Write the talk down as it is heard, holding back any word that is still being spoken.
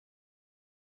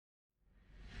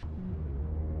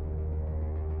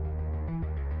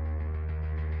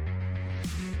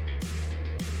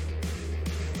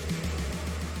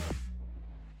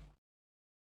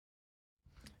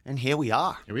And here we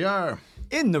are. Here we are.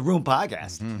 In the Room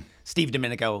podcast. Steve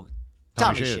Domenico,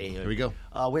 Tommy Shea. Here we go.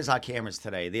 Where's our cameras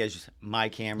today? There's my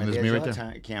camera. There's me right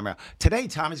there. Camera. Today,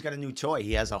 Tommy's got a new toy.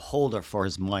 He has a holder for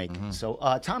his mic. So,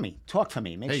 Tommy, talk for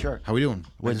me. Make sure. How we doing?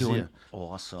 We're Nice to see doing you.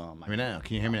 awesome. Hear me now.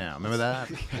 Can you hear me now? Remember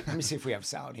that? Let me see if we have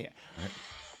sound here.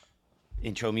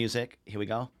 Intro music. Here we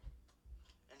go.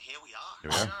 And here we are.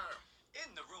 Here we are.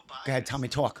 In the Room podcast. Go ahead, Tommy,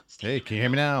 talk. Hey, can you hear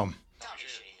me now?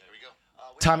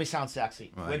 Tommy sounds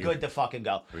sexy. Well, We're good to fucking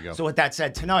go. Here we go. So with that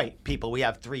said, tonight, people, we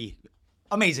have three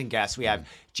amazing guests. We have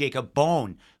Jacob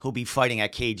Bohn, who'll be fighting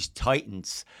at Cage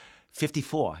Titans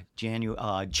 54,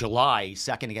 July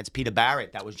 2nd against Peter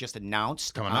Barrett. That was just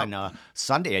announced Coming on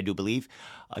Sunday, I do believe.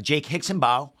 Jake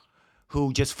Hixenbough,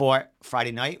 who just fought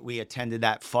Friday night. We attended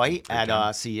that fight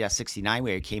at CES 69,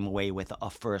 where he came away with a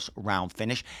first round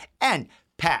finish. And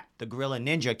Pat, the Gorilla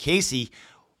Ninja, Casey,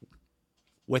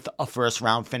 with a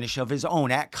first-round finish of his own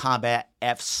at Combat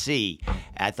FC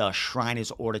at the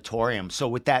Shriners Auditorium. So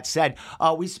with that said,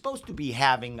 we're supposed to be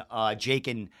having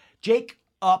Jake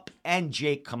up and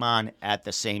Jake come on at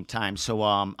the same time. So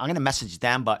I'm going to message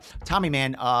them. But Tommy,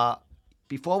 man,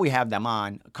 before we have them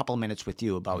on, a couple of minutes with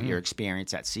you about your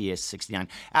experience at CES 69.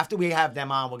 After we have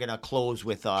them on, we're going to close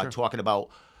with talking about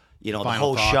the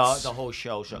Final whole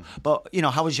show. But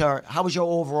how was your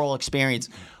overall experience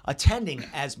attending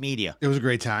as media? It was a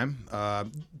great time.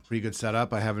 Pretty good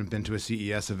setup. I haven't been to a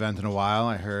CES event in a while.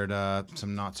 I heard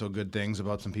some not so good things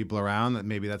about some people around. That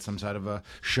maybe that's some side of a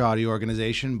shoddy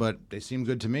organization, but they seemed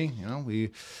good to me.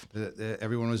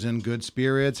 Everyone was in good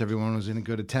spirits. Everyone was in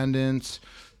good attendance.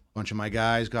 A bunch of my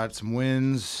guys got some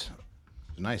wins.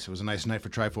 It was nice. It was a nice night for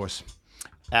Triforce.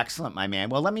 Excellent, my man.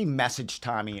 Well, let me message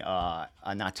Tommy.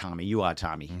 Not Tommy. You are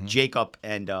Tommy. Jacob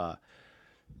and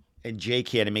Jake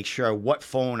here to make sure what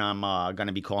phone I'm going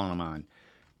to be calling him on.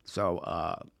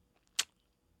 So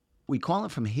we call him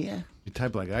from here? You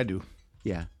type like I do.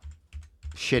 Yeah.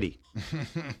 Shitty.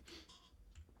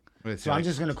 So I'm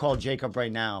just going to call Jacob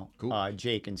right now,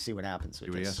 Jake, and see what happens. See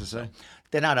what he has to say.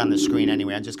 They're not on the screen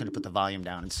anyway. I'm just going to put the volume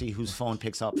down and see whose phone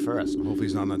picks up first. Hopefully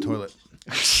he's not on the toilet.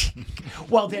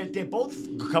 Well, they're both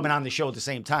coming on the show at the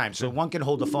same time, so one can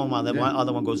hold the phone while the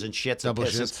other one goes and shits Double or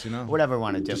pisses, shits, whatever we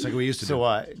want to do. Just like we used to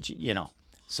do.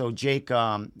 So Jake,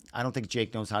 I don't think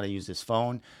Jake knows how to use his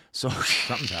phone, so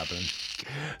Something's happening.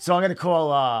 So I'm gonna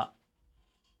call.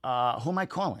 Who am I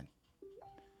calling?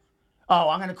 Oh,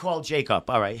 I'm gonna call Jake up.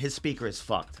 All right, his speaker is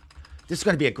fucked. This is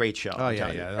gonna be a great show. Oh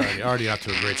yeah. Already off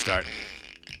to a great start.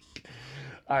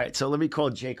 All right, so let me call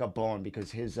Jacob Bohn because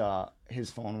his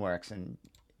phone works and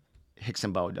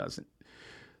Hixenbough doesn't.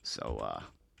 So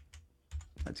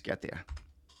let's get there.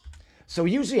 So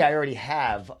usually I already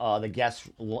have the guests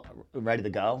ready to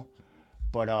go,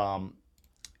 but I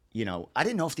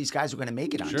didn't know if these guys were going to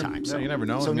make it on time. So you never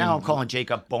know. So now I'm calling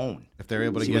Jacob Bohn. If they're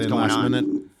able to See get what's in going last on.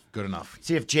 minute, good enough.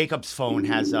 See if Jacob's phone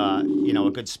has a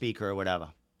good speaker or whatever.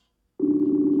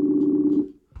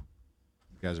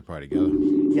 You guys are probably together.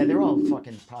 Yeah, they're all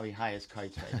fucking probably high as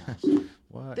kites right now. So.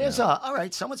 What? There's all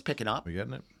right, someone's picking up. We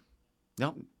getting it?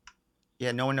 Nope.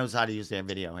 Yeah, no one knows how to use their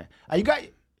video here. Are you guys?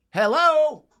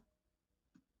 Hello?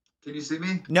 Can you see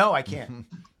me? No, I can't.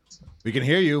 We can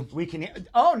hear you. We can hear.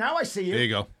 Oh, now I see you. There you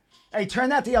go. Hey, turn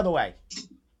that the other way.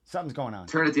 Something's going on.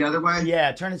 Turn it the other way?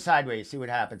 Yeah, turn it sideways. See what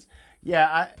happens.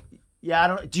 I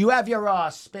don't. Do you have your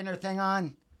spinner thing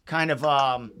on? Kind of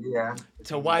Yeah.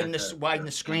 to widen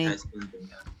the screen.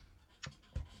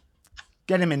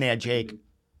 Get him in there, Jake.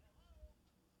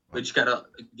 But you gotta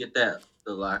get the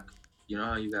lock. You know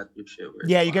how you got your shit where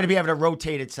Yeah, you got to be able to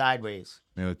rotate it sideways.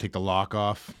 Take the lock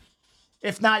off.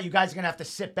 If not, you guys are gonna have to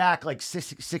sit back like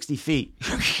 60 feet.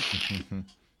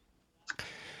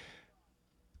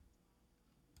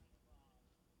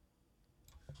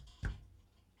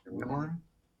 One?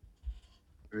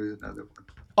 There's another one.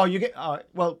 Oh, you get.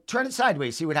 Well, turn it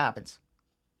sideways. See what happens.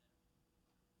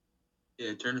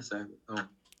 Yeah, turn it sideways. Oh.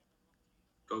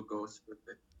 Go with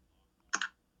it.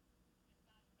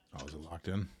 Oh, is it locked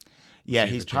in? Yeah, See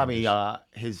if he's it probably changes.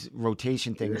 his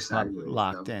rotation thing You're is probably sideways,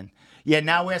 locked no? in. Yeah,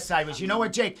 now we're sideways. You know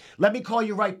what, Jake? Let me call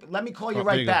you right. Let me call you Oh, there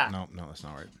right you go. back. No, that's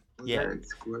not right. Yeah. Okay, it's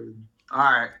squared. All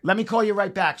right. Let me call you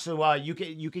right back so you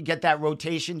can get that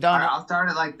rotation All done. right, I'll start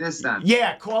it like this then.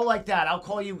 Yeah, call like that. I'll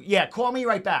call you. Yeah, call me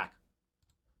right back.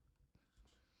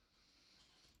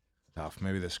 Tough.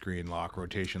 Maybe the screen lock,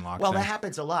 rotation lock. Well, thing. that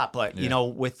happens a lot, but Yeah.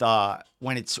 with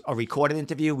when it's a recorded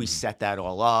interview, we set that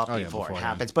all up Oh, yeah, before it beforehand.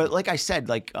 happens. But like I said,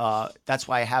 that's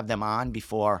why I have them on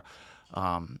before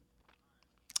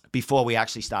we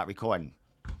actually start recording.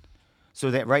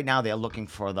 So that right now they're looking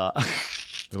for the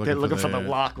They're looking for the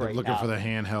lock right looking now. for the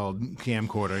handheld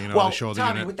camcorder, Well, the shoulder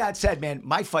Tommy, unit. with that said, man,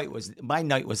 my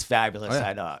night was fabulous Oh, yeah.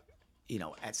 at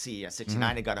at CES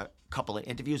 69. I got a couple of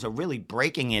interviews, a really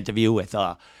breaking interview with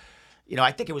I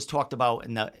think it was talked about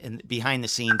in behind the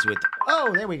scenes with.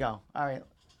 Oh, there we go. All right,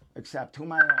 accept. Who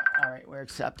am I? All right, we're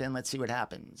accepting. Let's see what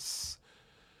happens.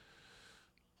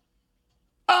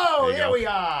 Oh, There you there go. we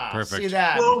are. Perfect. See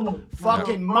that? Boom.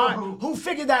 Fucking Boom. Who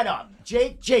figured that out?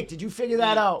 Jake, did you figure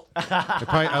that out?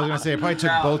 I was gonna say it probably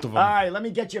took both of them. All right, let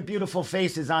me get your beautiful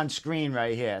faces on screen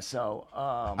right here. So,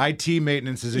 IT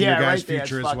maintenance is in your guys' right there.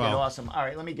 future It's as fucking well. awesome. All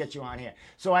right, let me get you on here.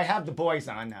 So I have the boys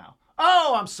on now.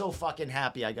 Oh, I'm so fucking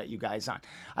happy I got you guys on.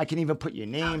 I can even put your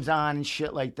names on and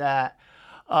shit like that.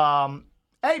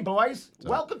 Hey, boys,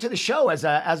 welcome to the show as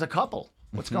a couple.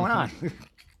 What's going on?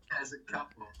 As a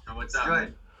couple. And what's It's up?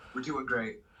 good. We're doing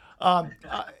great.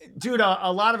 Dude,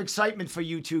 a lot of excitement for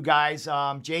you two guys.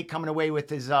 Jake coming away with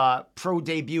his pro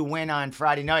debut win on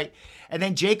Friday night. And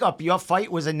then, Jacob, your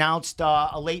fight was announced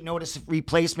a late notice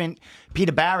replacement,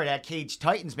 Peter Barrett at Cage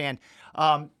Titans, man.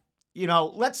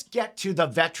 Let's get to the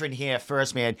veteran here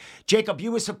first, man. Jacob,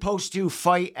 you were supposed to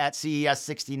fight at CES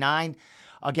 69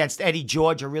 against Eddie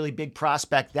George, a really big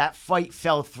prospect. That fight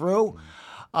fell through.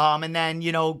 And then,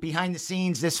 behind the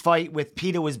scenes, this fight with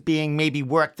Peter was being maybe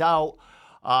worked out.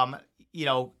 And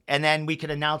then we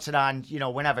could announce it on,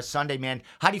 whenever, Sunday, man.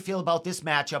 How do you feel about this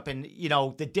matchup and,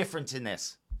 the difference in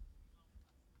this?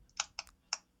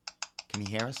 Can you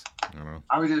hear us? I don't know.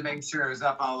 I was just making sure it was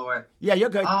up all the way. Yeah, you're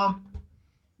good.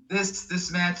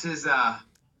 This match is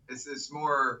it's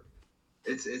more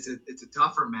it's a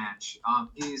tougher match.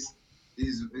 He's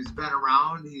been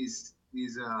around. He's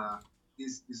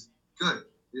good.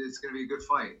 It's gonna be a good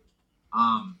fight.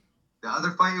 The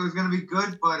other fight was gonna be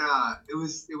good, but it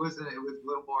was a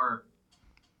little more,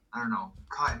 I don't know,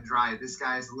 cut and dry. This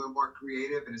guy is a little more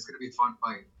creative, and it's gonna be a fun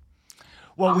fight.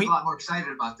 Well, I was a lot more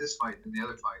excited about this fight than the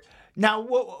other fight. Now,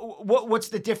 what's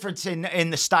the difference in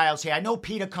the styles here? I know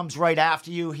Peter comes right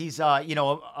after you. He's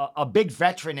a big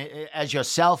veteran as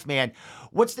yourself, man.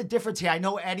 What's the difference here? I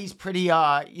know Eddie's pretty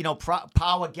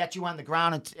power, get you on the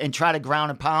ground and try to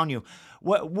ground and pound you.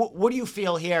 What do you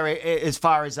feel here as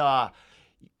far as the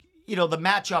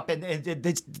matchup and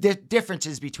the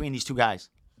differences between these two guys?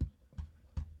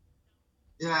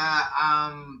 Yeah,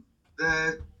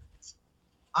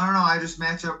 I don't know. I just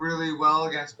match up really well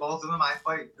against both of them. I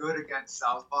fight good against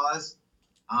southpaws.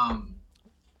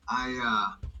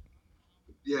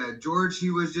 George,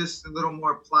 he was just a little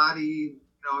more plotty.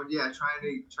 Trying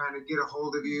to get a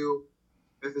hold of you.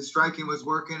 If the striking was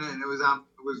working and it was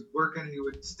working, he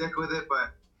would stick with it.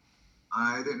 But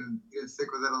I didn't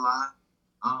stick with it a lot.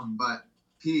 But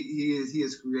he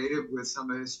is creative with some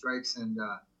of his strikes, and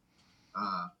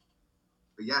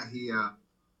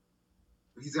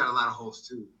he's got a lot of holes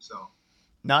too. So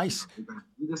Nice.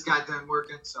 We just got done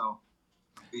working, so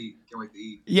can't wait to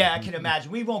eat. Yeah, I can imagine.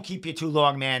 We won't keep you too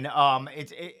long, man.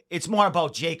 It's more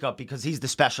about Jacob because he's the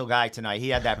special guy tonight. He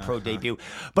had that pro debut.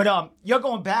 But you're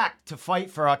going back to fight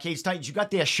for Cage Titans. You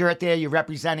got their shirt there. You're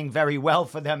representing very well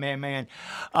for them, man.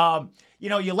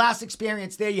 Your last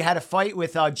experience there, you had a fight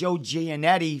with Joe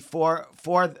Giannetti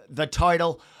for the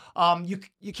title.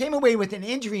 You came away with an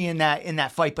injury in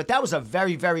that fight, but that was a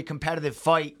very, very competitive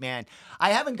fight, man.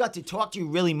 I haven't got to talk to you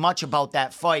really much about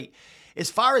that fight. As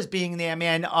far as being there,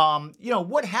 man,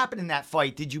 what happened in that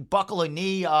fight? Did you buckle a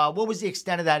knee? What was the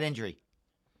extent of that injury?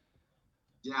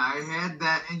 Yeah, I had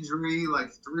that injury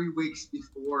like 3 weeks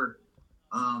before.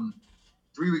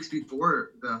 3 weeks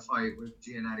before the fight with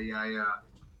Giannetti.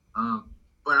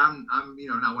 But I'm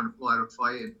not one to pull out a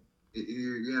fight. And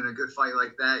you're in a good fight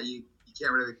like that, you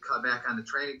can't really cut back on the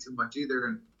training too much either,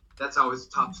 and that's always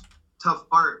the tough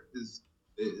part is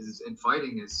in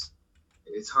fighting is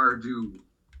it's hard to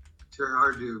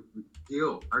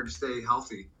heal, hard to stay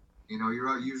healthy.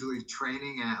 You're usually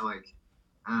training at like,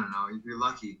 I don't know, you're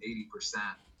lucky 80%,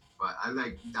 but I've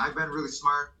been really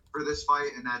smart for this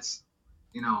fight, and that's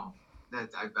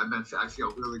I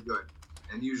feel really good,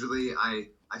 and usually I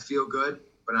feel good,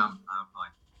 but I'm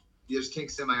like, there's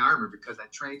kinks in my armor because I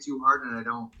train too hard and I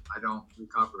don't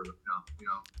recover enough,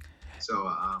 So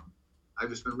I've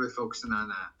just been really focusing on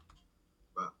that.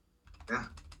 But yeah.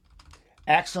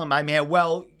 Excellent, my man.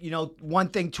 Well, one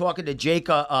thing talking to Jake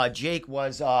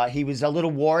was he was a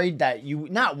little worried that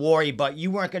not worried, but you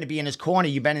weren't going to be in his corner.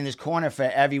 You've been in his corner for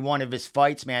every one of his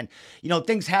fights, man.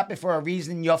 Things happen for a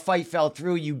reason. Your fight fell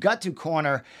through. You got to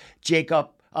corner Jake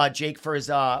for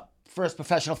his first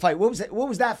professional fight. What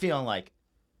was that feeling like?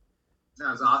 That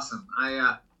was awesome.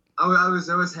 I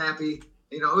was happy.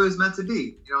 It was meant to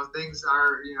be. Things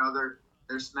are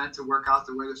they're meant to work out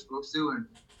the way they're supposed to, and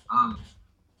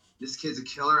this kid's a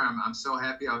killer. I'm so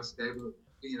happy I was able to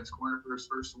be in his corner for his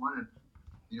first one and,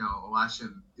 watch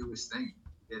him do his thing.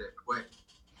 He did it quick.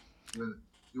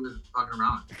 He was fucking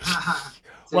around.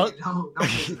 Well, no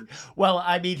business. Well,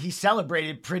 I mean, he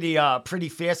celebrated pretty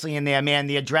fiercely in there, man.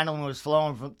 The adrenaline was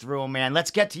flowing through him, man.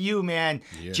 Let's get to you, man.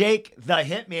 Yeah. Jake, the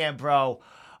Hitman, bro.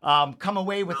 Come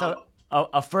away with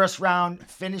a first round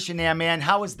finish in there, man.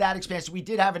 How was that experience? We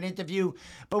did have an interview,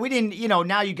 but we didn't,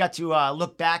 now you got to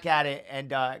look back at it and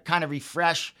kind of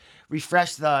refresh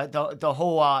the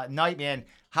whole night, man.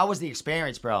 How was the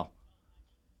experience, bro?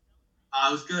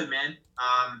 It was good, man.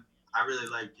 I really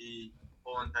liked the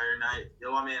whole entire night.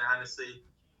 Honestly,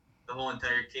 the whole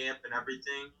entire camp and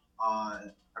everything.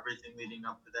 Everything leading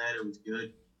up to that, it was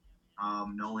good.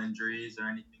 No injuries or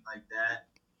anything like that.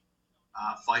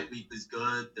 Fight week was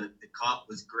good. The cup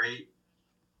was great.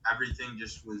 Everything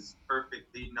just was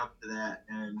perfect leading up to that.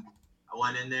 And I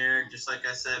went in there, just like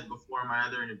I said before my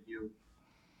other interview,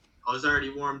 I was already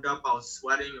warmed up. I was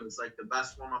sweating. It was like the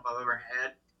best warm-up I've ever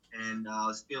had. And I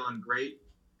was feeling great.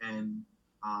 And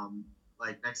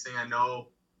next thing I know,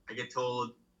 I get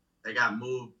told I got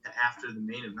moved to after the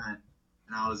main event.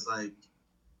 And I was like,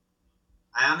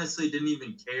 I honestly didn't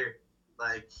even care.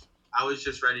 I was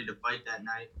just ready to fight that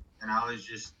night. And I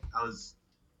was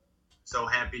so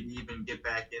happy to even get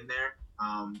back in there.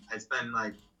 It's been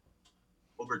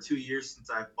over 2 years since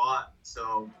I fought.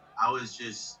 So I was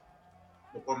just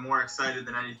more excited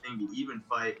than anything to even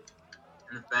fight.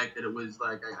 And the fact that it was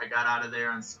I got out of there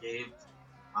unscathed.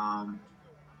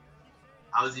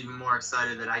 I was even more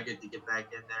excited that I get to get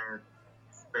back in there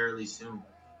fairly soon.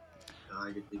 So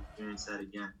I get to experience that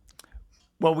again.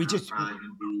 Well, I'm probably going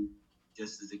to be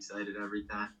just as excited every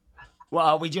time.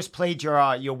 Well, we just played your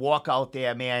walkout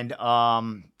there, man.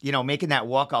 Making that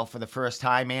walkout for the first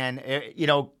time, man.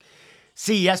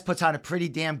 CES puts on a pretty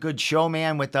damn good show,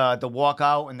 man, with the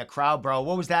walkout and the crowd, bro.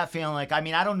 What was that feeling like? I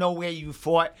mean, I don't know where you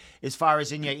fought as far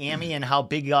as in your AMI and how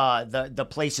big the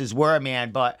places were,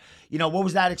 man. But, what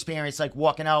was that experience like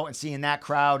walking out and seeing that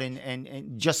crowd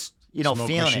and just, Smoke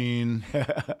feeling machine.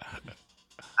 it?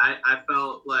 I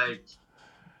felt like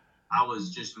I was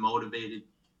just motivated.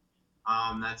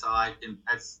 That's all I can.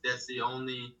 That's the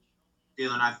only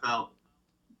feeling I felt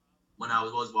when I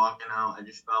was walking out. I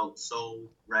just felt so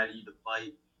ready to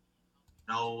fight.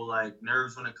 No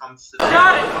nerves when it comes to that.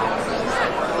 Got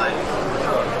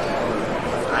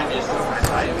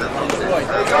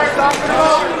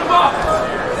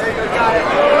it.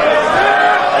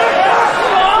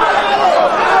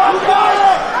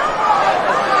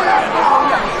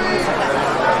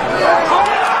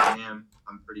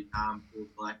 I'm pretty calm, cool,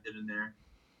 collected in there.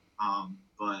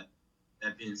 But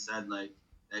that being said,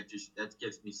 that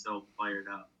gets me so fired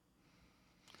up.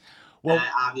 Well, and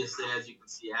obviously, as you can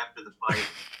see after the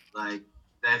fight,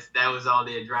 that was all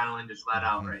the adrenaline just let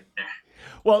out right there.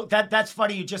 Well, that's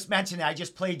funny. You just mentioned it. I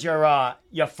just played your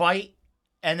fight,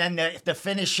 and then the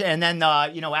finish, and then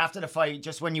after the fight,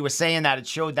 just when you were saying that, it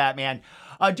showed that, man.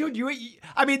 Dude,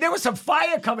 there was some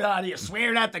fire coming out of you,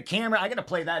 swearing at the camera. I gotta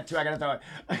play that too. I gotta throw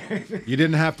it. You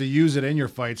didn't have to use it in your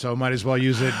fight, so might as well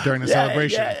use it during the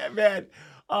celebration. Yeah,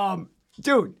 man.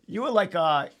 Dude, you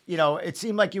were it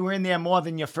seemed like you were in there more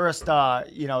than your first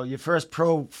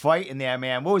pro fight in there,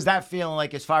 man. What was that feeling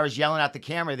like as far as yelling at the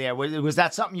camera there? Was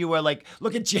that something you were like,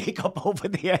 look at Jacob over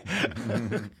there?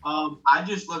 I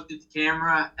just looked at the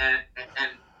camera and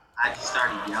I just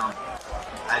started yelling.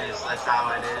 That's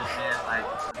how it is, man.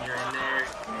 When you're in there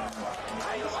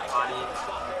and you feel somebody,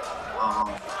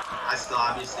 I still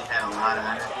obviously had a lot of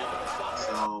energy,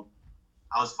 so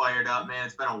I was fired up, man.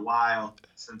 It's been a while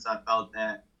since I felt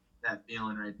that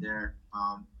feeling right there.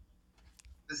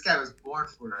 This guy was born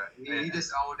for it. He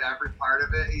just owned every part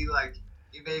of it. He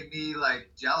made me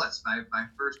jealous. My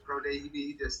first pro day,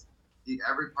 he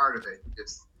every part of it. He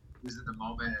was in the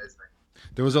moment. It's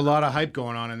there was a lot of hype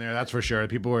going on in there, that's for sure.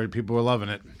 People were loving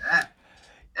it. Yeah.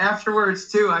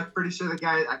 Afterwards too, I'm pretty sure the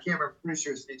guy, I can't remember, I'm pretty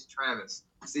sure his name's Travis.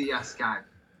 CES guy.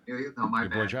 My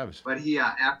bad. Boy Travis. But he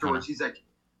afterwards he's like,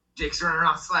 Jake's running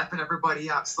around slapping everybody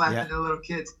up, slapping the little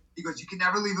kids. He goes, you can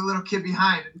never leave a little kid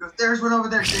behind. And he goes, there's one over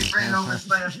there. Jake ran over and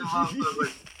slammed him up. I was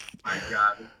like, my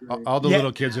God. All the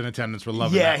little kids in attendance were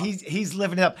loving it. Yeah, he's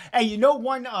living it up. Hey,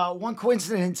 one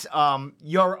coincidence,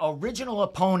 your original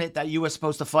opponent that you were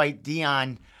supposed to fight,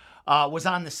 Dion, was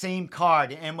on the same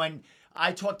card. And when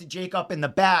I talked to Jake up in the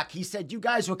back, he said you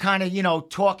guys were kind of,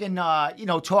 talking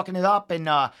it up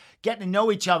and getting to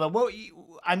know each other. Well,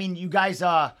 you guys,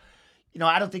 I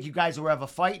don't think you guys will ever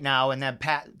fight now and then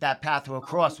that path will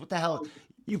cross. What the hell?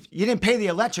 You didn't pay the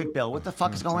electric bill. What the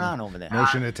fuck is going on over there?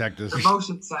 Motion detectors. The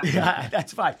motion sensor. Yeah,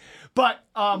 that's fine. But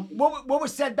what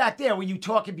was said back there? Were you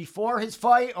talking before his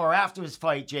fight or after his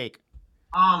fight, Jake?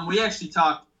 We actually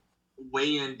talked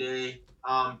weigh-in day.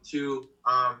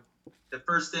 The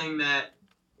first thing that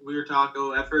we were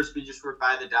talking at first, we just were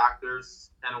by the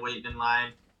doctors, kind of waiting in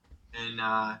line, and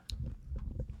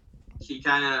he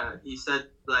said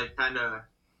like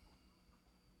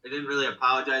I didn't really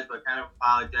apologize, but kind of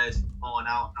apologized for pulling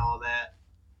out and all that.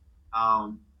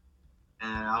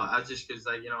 And I was just because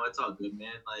like it's all good,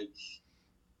 man. Like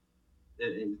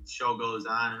the show goes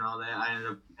on and all that. I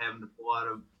ended up having to pull out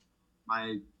of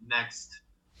my next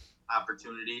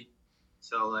opportunity,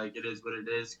 so like it is what it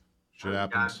is. Shit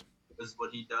happens. God is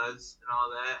what he does and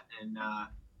all that,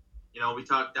 and we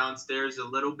talked downstairs a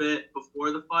little bit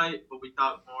before the fight, but we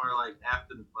talked more like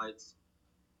after the fights.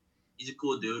 He's a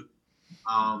cool dude.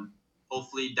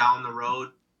 Hopefully down the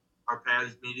road our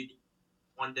paths meet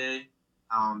one day.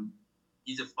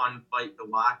 He's a fun fight to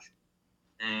watch,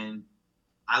 and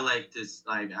I like this.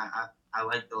 Like I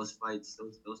like those fights.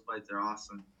 Those fights are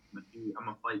awesome. I'm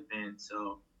a fight fan,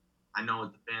 so I know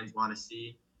what the fans want to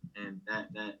see, and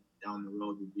that down the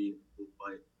road would be a good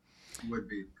fight. Would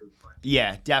be a good fight.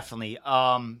 Yeah, definitely.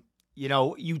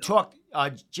 You talked,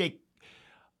 Jake.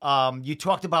 You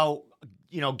talked about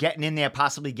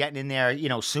possibly getting in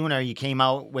there, sooner. You came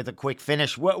out with a quick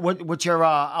finish. What's your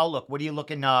outlook? What are you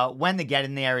looking when to get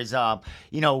in there? Is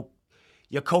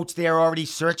your coach there already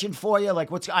searching for you? Like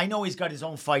I know he's got his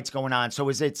own fights going on. So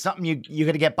is it something you're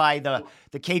gonna get by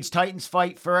the Cage Titans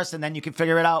fight first, and then you can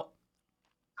figure it out?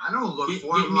 I don't look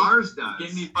for it. Lars does.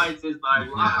 Give me fights is my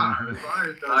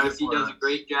Lars he does a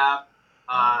great job.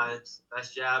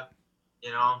 Best job.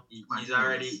 He's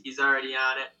already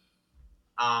on it.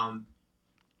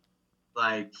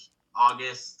 Like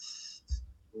August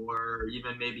or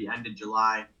even maybe end of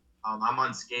July. I'm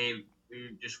unscathed.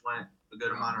 We just went a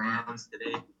good amount of rounds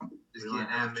today. We went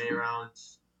MMA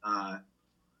rounds.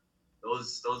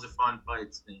 Those are fun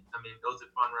fights, man. I mean, those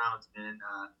are fun rounds, man.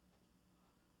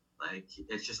 Like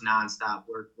it's just nonstop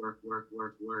work.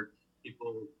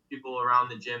 People around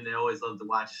the gym, they always love to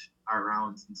watch our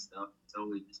rounds and stuff. It's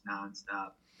always just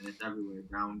nonstop, and it's everywhere.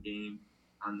 Ground game,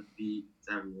 on the feet, it's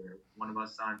everywhere. One of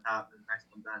us on top, and the next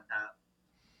one's on top.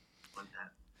 One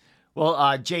tap.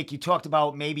 Well, Jake, you talked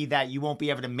about maybe that you won't be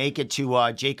able to make it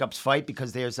to Jacob's fight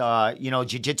because there's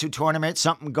jiu-jitsu tournament,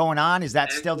 something going on. Is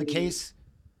that still the case?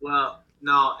 Well,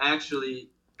 no, actually,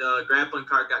 the grappling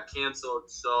card got canceled,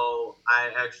 so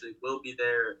I actually will be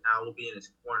there. I will be in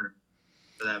his corner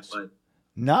for that fight.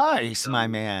 Nice, my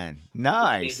man.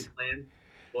 Nice.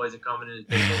 Boys are coming in.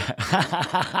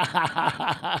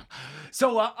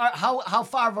 So, how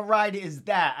far of a ride is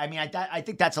that? I mean, I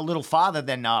think that's a little farther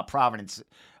than Providence,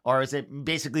 or is it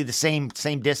basically the same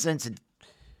distance?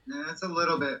 Yeah, it's a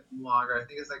little bit longer. I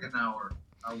think it's like an hour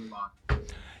long.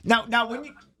 Now,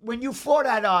 when you fought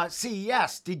at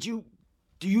CES, did you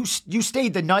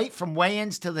stayed the night from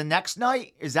weigh-ins to the next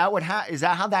night? Is that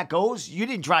how that goes? You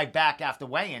didn't drive back after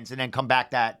weigh-ins and then come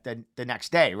back the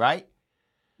next day, right?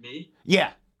 Me?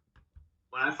 Yeah.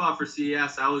 When I fought for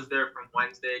CES, I was there from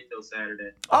Wednesday till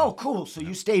Saturday. Oh, cool. So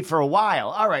you stayed for a while.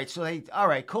 All right. All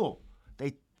right, cool.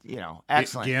 They,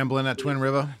 excellent. Gambling at Twin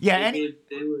River? Yeah.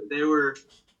 They were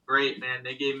great, man.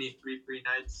 They gave me 3 free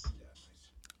nights.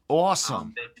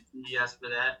 Awesome. Thank you, CES, for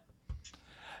that.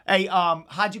 Hey,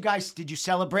 did you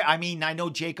celebrate? I mean, I know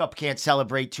Jacob can't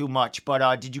celebrate too much,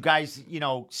 but did you guys,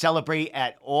 celebrate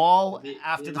at all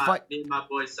after the fight? Me and my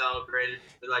boys celebrated.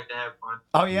 We like to have fun.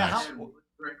 Oh, yeah? Nice.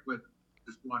 With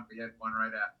just one. We had one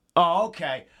right at. Oh,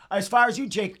 okay. As far as you,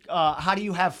 Jake, how do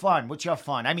you have fun? What's your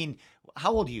fun? I mean,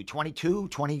 how old are you? 22,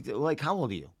 20? Like, how old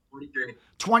are you? 23.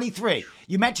 23.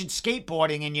 You mentioned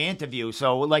skateboarding in your interview.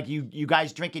 So, like, you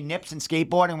guys drinking nips and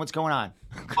skateboarding? What's going on?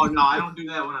 Oh, no, I don't do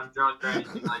that when I'm drunk or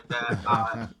anything like that.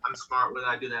 I'm smart with it.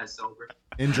 I do that sober.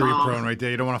 Injury prone right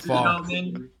there. You don't want to fall.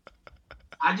 Man,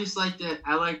 I just like to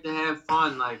have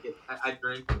fun. Like, I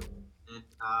drink and,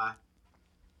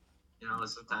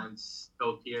 sometimes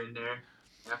go here and there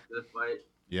after the fight.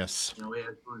 Yes. We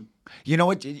had fun. You know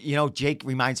what? Jake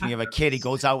reminds me of a kid. He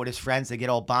goes out with his friends. They get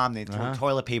all bombed. They throw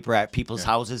toilet paper at people's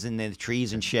houses and the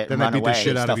trees and shit. Then and they run beat the away shit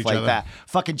and out stuff of each like other. that.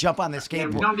 Fucking jump on the Yeah,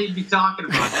 skateboard. we don't need to be talking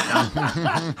about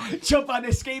that. Jump on the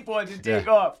skateboard and take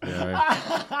off. Yeah,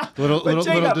 right. Little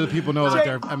do the people know that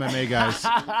they're MMA guys.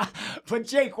 But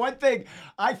Jake, one thing,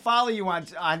 I follow you on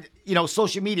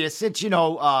social media since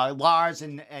Lars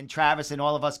and Travis and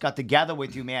all of us got together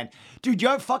with you, man. Dude,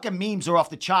 your fucking memes are off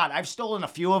the chart. I've stolen a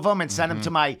few of them and sent them to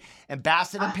my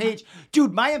ambassador page.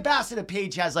 Dude, my ambassador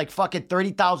page has like fucking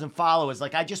 30,000 followers.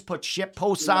 Like I just put shit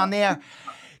posts on there.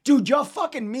 Dude, your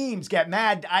fucking memes get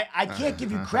mad. I can't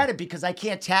give you credit because I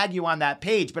can't tag you on that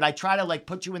page, but I try to like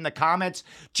put you in the comments.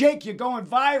 Jake, you're going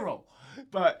viral.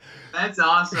 But That's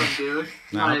awesome, dude.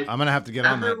 No, Like, I'm gonna have to get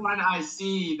on that. everyone I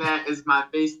see that is my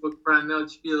Facebook friend, they'll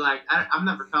just be like, I've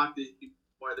never talked to these people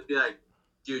before. They'll be like,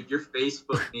 dude, your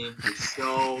Facebook memes are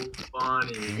so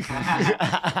funny.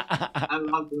 I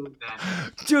love doing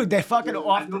that. dude, they're fucking Dude,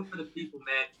 off. I do it for the people,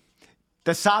 man.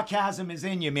 The sarcasm is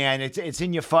in you, man. It's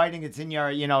in your fighting. It's in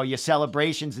your your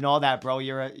celebrations and all that, bro.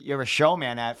 You're a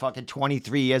showman at fucking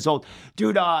 23 years old,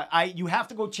 dude. You have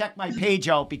to go check my page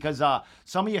out because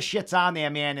some of your shit's on there,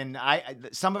 man, and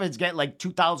some of it's getting like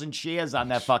 2,000 shares on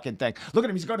that fucking thing. Look at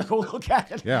him. He's gonna go look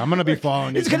at it. Yeah, I'm gonna be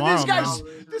following you tomorrow, man.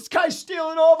 This guy's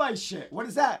stealing all my shit. What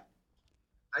is that?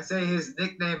 I say his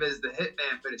nickname is the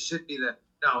Hitman, but it should be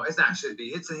no, it's not should be.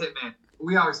 It's the Hitman.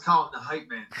 We always call him the Hype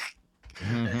Man.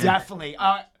 Definitely.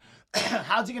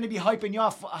 How's he going to be hyping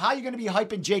how are you going to be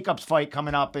hyping Jacob's fight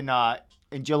coming up in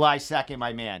July 2nd,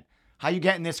 my man? How you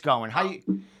getting this going?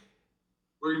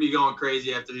 We're gonna be going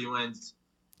crazy after he wins.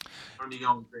 We're gonna be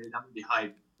going crazy. I'm gonna be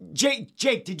hyped.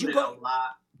 Jake, did you go?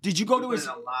 Did you go to his? A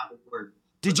lot of work.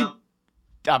 Did you?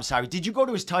 I'm sorry. Did you go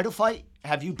to his title fight?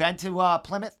 Have you been to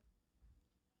Plymouth?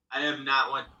 I have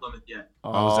not went to Plymouth yet. I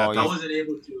I wasn't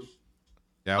able to.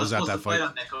 Yeah, I was at that fight.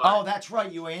 On that card. Oh, that's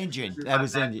right. You were injured. That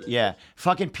was injured. Yeah.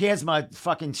 Fucking Piersma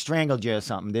fucking strangled you or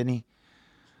something, didn't he?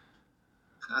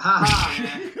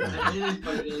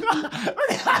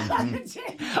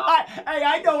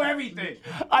 I know everything.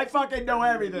 I fucking know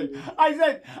everything. I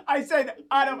said,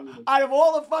 out of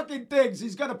all the fucking things,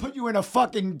 he's gonna put you in a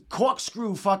fucking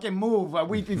corkscrew fucking move a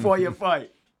week before your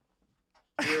fight.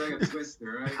 You're like a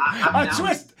twister, right?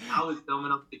 I was dumb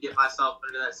enough to get myself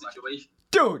into that situation.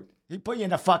 Dude, he put you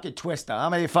in a fucking twister. How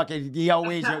many fucking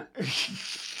always No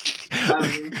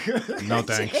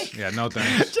thanks. Yeah, no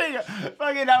thanks.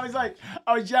 Fucking, I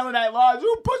was yelling at Lars,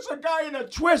 who puts a guy in a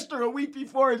twister a week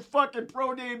before his fucking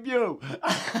pro debut?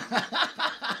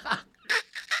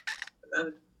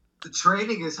 The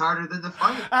training is harder than the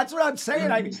fight. That's what I'm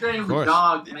saying. We train with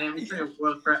dogs, man. We train with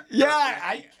world crap.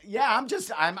 I'm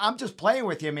just playing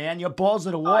with you, man. You're balls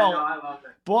to the wall. I love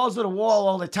it. Balls to the wall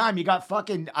all the time. You got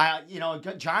fucking,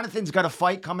 Jonathan's got a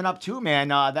fight coming up too, man.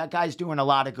 That guy's doing a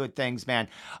lot of good things, man.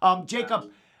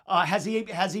 Jacob, has he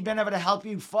been able to help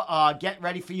you get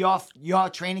ready for your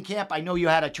training camp? I know you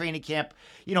had a training camp,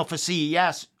 for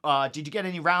CES. Did you get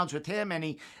any rounds with him?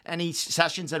 Any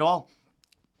sessions at all?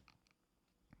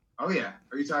 Oh yeah,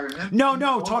 are you talking to him?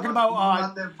 No, talking about. We go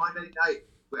out there Monday night.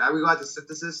 We go out to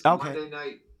Synthesis Monday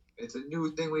night. It's a new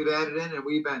thing we've added in, and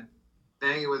we've been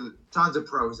hanging with tons of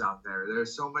pros out there.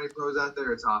 There's so many pros out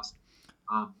there. It's awesome.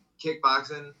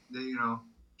 Kickboxing,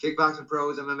 kickboxing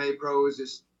pros, MMA pros.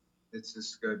 It's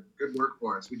just good work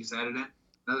for us. We just added in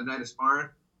another night of sparring,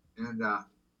 and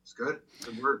it's good.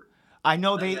 Good work. I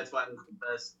know that's why it was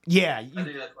the best. Yeah. I think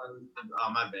that's why it was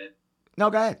my bad. No,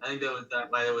 go ahead. I think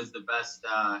why it was the best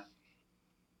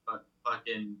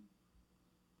fucking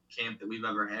camp that we've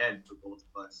ever had for both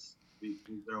of us.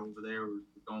 They're over there. We're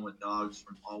going with dogs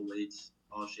from all weights,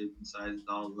 all shapes and sizes,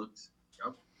 all looks.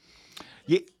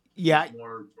 Yep. Yeah.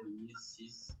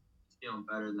 He's feeling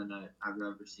better than I've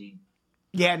ever seen.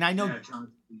 Yeah, and I know.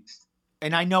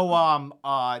 And I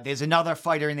know. There's another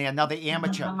fighter in there, another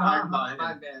amateur.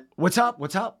 My bad. What's up?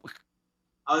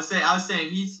 I was saying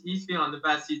he's feeling the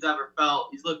best he's ever felt.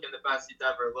 He's looking the best he's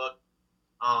ever looked.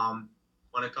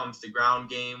 When it comes to ground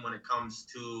game, when it comes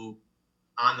to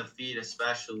on the feet,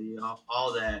 especially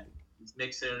all that, he's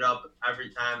mixing it up every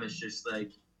time. It's just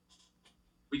like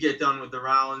we get done with the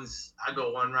rounds. I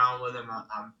go one round with him.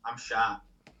 I'm shot.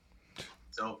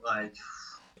 So like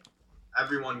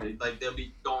everyone they'll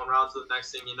be going rounds. So the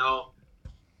next thing you know,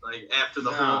 like after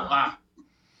the whole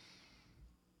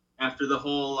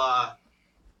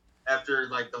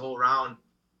round,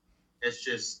 it's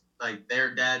just like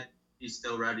they're dead. He's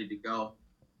still ready to go,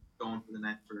 going for the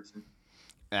next person.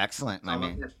 Excellent. I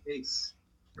mean,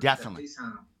 definitely.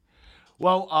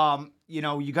 Well,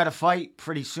 you got to fight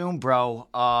pretty soon, bro.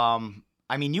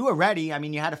 I mean, you were ready. I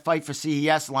mean, you had a fight for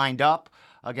CES lined up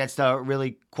against a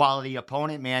really quality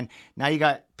opponent, man. Now you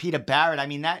got Peter Barrett. I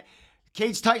mean, that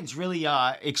Cage Titans really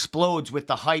explodes with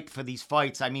the hype for these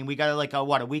fights. I mean, we got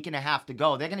a week and a half to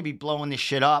go. They're going to be blowing this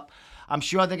shit up. I'm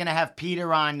sure they're going to have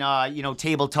Peter on,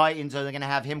 Table Titans, or they're going to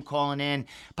have him calling in,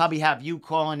 probably have you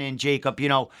calling in, Jacob.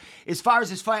 As far as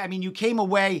this fight, I mean, you came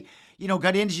away,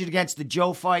 got injured against the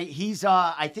Joe fight.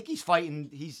 I think he's putting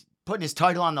his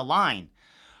title on the line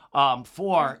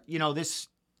for, this,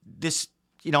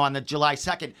 on the July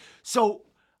 2nd. So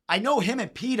I know him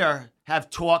and Peter have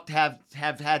talked, have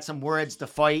had some words to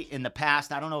fight in the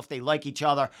past. I don't know if they like each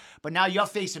other, but now you're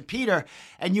facing Peter,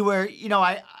 and you were,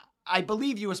 I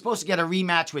believe you were supposed to get a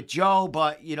rematch with Joe,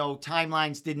 but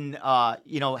timelines didn't,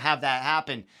 have that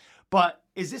happen. But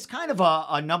is this kind of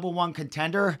a number one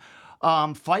contender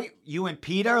fight, you and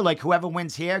Peter? Like whoever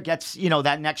wins here gets,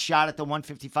 that next shot at the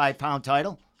 155-pound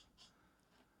title?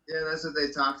 Yeah, that's what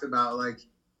they talked about. Like,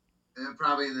 and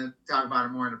probably talk about it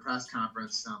more in the press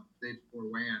conference the day before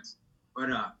weigh-ins. But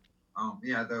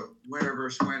yeah, the winner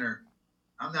versus winner.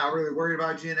 I'm not really worried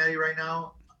about Giannetti right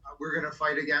now. We're gonna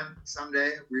fight again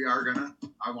someday. We are gonna.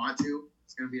 I want to.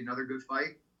 It's gonna be another good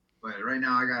fight. But right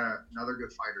now, I got another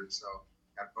good fighter, so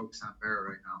got to focus on Barrett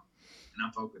right now, and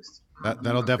I'm focused.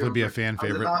 That'll definitely be a fan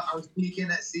favorite. I was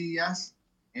peaking at CES,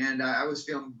 and I was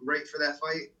feeling great for that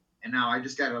fight. And now I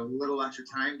just got a little extra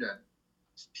time to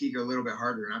peak a little bit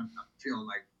harder, and I'm feeling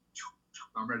like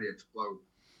I'm ready to explode.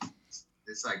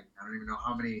 It's like I don't even know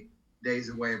how many days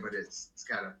away, but it's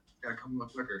gotta come a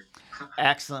little quicker.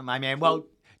 Excellent, my man. Well,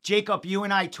 Jacob, you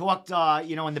and I talked,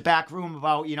 in the back room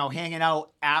about, hanging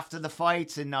out after the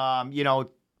fights and,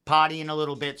 partying a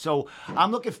little bit. So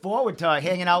I'm looking forward to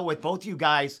hanging out with both you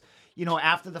guys,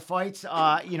 after the fights.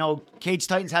 Cage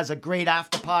Titans has a great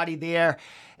after party there.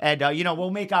 And, we'll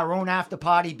make our own after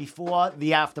party before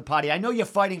the after party. I know you're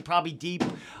fighting probably deep,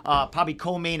 probably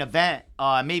co-main event.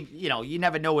 Maybe, you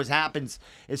never know what happens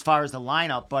as far as the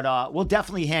lineup. But we'll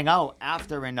definitely hang out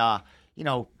after and,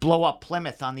 blow up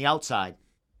Plymouth on the outside.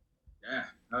 Yeah.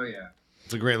 Oh, yeah.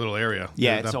 It's a great little area.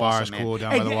 Yeah, that it's bar awesome, is cool man.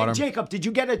 down by the water. Jacob, did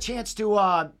you get a chance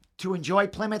to enjoy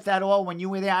Plymouth at all when you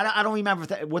were there? I don't remember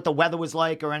what the weather was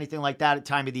like or anything like that at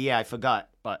time of the year. I forgot.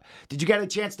 But did you get a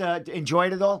chance to enjoy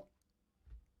it at all?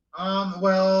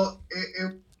 Well,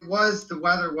 it was. The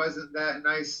weather wasn't that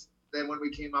nice then when we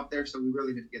came up there, so we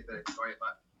really didn't get to enjoy it.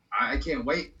 But I can't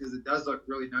wait because it does look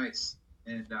really nice,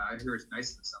 and I hear it's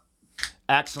nice in the summer.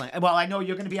 Excellent. Well, I know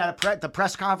you're going to be at the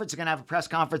press conference. You're going to have a press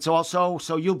conference also.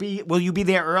 So will you be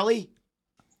there early?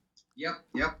 Yep.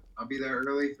 I'll be there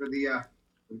early for the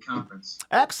conference.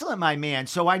 Excellent, my man.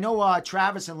 So I know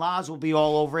Travis and Laz will be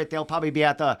all over it. They'll probably be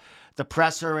at the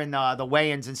presser and the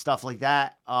weigh-ins and stuff like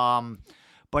that.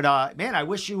 But man, I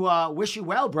wish you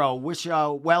well, bro. Wish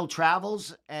well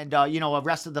travels and a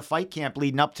rest of the fight camp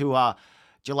leading up to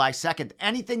July 2nd.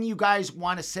 Anything you guys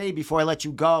want to say before I let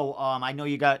you go? I know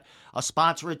you got a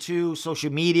sponsor or two, social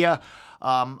media.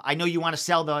 I know you want to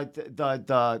sell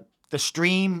the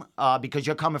stream because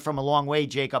you're coming from a long way,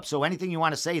 Jacob. So anything you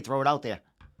want to say, throw it out there.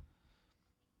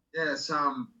 Yes.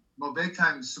 Well, big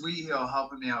time Sweet Heel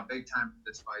helping me out big time for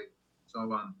this fight. So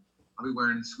I'll be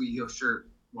wearing the Sweet Heel shirt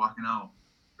walking out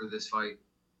for this fight.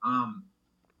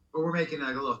 But we're making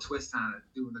like a little twist on it,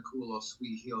 doing the cool little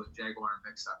Sweet Heel and Jaguar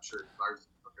mix-up shirt. I'll just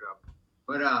look it up.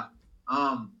 But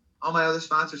all my other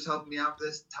sponsors helping me out with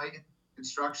this. Titan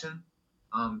Construction.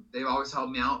 They've always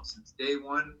helped me out since day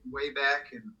one, way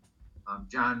back. And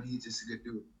John, he's just a good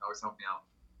dude. Always helped me out.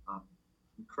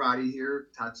 Karate here,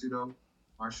 Tatsudo,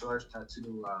 martial arts,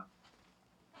 Tatsudo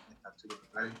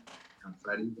Freddy.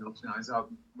 Freddie helps me out. He's out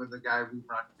with the guy we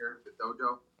run here at the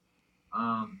dojo.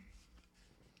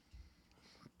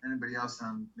 Anybody else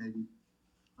maybe?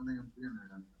 I think I'm forgetting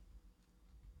that.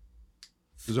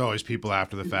 There's always people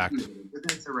after the fact. But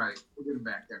that's all right. We'll get him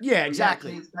back there. Yeah,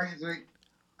 exactly.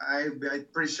 I'm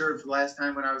pretty sure for the last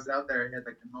time when I was out there, I had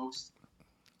like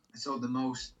I sold the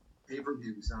most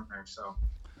pay-per-views on there, so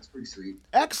that's pretty sweet.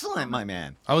 Excellent, my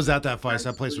man. I was at that fight.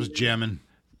 That place was jamming.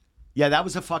 Yeah, that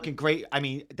was a fucking great. I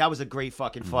mean, that was a great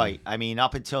fucking fight. I mean,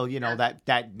 up until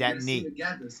that knee.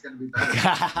 Again, it's gonna be better.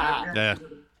 Yeah.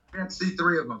 We're gonna see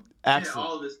 3 of them. Excellent.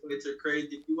 Yeah, all of his fights are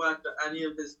crazy. If you watch any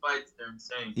of his fights, they're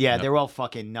insane. Yeah, they're all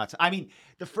fucking nuts. I mean,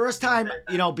 the first time,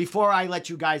 before I let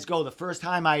you guys go, the first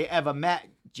time I ever met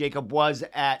Jacob was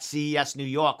at CES New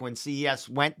York when CES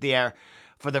went there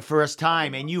for the first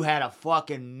time, and you had a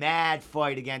fucking mad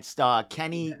fight against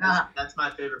Kenny. That's my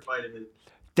favorite fight of his.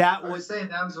 I was saying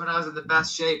that was when I was in the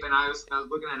best shape, and I was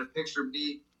looking at a picture of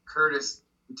me, Curtis.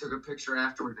 We took a picture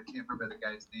afterwards. I can't remember the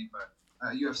guy's name, but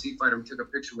a UFC fighter we took a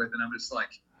picture with, and I'm just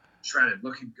like shredded,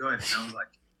 looking good. And I was like,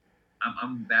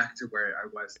 I'm back to where I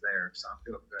was there, so I'm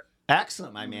feeling good.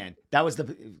 Excellent, my man. That was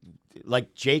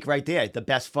like Jake right there, your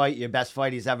best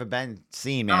fight he's ever been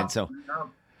seen, man. All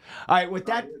right, with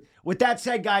that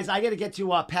said, guys, I got to get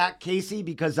to Pat Casey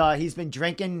because he's been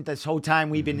drinking this whole time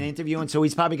we've been interviewing, so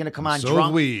he's probably going to come on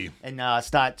drunk and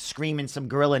start screaming some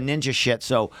Guerrilla Ninja shit.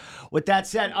 So with that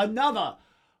said, another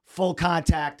full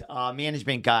contact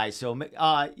management guy. So,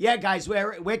 yeah, guys,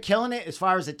 we're killing it as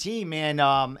far as a team, man,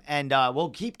 and we'll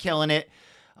keep killing it.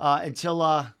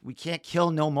 until we can't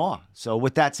kill no more. So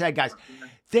with that said, guys,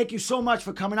 thank you so much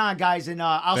for coming on, guys, and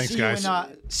I'll Thanks, see you guys.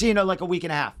 in like a week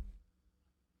and a half.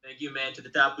 Thank you, man. To the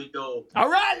top we go. All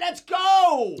right, let's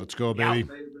go. Let's go, baby.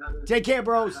 Take care,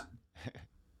 bros.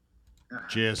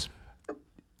 Cheers.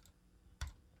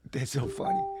 That's so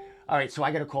funny. All right, so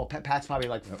I got to call. Pat's probably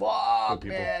like, fuck,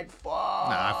 man, fuck.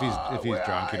 Nah, if he's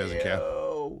drunk, he doesn't care.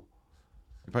 You?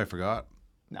 He probably forgot.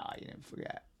 Nah, you didn't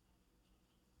forget.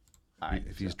 All right.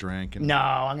 If he's drinking. No,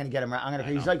 I'm gonna get him.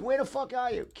 He's like, where the fuck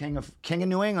are you, King of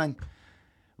New England?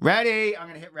 Ready? I'm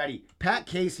gonna hit ready. Pat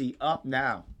Casey up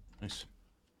now. Nice.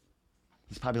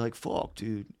 He's probably like, fuck,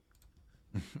 dude.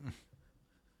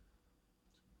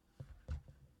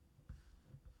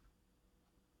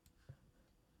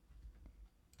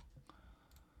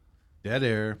 Dead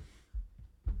air.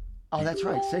 Oh, that's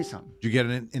right. Say something. Did you get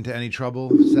into any trouble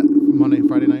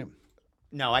Friday night?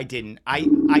 No, I didn't. I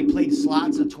played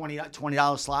slots,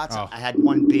 $20 slots. Oh. I had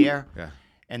one beer. Yeah.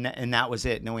 And that was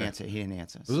it. No answer. He didn't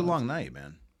answer. It was a long night,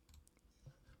 man.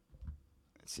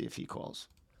 Let's see if he calls.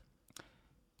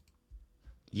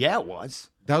 Yeah, it was.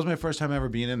 That was my first time ever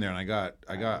being in there, and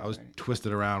I was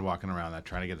twisted around, walking around,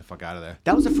 trying to get the fuck out of there.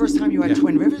 That was the first time you had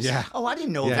Twin Rivers? Yeah. Oh, I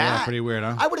didn't know that. Yeah, pretty weird,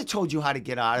 huh? I would have told you how to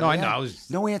get out of No, there. I know.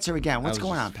 No answer again. What's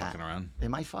going on, just Pat? fucking around.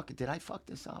 Did I fuck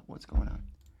this up? What's going on?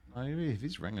 Maybe if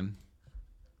he's ringing.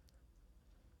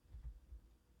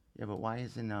 Yeah, but why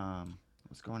isn't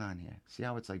what's going on here? See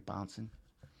how it's like bouncing?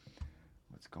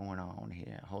 What's going on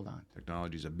here? Hold on.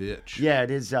 Technology's a bitch. Yeah, it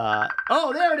is.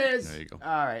 Oh, there it is. There you go.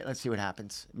 All right, let's see what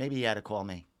happens. Maybe he had to call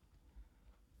me.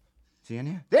 Is he in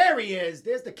here? There he is.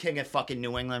 There's the king of fucking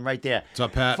New England right there. What's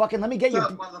up, Pat? Fucking let me get What's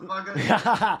your up,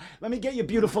 motherfucker? let me get your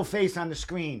beautiful face on the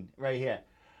screen right here.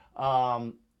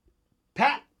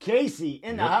 Pat Casey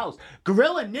in the house.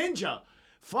 Gorilla Ninja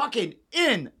fucking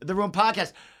in the room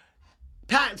podcast.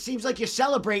 Pat, it seems like you're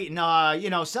celebrating,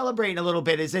 celebrating a little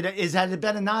bit. Has it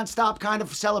been a nonstop kind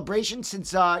of celebration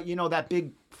since, that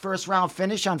big first round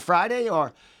finish on Friday?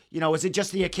 Or, is it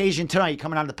just the occasion tonight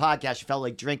coming on the podcast? You felt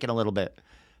like drinking a little bit.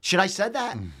 Should I said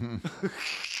that?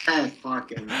 Hey,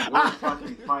 fucking, we're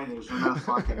fucking fighters. We're not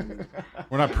fucking.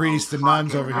 We're not priests and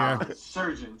nuns over here.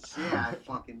 Surgeons. Yeah, I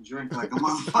fucking drink like a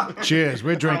motherfucker. Cheers.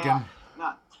 We're drinking.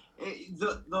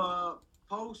 The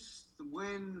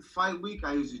post-win fight week,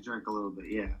 I usually drink a little bit.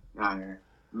 Yeah.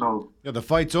 No. Yeah, the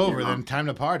fight's over. Then time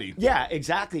to party. Yeah,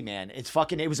 exactly, man.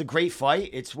 It was a great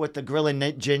fight. It's what the Gorilla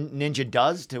Ninja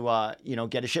does to,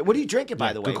 get a shit. What are you drinking,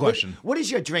 by the way? Good question. What is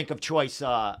your drink of choice,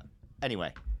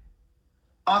 anyway?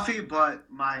 Coffee, but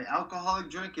my alcoholic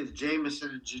drink is Jameson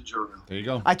and ginger ale. There you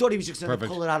go. I thought he was just going to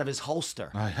Perfect. pull it out of his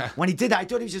holster. Oh, yeah. When he did that, I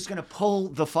thought he was just going to pull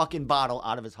the fucking bottle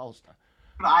out of his holster.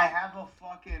 But I have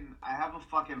a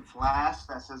fucking flask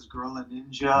that says Gorilla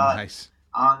Ninja Nice.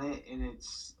 on it, and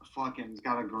it's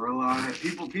got a gorilla on it.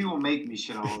 People make me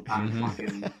shit all the time.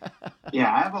 Fucking,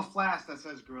 yeah, I have a flask that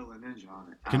says Gorilla Ninja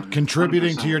on it.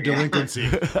 Contributing to your 100%, yeah. delinquency.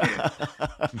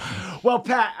 Yeah. Well,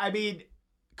 Pat, I mean,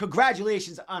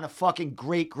 congratulations on a fucking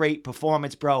great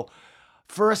performance, bro.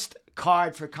 First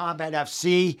card for Combat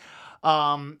FC,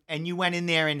 and you went in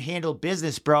there and handled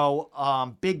business,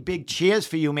 bro. Big cheers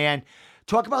for you, man.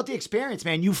 Talk about the experience,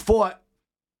 man. You fought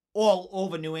all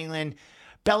over New England.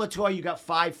 Bellator, you got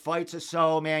 5 fights or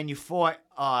so, man. You fought,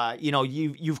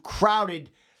 you've crowded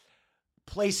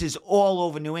places all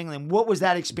over New England. What was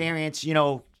that experience,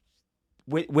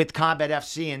 with Combat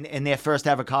FC and their first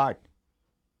ever card?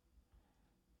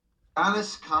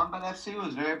 Honest, Combat FC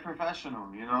was very professional.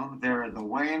 The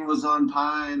weigh-in was on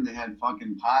time. They had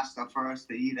fucking pasta for us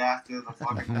to eat after the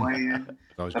fucking weigh-in.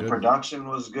 Always The good. production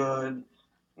was good.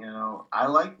 I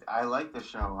liked the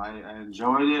show. I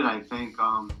enjoyed it. I think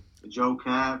Joe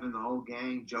Cav and the whole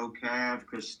gang, Joe Cav,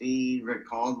 Christine, Rick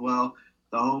Caldwell,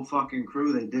 the whole fucking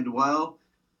crew, they did well.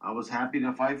 I was happy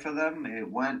to fight for them. It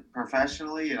went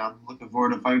professionally, and I'm looking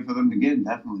forward to fighting for them again,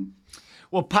 definitely.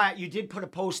 Well, Pat, you did put a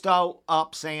post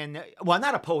up saying, well,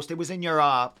 not a post, it was in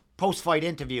your post-fight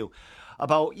interview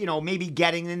about, maybe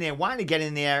getting in there, wanting to get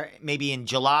in there maybe in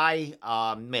July,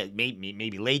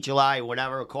 maybe late July or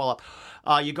whatever, call up.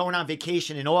 You're going on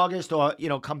vacation in August or,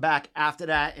 come back after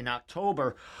that in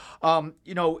October.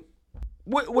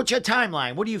 What's your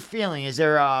timeline? What are you feeling? Is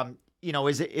there,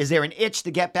 is there an itch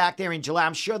to get back there in July?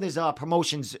 I'm sure there's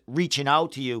promotions reaching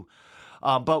out to you.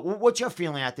 But what's your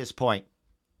feeling at this point?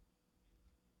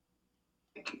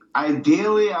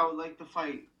 Ideally, I would like to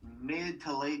fight mid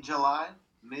to late July,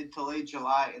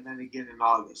 and then again in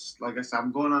August. Like I said,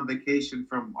 I'm going on vacation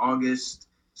from August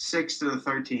 6th to the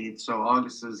 13th, so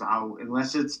August is out.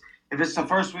 If it's the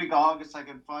first week of August, I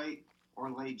can fight, or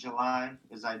late July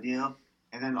is ideal.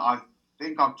 And then I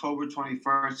think October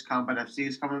 21st, Combat FC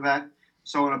is coming back.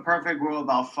 So in a perfect world,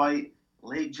 I'll fight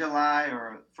late July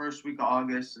or first week of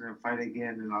August, and then fight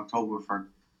again in October for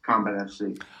Combat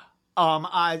FC.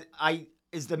 I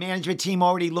is the management team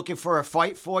already looking for a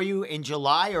fight for you in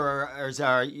July, or is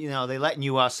they letting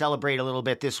you celebrate a little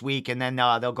bit this week and then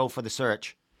they'll go for the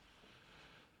search?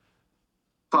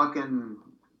 Fucking,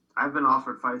 I've been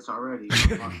offered fights already.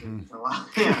 Fucking July.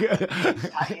 Yeah.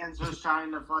 Titans was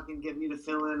trying to fucking get me to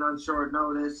fill in on short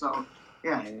notice. So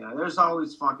yeah, there's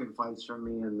always fucking fights for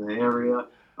me in the area.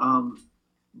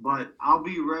 But I'll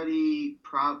be ready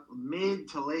mid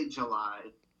to late July,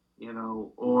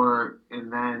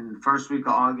 and then first week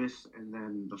of August, and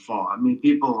then the fall. I mean,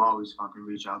 people always fucking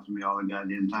reach out to me all the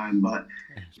goddamn time, but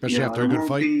Especially after a good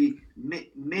fight.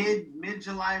 Mid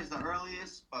July is the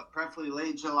earliest, but preferably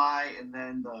late July, and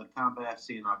then the Combat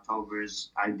FC in October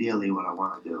is ideally what I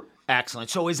want to do. Excellent.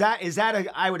 So is that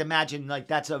I would imagine like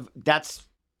that's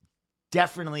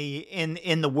definitely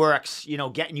in the works,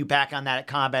 getting you back on that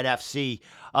Combat FC,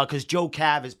 because Joe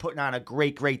Cav is putting on a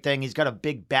great thing. He's got a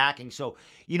big backing. So,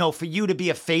 for you to be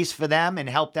a face for them and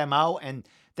help them out and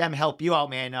them help you out,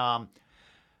 man,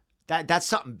 that's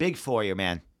something big for you,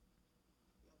 man.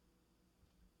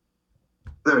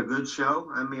 They're a good show.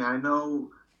 I mean, I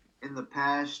know in the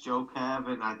past, Joe Cav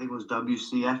and I think it was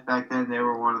WCF back then, they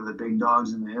were one of the big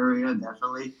dogs in the area,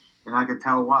 definitely. And I could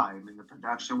tell why. I mean, the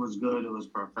production was good. It was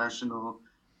professional.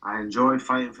 I enjoyed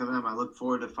fighting for them. I look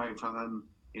forward to fighting for them,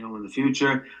 in the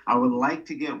future. I would like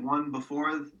to get one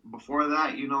before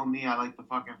that. You know me, I like to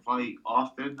fucking fight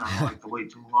often. I don't like to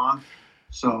wait too long.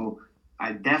 So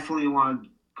I definitely want to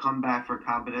come back for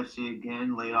Combat FC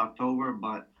again late October,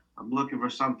 but I'm looking for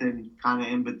something kind of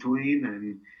in between.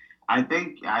 And I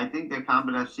think that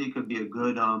Combat FC could be a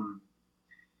good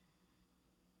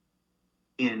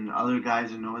in other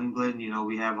guys in New England.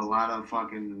 We have a lot of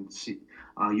fucking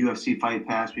UFC Fight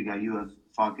Pass. We got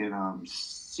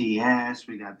CS.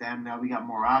 We got them now. We got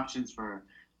more options for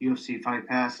UFC Fight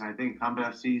Pass, and I think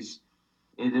Combat FC's.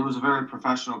 It was a very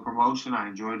professional promotion. I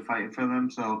enjoyed fighting for them,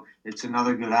 so it's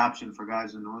another good option for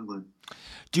guys in New England.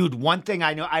 Dude, one thing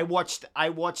I know, I watched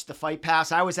the Fight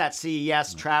Pass. I was at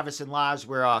CES. Travis and Laz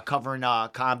were covering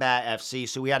Combat FC,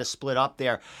 so we had to split up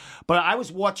there. But I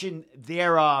was watching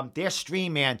their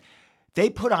stream, man. They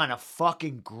put on a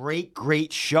fucking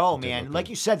great show, man. Like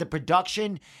you said, the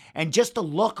production and just the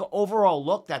overall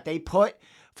look that they put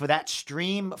for that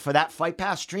stream, for that Fight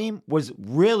Pass stream, was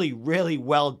really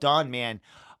well done, man.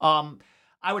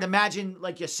 I would imagine,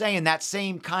 like you're saying, that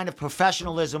same kind of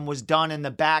professionalism was done in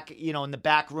the back, in the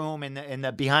back room and in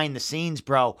the behind the scenes,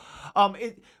 bro.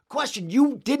 Question: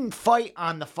 you didn't fight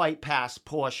on the Fight Pass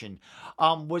portion.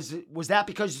 Was that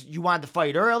because you wanted to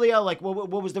fight earlier? Like, what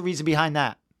was the reason behind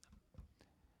that?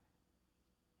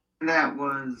 That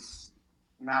was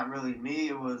not really me.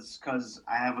 It was because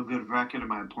I have a good record and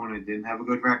my opponent didn't have a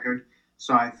good record.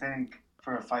 So I think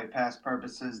for Fight Pass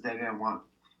purposes, they didn't want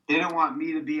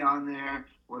me to be on there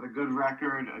with a good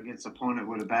record against an opponent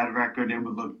with a bad record. It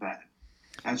would look bad.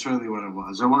 That's really what it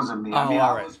was. It wasn't me.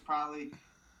 I was probably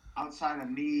outside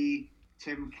of me,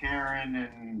 Tim Karen,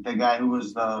 and the guy who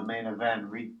was the main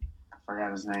event. I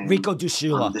forgot his name. Rico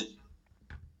Dusula.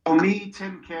 Me,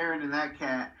 Tim Karen, and that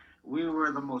cat. We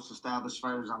were the most established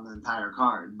fighters on the entire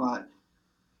card, but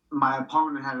my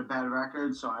opponent had a bad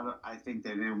record, so I think they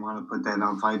didn't want to put that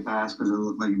on Fight Pass because it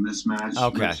looked like a mismatch.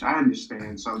 Okay, which I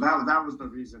understand. So that was the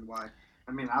reason why.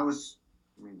 I mean, I was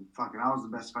the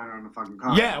best fighter on the fucking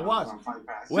card. Yeah, it was. On Fight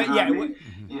Pass. So.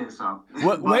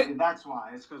 That's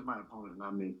why. It's because my opponent,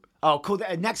 not me. Oh, cool.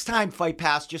 Next time, Fight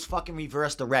Pass, just fucking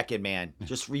reverse the record, man.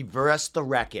 Just reverse the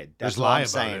record. That's what I'm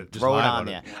saying. Throw it on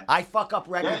there. Yeah. I fuck up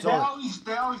records. They always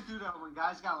do that when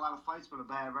guys got a lot of fights but a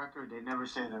bad record. They never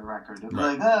say their record. They're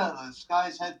like, this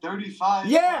guy's had 35.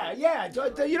 Yeah.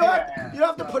 You don't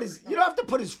have to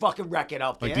put his fucking record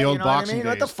up there. Like the old boxing days.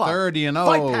 What the fuck? 30-0.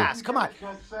 Fight Pass. Come on.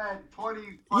 Just said 20.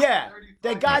 Yeah.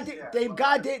 They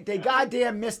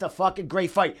goddamn missed a fucking great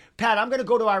fight. Pat, I'm gonna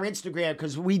go to our Instagram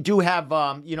because we do have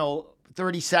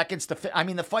 30 seconds to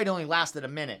the fight only lasted a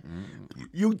minute.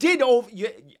 You did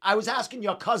I was asking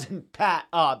your cousin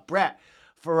Brett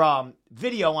for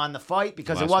video on the fight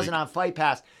because it wasn't on Fight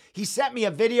Pass. He sent me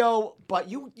a video, but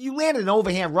you landed an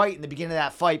overhand right in the beginning of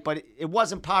that fight, but it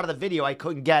wasn't part of the video. I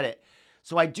couldn't get it.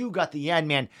 So I do got the end,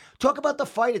 man. Talk about the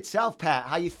fight itself, Pat.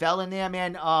 How you fell in there,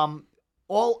 man.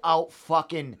 All out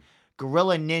fucking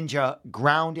Guerrilla Ninja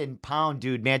ground and pound,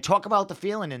 dude, man. Talk about the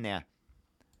feeling in there.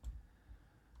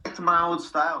 Back to my old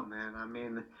style, man. I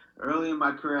mean, early in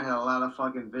my career, I had a lot of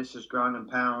fucking vicious ground and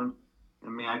pound. I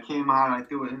mean, I came out, I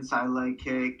threw an inside leg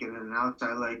kick and then an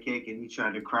outside leg kick, and he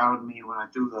tried to crowd me when I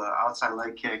threw the outside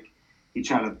leg kick. He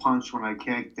tried to punch when I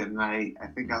kicked, and I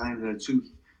think I landed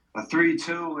a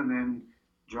 3-2, and then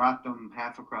dropped him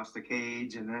half across the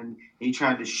cage. And then he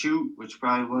tried to shoot, which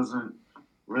probably wasn't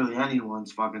really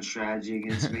anyone's fucking strategy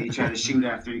against me. He tried to shoot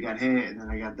after he got hit, and then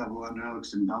I got double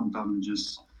underhooks and dumped him and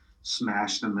just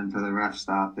smashed him until the ref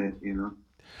stopped it, you know.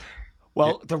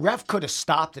 Well, the ref could have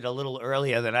stopped it a little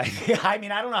earlier than I. I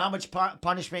mean, I don't know how much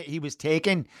punishment he was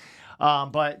taking,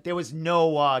 but there was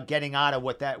no getting out of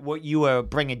what you were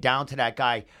bringing down to that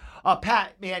guy.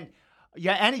 Pat, man,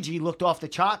 your energy looked off the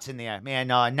charts in there, man,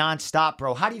 nonstop,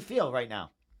 bro. How do you feel right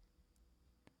now?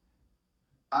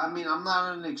 I mean, I'm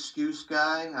not an excuse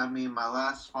guy. I mean, my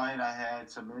last fight, I had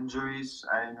some injuries.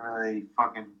 I didn't really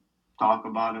fucking talk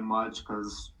about it much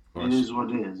because it is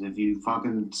what it is. If you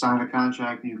fucking sign a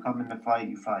contract and you come in to fight,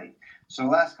 you fight. So the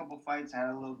last couple fights, I had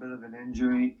a little bit of an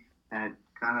injury that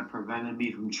kind of prevented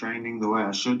me from training the way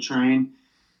I should train.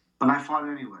 But I fought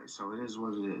anyway, so it is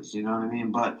what it is. You know what I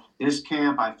mean? But this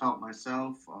camp, I felt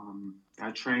myself.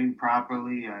 I trained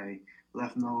properly. I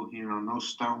left no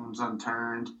stones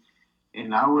unturned.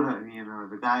 And I would have,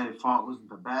 the guy that fought wasn't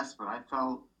the best, but I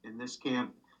felt in this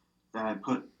camp that I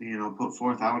put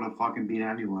forth, I would have fucking beat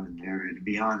anyone in there, to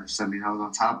be honest. I mean, I was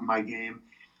on top of my game.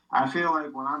 I feel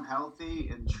like when I'm healthy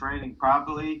and training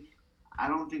properly, I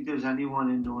don't think there's anyone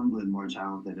in New England more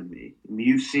talented than me. I mean,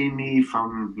 you've seen me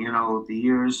from, the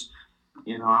years.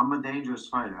 I'm a dangerous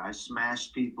fighter. I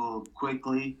smash people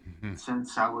quickly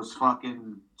since I was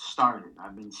fucking started.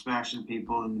 I've been smashing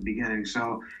people in the beginning.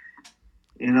 So,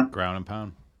 ground and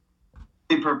pound.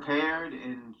 Be prepared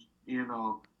and,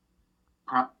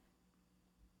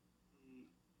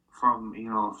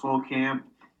 from, full camp,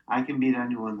 I can beat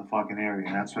anyone in the fucking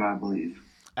area. That's what I believe.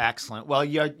 Excellent. Well,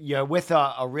 you're with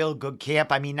a real good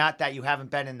camp. I mean, not that you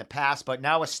haven't been in the past, but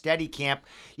now a steady camp.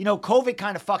 COVID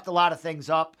kind of fucked a lot of things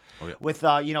up with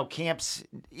camps.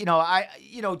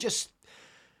 Just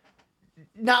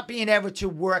not being able to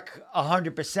work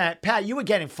 100%. Pat, you were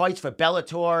getting fights for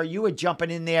Bellator. You were jumping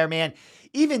in there, man.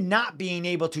 Even not being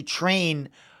able to train,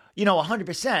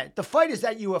 100%. The fighters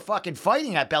that you were fucking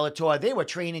fighting at Bellator, they were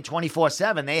training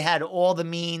 24/7. They had all the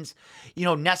means,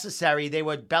 necessary. They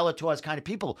were Bellator's kind of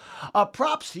people.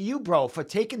 Props to you, bro, for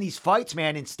taking these fights,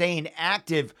 man, and staying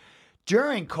active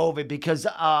during COVID because,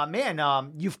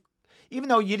 you've even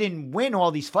though you didn't win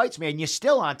all these fights, man, you're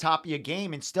still on top of your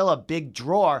game and still a big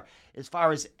draw as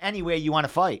far as anywhere you want to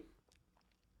fight.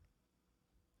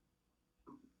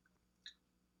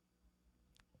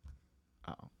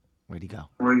 Uh-oh. Where'd he go?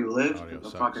 Where you live, the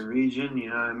fucking region, you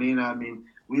know what I mean? I mean,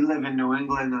 we live in New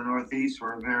England, the Northeast.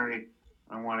 We're I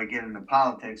don't want to get into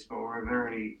politics, but we're a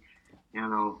very,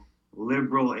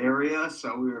 liberal area.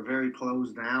 So we were very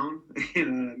closed down, you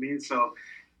know what I mean? So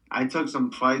I took some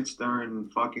fights during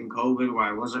fucking COVID where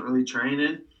I wasn't really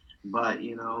training, but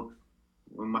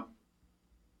when my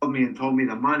told me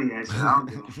the money, I said, I don't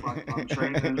give a fuck if I'm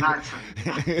training or not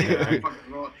training.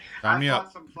 I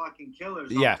fought some fucking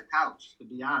killers off the couch, to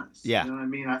be honest. Yeah. You know what I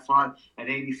mean? I fought at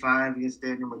 85 against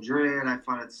Daniel Madrid. I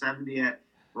fought at 70 at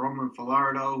Roman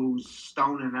Falardo, who's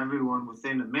stoning everyone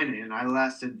within a minute, and I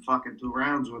lasted fucking 2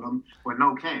 rounds with him with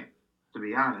no camp, to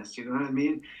be honest. You know what I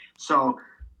mean? So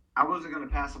I wasn't going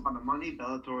to pass up on the money.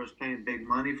 Bellator was paying big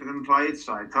money for them fights,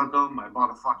 so I took them. I bought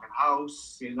a fucking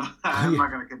house, I'm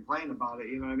not going to complain about it,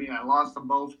 you know what I mean? I lost them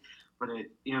both, but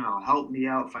it, helped me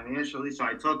out financially, so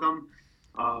I took them.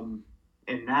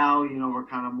 And now, we're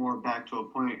kind of more back to a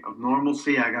point of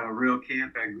normalcy. I got a real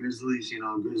camp at Grizzlies,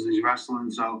 Grizzlies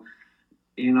Wrestling, so,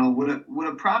 with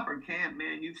a proper camp,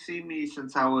 man, you've seen me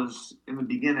since I was in the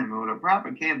beginning, but with a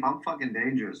proper camp, I'm fucking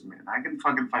dangerous, man. I can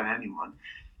fucking fight anyone.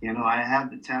 I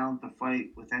have the talent to fight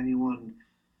with anyone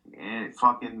and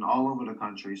fucking all over the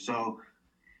country. So,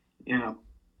 we're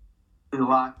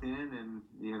locked in and,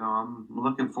 I'm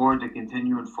looking forward to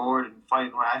continuing forward and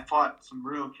fighting. I fought some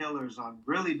real killers on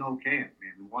really no camp,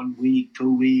 man. 1 week,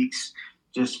 2 weeks,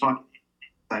 just fucking.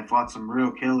 I fought some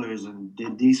real killers and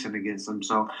did decent against them.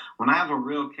 So when I have a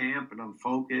real camp and I'm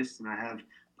focused and I have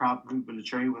proper people to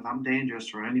train with, I'm dangerous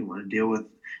for anyone to deal with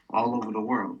all over the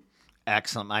world.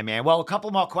 Excellent, my man. Well, a couple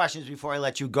more questions before I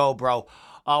let you go, bro.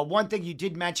 One thing you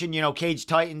did mention, Cage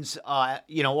Titans,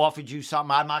 offered you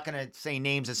something. I'm not going to say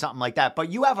names or something like that, but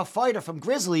you have a fighter from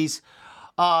Grizzlies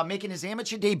making his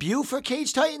amateur debut for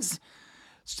Cage Titans.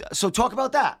 So talk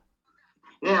about that.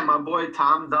 Yeah, my boy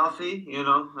Tom Duffy,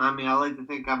 I like to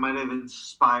think I might have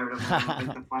inspired him a little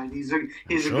bit to fight. He's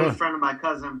a good friend of my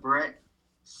cousin Brett.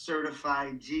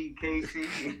 certified G Casey.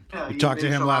 We He talked to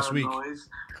makes him a lot last of week. noise,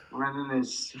 running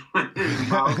his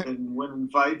mouth and winning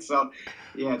fights. So,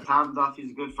 yeah, Tom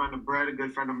Duffy's a good friend of Brett, a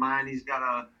good friend of mine. He's got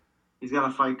a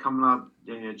fight coming up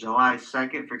July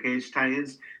 2nd for Cage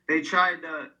Titans. They tried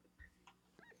to.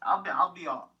 I'll be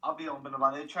open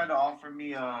about it. They tried to offer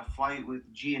me a fight with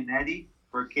Giannetti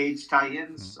for Cage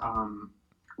Titans,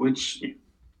 which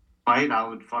fight I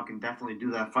would fucking definitely do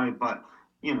that fight, but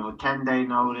 10-day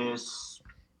notice.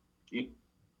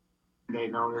 Day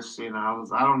notice,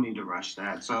 I don't need to rush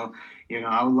that. So,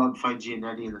 I would love to fight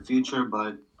Giannetti in the future,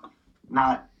 but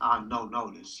not on no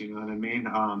notice. You know what I mean?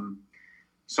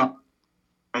 So,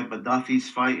 but Duffy's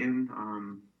fighting.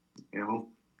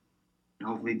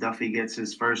 Hopefully Duffy gets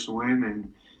his first win,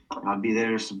 and I'll be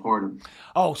there to support him.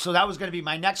 Oh, so that was going to be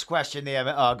my next question there,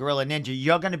 Gorilla Ninja.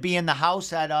 You're going to be in the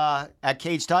house at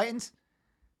Cage Titans?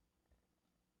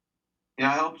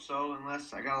 Yeah, I hope so,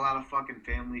 unless I got a lot of fucking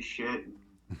family shit.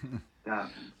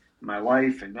 My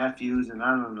wife and nephews, and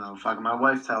I don't know. Fucking, my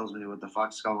wife tells me what the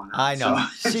fuck's going on. I know.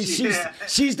 So,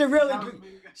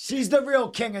 She's the real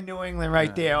king of New England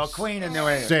right there, or queen of New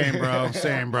England. Same, bro.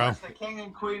 Same, bro. The king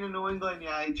and queen of New England.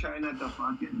 Yeah, I try not to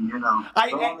fucking, the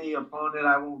only opponent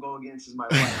I won't go against is my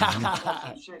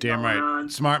wife. Damn right. On.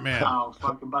 Smart man. Oh,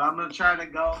 fucking, but I'm gonna try to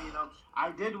go.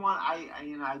 I did want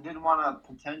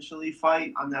to potentially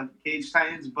fight on the Cage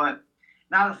Titans, but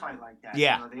not a fight like that.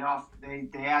 Yeah.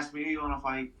 They asked me, you want to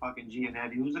fight fucking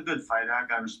Giannetti, who's a good fighter. I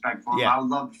got respect for him. Yeah. I would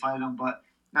love to fight him, but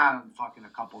not on fucking a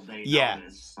couple days. Yeah.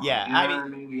 Notice. So, Yeah. You know what I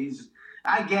mean?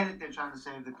 I get it. They're trying to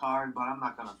save the card, but I'm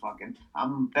not gonna fucking.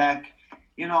 I'm back.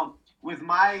 With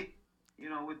my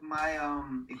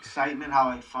excitement, how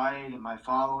I fight and my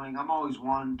following, I'm always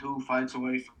 1-2 fights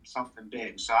away from something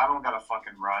big. So I don't gotta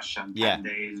fucking rush on 10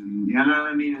 days. And, you know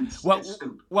what I mean? It's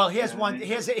stupid. Well, here's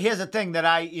here's a thing that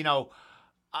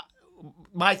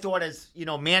my thought is,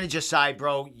 manager side,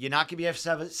 bro, you're not going to be able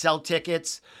to sell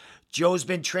tickets. Joe's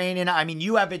been training. I mean,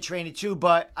 you have been training too,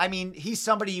 but I mean, he's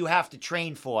somebody you have to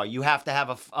train for. You have to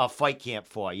have a fight camp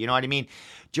for. You know what I mean?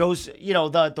 Joe's, the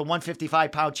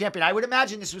 155-pound champion. I would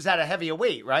imagine this was at a heavier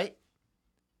weight, right?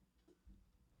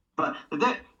 But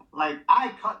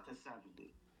I cut to 70.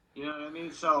 You know what I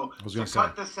mean? So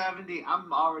cut to 70,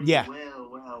 I'm already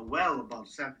well above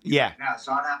 70 right now.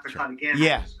 So I'd have to cut again.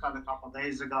 Yeah. I just cut a couple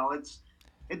days ago.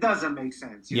 It doesn't make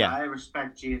sense. I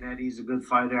respect Giannetti. He's a good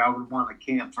fighter. I would want to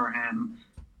camp for him,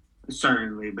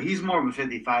 certainly. But he's more of a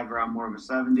 55er. I'm more of a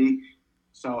 70.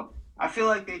 So I feel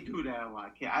like they do that a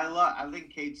lot. I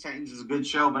think Cage Titans is a good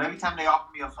show, but every time they offer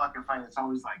me a fucking fight, it's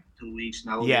always like 2 weeks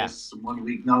notice, 1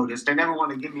 week notice. They never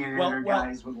want to give me any other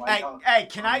guys with like. Hey,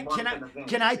 can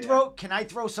I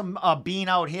throw some bean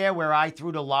out here where I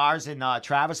threw to Lars and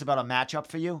Travis about a matchup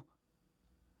for you?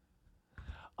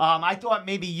 I thought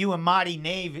maybe you and Marty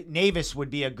Navis would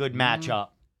be a good matchup.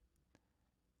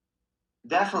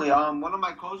 Definitely. One of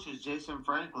my coaches, Jason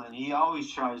Franklin, he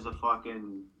always tries to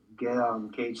fucking get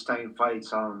Cage Titan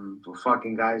fights with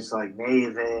fucking guys like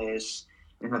Navis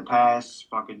in the past,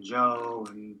 fucking Joe,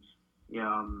 and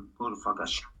who the fuck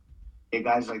else?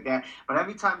 Guys like that. But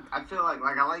every time I feel like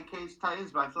I like Cage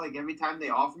Titans, but I feel like every time they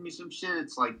offer me some shit,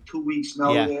 it's like 2 weeks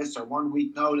notice or 1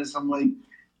 week notice. I'm like,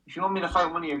 if you want me to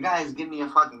fight one of your guys, give me a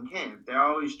fucking camp. They're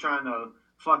always trying to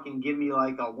fucking give me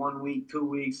like a 1 week, 2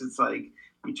 weeks. It's like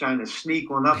you're trying to sneak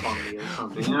one up on me or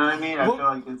something. You know what I mean? I feel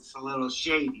like it's a little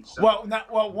shady. So.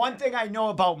 Well, one thing I know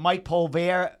about Mike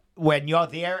Polvere, when you're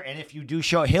there, and if you do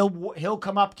show, he'll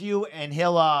come up to you and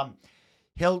he'll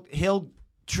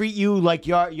treat you like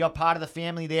you're part of the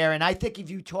family there. And I think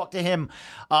if you talk to him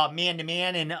man to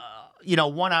man and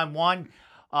one-on-one,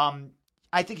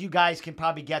 I think you guys can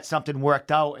probably get something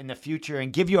worked out in the future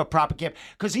and give you a proper camp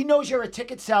because he knows you're a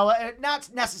ticket seller, and not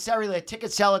necessarily a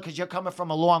ticket seller because you're coming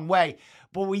from a long way,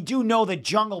 but we do know the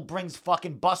jungle brings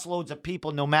fucking busloads of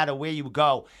people no matter where you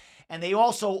go. And they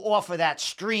also offer that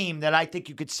stream that I think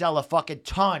you could sell a fucking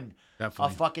ton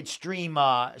of fucking stream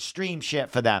shit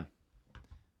for them.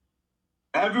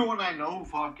 Everyone I know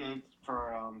for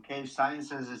Cage Titans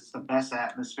says it's the best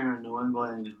atmosphere in New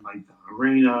England and like the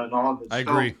arena and all of it. I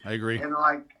agree. And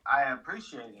like I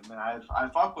appreciate it, man. I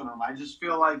fuck with them. I just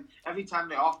feel like every time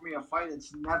they offer me a fight,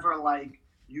 it's never like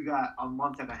you got a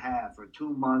month and a half or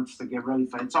 2 months to get ready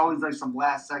for it. It's always like some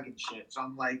last second shit. So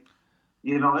I'm like,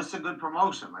 it's a good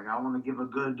promotion. Like I want to give a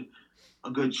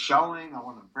good showing. I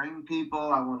want to bring people.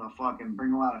 I want to fucking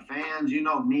bring a lot of fans.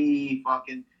 Me,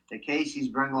 fucking the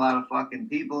Caseys bring a lot of fucking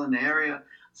people in the area.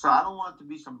 So I don't want it to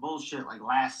be some bullshit like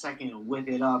last second and whip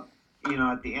it up,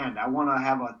 at the end. I want to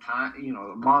have a time,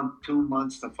 a month, 2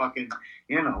 months to fucking,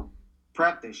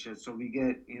 prep this shit so we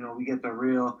get the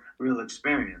real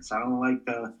experience. I don't like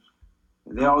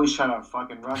they always try to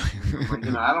fucking rush me. I'm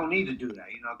like, I don't need to do that,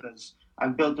 because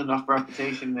I've built enough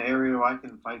reputation in the area where I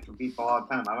can fight for people all the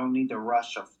time. I don't need to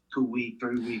rush a 2-week,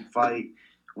 3-week fight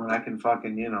when I can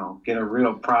fucking, get a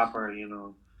real proper,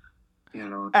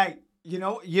 Hey, you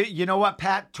know what,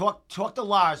 Pat? Talk to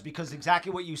Lars, because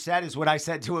exactly what you said is what I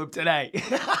said to him today.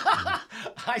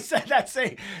 I said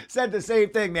the same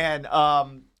thing, man. I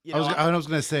was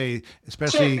gonna say,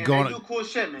 especially man, going. They do cool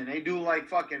shit, man. They do like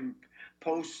fucking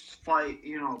post-fight,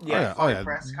 Yeah,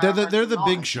 press they're conferences the and all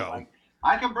big that shit. show. Like,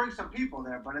 I can bring some people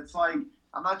there, but it's like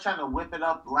I'm not trying to whip it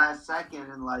up last second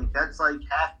and like that's like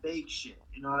half-baked shit.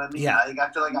 You know what I mean? Yeah. Like,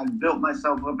 I feel like I built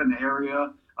myself up in the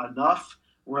area enough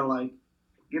where like,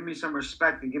 give me some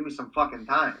respect and give me some fucking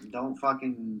time. Don't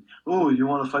fucking, you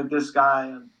want to fight this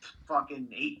guy on fucking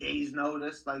 8 days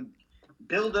notice? Like,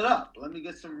 build it up. Let me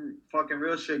get some fucking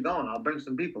real shit going. I'll bring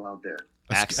some people out there.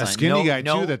 A skinny guy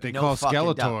too that they call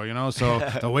Skeletor, so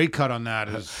the weight cut on that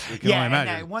is you can only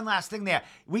imagine. And one last thing there.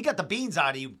 We got the beans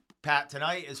out of you, Pat,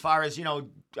 tonight, as far as, Joe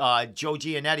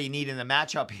Giannetti needing the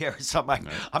matchup here or something.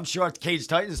 I'm sure Cage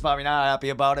Titans is probably not happy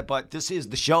about it, but this is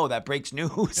the show that breaks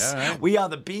news. Yeah, right. We are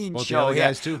the bean Both show the other here.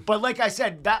 guys too. But like I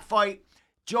said, that fight,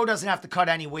 Joe doesn't have to cut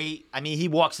any weight. I mean, he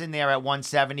walks in there at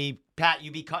 170. Pat,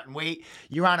 you be cutting weight.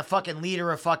 You're on a fucking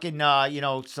liter of fucking,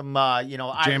 some,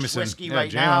 Irish Jameson. whiskey Yeah, right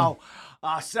Jam. now.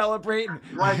 Celebrating.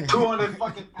 Like 200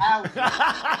 fucking pounds.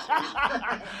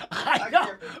 I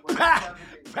know.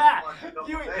 Pat,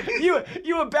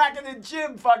 you were back in the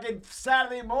gym fucking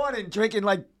Saturday morning drinking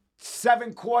like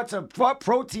 7 quarts of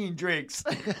protein drinks.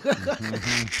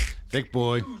 Big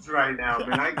boy. Right now,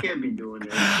 man. I can't be doing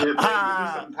that shit.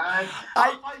 Man. Give me some time.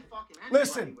 I'll fight fucking anybody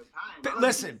listen, with time. I don't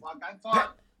listen. give a fuck. I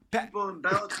fought people in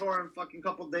Bellator in fucking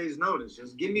couple days' notice.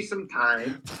 Just give me some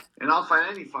time, and I'll fight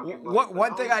any fucking.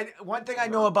 One thing I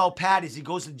know about Pat is he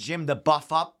goes to the gym to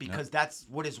buff up because that's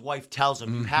what his wife tells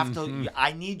him. You have to.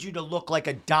 I need you to look like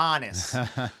Adonis,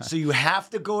 so you have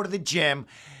to go to the gym.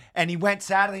 And he went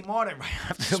Saturday morning right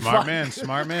after the fight.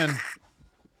 Smart man.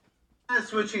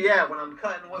 That's what when I'm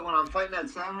fighting at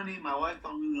 70, my wife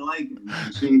don't really like it.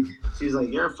 She's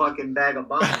like, you're a fucking bag of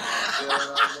bones. You know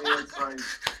what I mean? It's like,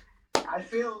 I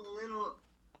feel a little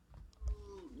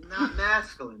not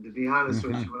masculine, to be honest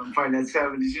with you, when I'm fighting at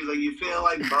 70. She's like, you feel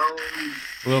like bones.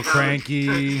 A little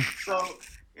cranky. So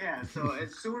as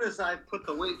soon as I put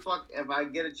the weight, if I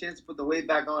get a chance to put the weight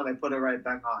back on, I put it right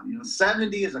back on.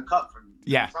 70 is a cut for me.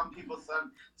 Yeah. Some people say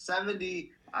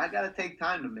 70, I got to take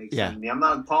time to make 70. I'm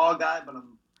not a tall guy, but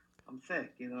I'm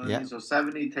thick, you know what I mean? So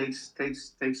 70 takes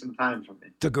some time for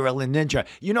me. The Gorilla Ninja.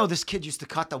 This kid used to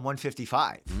cut the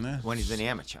 155 when he's an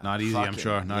amateur. Not easy, I'm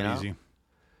sure. Not easy.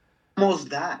 Almost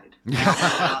died. In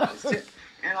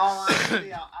all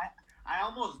honesty, I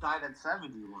almost died at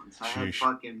 70 once. I had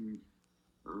fucking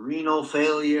renal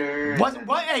failure. Wasn't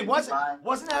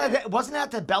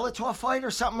that the Bellator fight or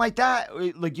something like that?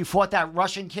 Like you fought that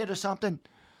Russian kid or something?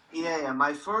 Yeah.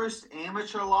 My first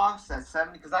amateur loss at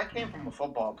 70, because I came from a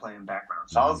football playing background,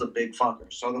 so I was a big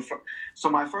fucker. So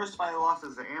my first fight I lost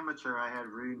as an amateur, I had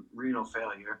renal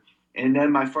failure. And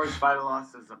then my first fight I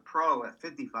lost as a pro at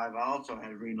 55, I also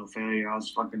had renal failure. I was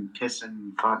fucking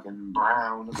kissing fucking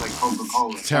brown. It's like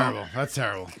Coca-Cola. Terrible. That's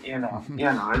terrible.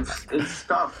 It's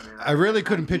tough, man. I really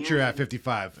couldn't picture at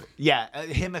 55. Yeah,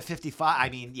 him at 55. I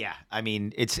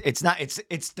mean, it's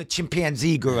the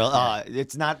chimpanzee gorilla.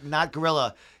 It's not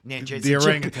gorilla ninja. It's the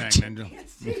orangutan ninja.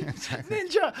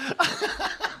 Ninja.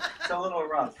 It's a little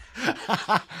rough.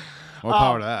 More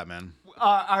power to that, man.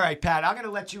 All right, Pat. I'm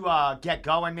gonna let you get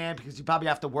going, man, because you probably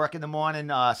have to work in the morning.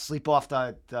 Sleep off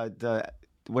the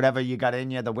whatever you got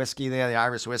in you, the whiskey there, the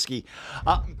Irish whiskey.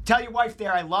 Tell your wife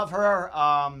there I love her.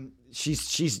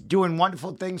 She's doing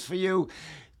wonderful things for you,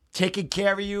 taking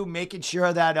care of you, making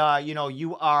sure that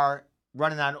you are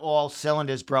running on all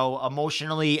cylinders, bro,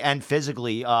 emotionally and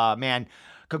physically. Man,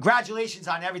 congratulations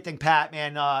on everything, Pat,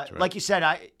 man. Right. Like you said,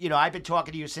 I've been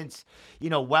talking to you since,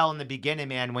 well in the beginning,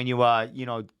 man, when you,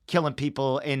 killing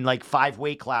people in like 5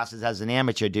 weight classes as an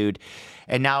amateur, dude.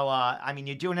 And now,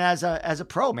 you're doing it as a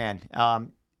pro, man.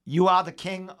 You are the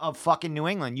king of fucking New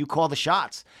England. You call the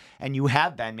shots, and you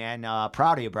have been, man.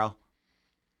 Proud of you, bro.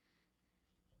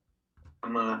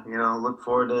 I'm look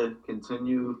forward to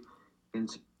continue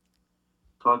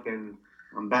fucking.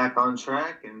 I'm back on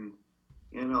track, and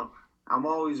I'm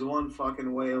always one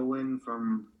fucking way a win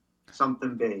from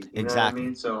something big. You know what I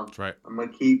mean? So that's right. I'm gonna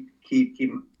keep.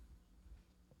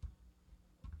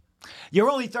 You're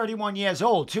only 31 years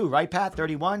old too, right, Pat?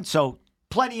 31. So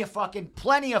plenty of fucking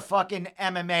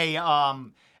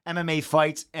MMA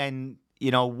fights, and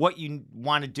what you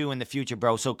want to do in the future,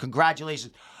 bro. So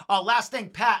congratulations. Oh, last thing,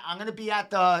 Pat,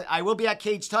 I will be at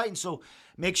Cage Titan, so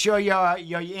make sure your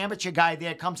amateur guy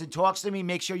there comes and talks to me.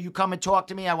 Make sure you come and talk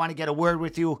to me. I want to get a word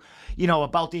with you,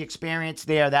 about the experience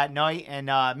there that night. And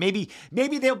maybe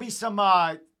there'll be some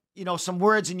some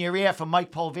words in your ear from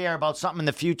Mike Pulver about something in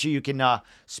the future you can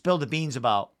spill the beans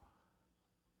about.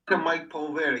 Mike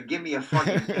Pulver to give me a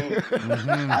fucking game.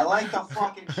 I like the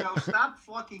fucking show. Stop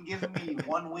fucking giving me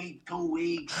 1 week, 2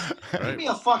 weeks. Give me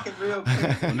a fucking real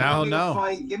camp. No.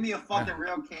 Give me a fucking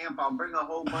real camp. I'll bring a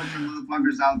whole bunch of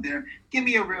motherfuckers out there. Give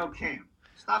me a real camp.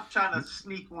 Stop trying to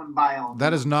sneak one by on me.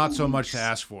 That is not so much to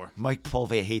ask for. Mike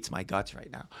Pulver hates my guts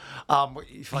right now.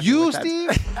 Steve?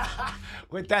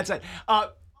 With that said,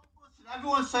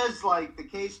 everyone says like the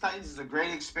Cage Titans is a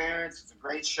great experience. It's a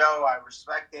great show. I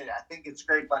respect it. I think it's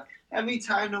great. But every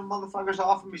time the motherfuckers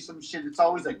offer me some shit, it's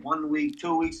always like 1 week,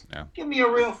 2 weeks. Yeah. Give me a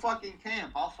real fucking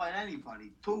camp. I'll fight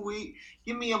anybody. 2 weeks.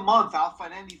 Give me a month. I'll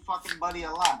fight any fucking buddy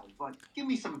alive. But give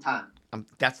me some time.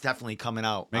 that's definitely coming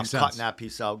out. Makes I'm sense. cutting that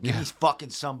piece out. Give me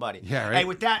fucking somebody. Yeah, right. Hey,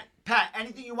 with that, Pat,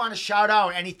 anything you want to shout out?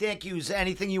 Any thank yous?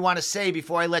 Anything you want to say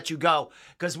before I let you go?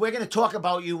 Because we're going to talk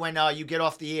about you when you get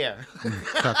off the air.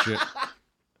 Talk shit.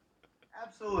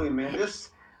 Absolutely, man. Just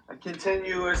a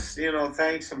continuous,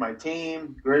 thanks to my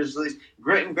team, Grizzlies,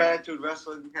 Grit and Gratitude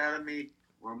Wrestling Academy.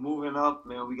 We're moving up,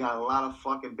 man. We got a lot of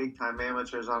fucking big-time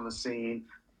amateurs on the scene.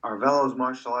 Arvelo's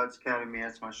Martial Arts Academy,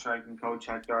 that's my striking coach,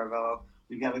 Hector Arvelo.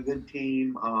 We got a good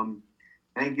team.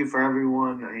 Thank you for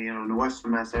everyone, in the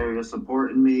Western Mass area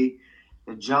supporting me.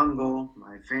 The jungle,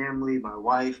 my family, my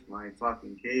wife, my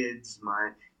fucking kids,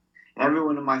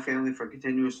 everyone in my family for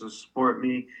continuous to support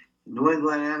me. New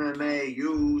England MMA,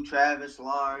 you, Travis,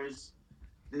 Lars,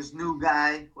 this new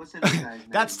guy. What's the new guy's name?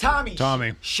 That's Tommy.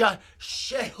 Tommy.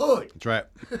 Hood. That's right.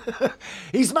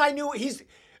 He's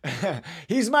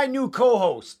my new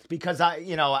co-host because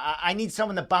I need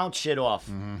someone to bounce shit off.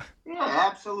 Mm-hmm. Yeah,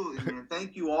 absolutely, man.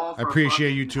 Thank you all for I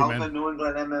appreciate you too, helping man. New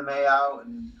England MMA out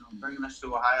and bringing us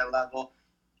to a higher level.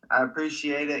 I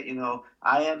appreciate it.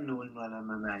 I am New England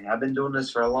MMA. I've been doing this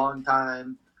for a long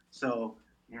time, so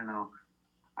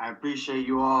I appreciate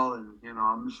you all, and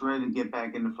I'm just ready to get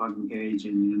back in the fucking cage,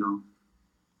 and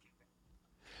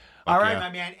All right, yeah.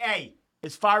 my man. Hey,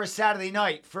 as far as Saturday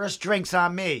night, first drinks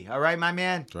on me. All right, my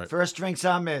man. That's right. First drinks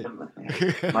on me.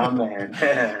 my man.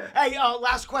 Hey,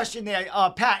 last question there,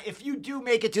 Pat. If you do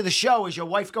make it to the show, is your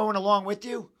wife going along with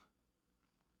you?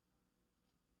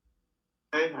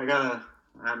 Hey, I gotta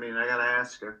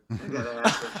ask her. If she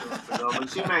wants to go,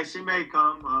 but she may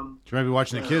come. She might be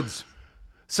watching the kids.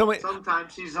 So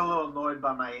Sometimes she's a little annoyed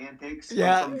by my antics.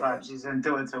 Yeah. Sometimes she's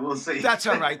into it, so we'll see. that's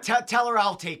all right. Tell her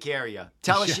I'll take care of you.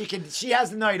 Tell her she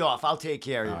has the night off. I'll take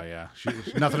care of you. Oh, yeah.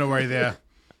 Nothing to worry there.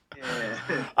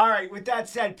 Yeah. All right. With that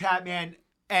said, Pat, man,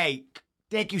 hey,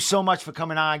 thank you so much for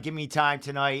coming on, giving me time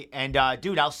tonight. And,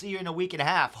 dude, I'll see you in a week and a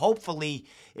half. Hopefully,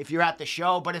 if you're at the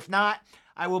show. But if not,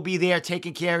 I will be there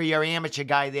taking care of your amateur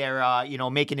guy there,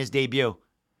 making his debut.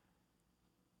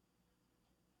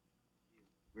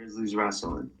 Grizzlies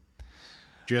wrestling.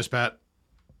 Cheers, Pat.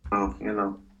 Oh,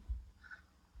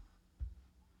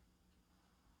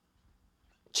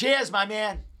 Cheers, my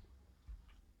man.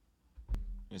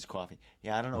 Here's coffee.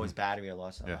 Yeah, I don't know his battery. I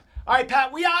lost it. Yeah. All right,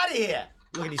 Pat, we out of here.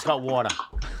 Look at he's got water.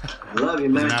 I love you,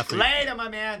 man. He's an athlete. Later, my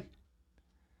man.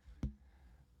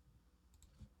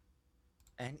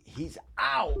 And he's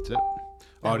out. That's it.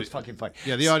 That was fucking fun.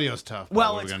 Yeah, the audio's tough. but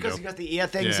Well, what are it's we gonna because do? you got the ear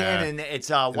things Yeah. in, and it's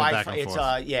back Wi-Fi. and It's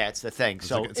forth. it's the thing.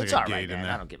 So like- it's, it's like a all right, gate in man.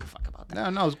 there. I don't give a fuck about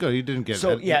that. No, it's good. You didn't get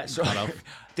So it. yeah, so cut out.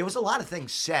 there was a lot of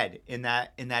things said in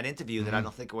that interview that I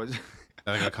don't think was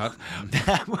I got cut.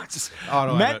 that was Oh,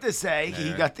 no, I meant got- to say.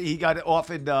 Yeah, He got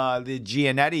offered the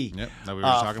Giannetti Yep, that we were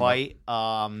just talking fight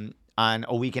on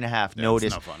a week and a half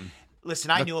notice. It's no fun.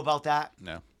 Listen, I knew about that.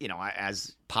 No.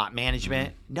 As pot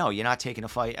management, no, you're not taking a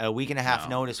fight a week and a half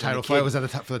notice. when Title the fight kid- was that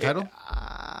for the title?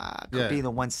 Could Yeah. be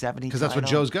the 170 Because that's what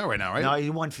title. Joe's got right now, right? No,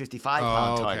 he won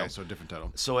 55-pound oh, title. okay, so a different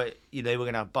title. So they were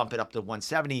going to bump it up to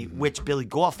 170, which Billy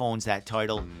Goff owns that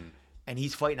title, and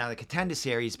he's fighting on the Contender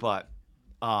Series. But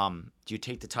do you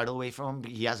take the title away from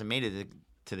him? He hasn't made it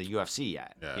to the UFC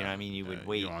yet. Yeah. You know what I mean? You would You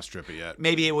wait. don't want to strip it yet.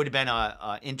 Maybe it would have been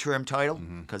a interim title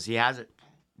because he has it.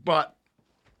 But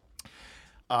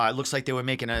it looks like they were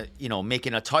making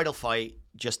a title fight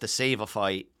just to save a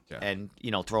fight, Yeah. and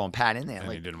throwing Pat in there. And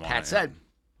like he didn't want Pat it, said,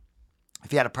 if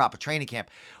he had a proper training camp.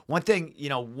 One thing,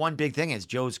 one big thing is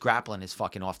Joe's grappling is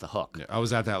fucking off the hook. Yeah, I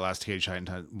was at that last Cage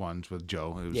Titan ones with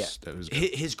Joe. It was good.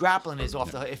 His grappling is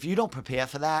off the hook. If you don't prepare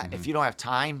for that, if you don't have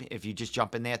time, if you just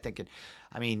jump in there thinking,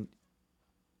 I mean,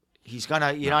 He's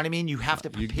gonna, you know what I mean? You have to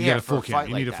You prepare get a for full a fight camp.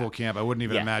 You like need a that. full camp. I wouldn't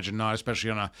even Yeah. imagine not, especially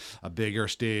on a bigger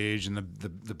stage and the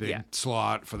big Yeah.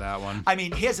 slot for that one. I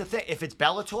mean, here's the thing: if it's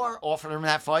Bellator offering him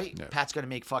that fight, Yeah. Pat's gonna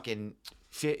make fucking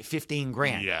 15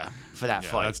 grand. Yeah. For that Yeah,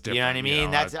 fight. that's You know what I different, mean? you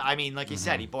know, That's. I mean, like you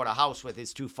said, he bought a house with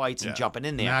his 2 fights and jumping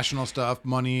in there. National stuff,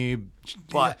 money.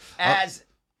 But yeah.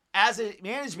 as a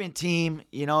management team,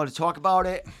 you know, to talk about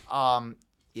it,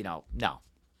 you know, no,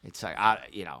 it's like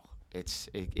you know,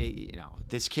 you know,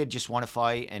 this kid just won a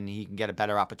fight and he can get a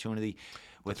better opportunity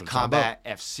with what it's all Combat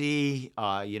FC.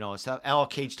 You know, stuff. All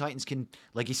Cage Titans can,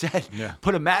 like you said, Yeah.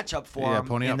 put a matchup for him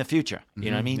pony in up. the future. You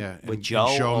know what I mean? Yeah, With and Joe,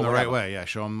 show or him the right whatever. way. Yeah,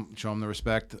 show him the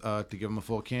respect to give him a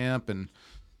full camp, and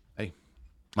hey,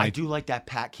 I do like that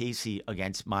Pat Casey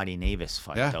against Marty Davis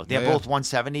fight, Yeah, though. They're yeah, both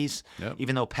 170s, Yep.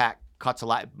 even though Pat cuts a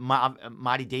lot.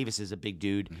 Marty Davis is a big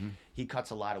dude. Mm-hmm. He cuts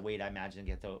a lot of weight, I imagine,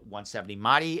 to get to 170.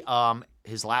 Marty,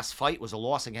 his last fight was a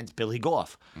loss against Billy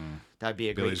Goff. That'd be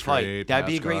a great Billy's fight. great, That'd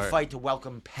be a Pat's great great. fight to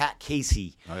welcome Pat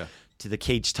Casey Oh, yeah. to the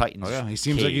Cage Titans. Oh yeah, he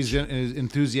seems like he's cage.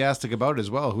 enthusiastic about it as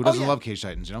well. Who doesn't yeah. love Cage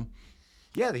Titans? You know.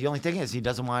 Yeah, the only thing is he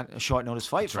doesn't want a short notice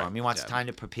fight for right. him. He wants Yeah. time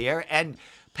to prepare. And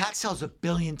Pat sells 1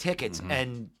 billion tickets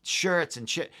and shirts and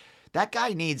shit. That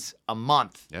guy needs a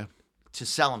month Yeah. to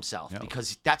sell himself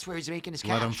because that's where he's making his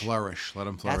cash. Let him flourish. Let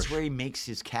him flourish. That's where he makes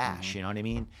his cash. You know what I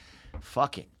mean?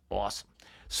 Fucking awesome.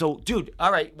 So, dude,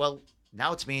 all right. Well,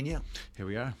 now it's me and you Here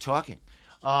we are. talking.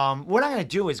 What I'm going to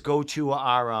do is go to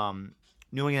our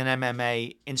New England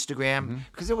MMA Instagram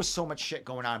because there was so much shit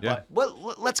going on. Yeah.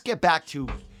 But let's get back to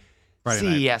Friday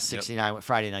night. CES Yep. 69 with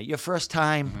Friday night. Your first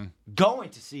time going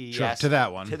to CES. Sure, to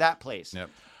that one. To that place. Yep.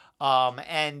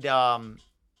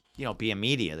 You know, being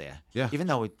media there. Yeah. Even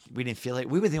though we didn't feel it,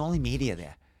 we were the only media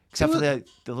there. Except for the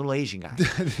little Asian guy.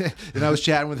 And I was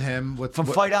chatting with him From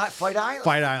Fight Island? Fight Island,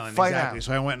 Fight exactly. Island.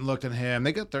 So I went and looked at him.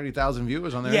 They got 30,000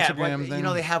 viewers on their Yeah, Instagram but, thing. you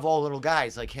know, they have all little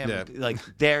guys like him. Yeah. Like,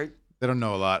 they're... They don't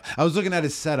know a lot. I was looking at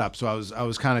his setup, so I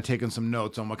was kind of taking some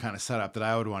notes on what kind of setup that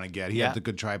I would want to get. He Yeah. had the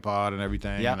good tripod and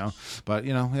everything, Yeah. you know. But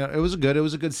you know, it was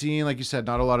a good scene. Like you said,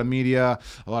 not a lot of media.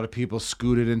 A lot of people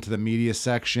scooted into the media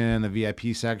section, the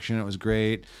VIP section. It was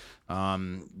great.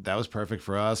 That was perfect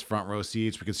for us. Front row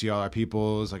seats. We could see all our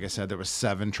peoples. Like I said, there was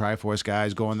 7 Triforce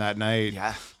guys going that night.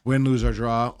 Yeah. Win, lose, or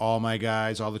draw. All my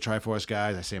guys, all the Triforce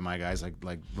guys. I say my guys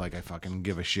like I fucking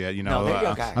give a shit. You know, No, they're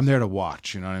your guys. I'm there to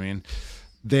watch. You know what I mean?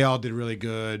 They all did really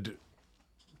good.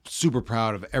 Super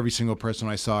proud of every single person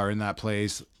I saw in that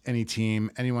place. Any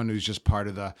team, anyone who's just part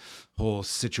of the whole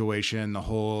situation, the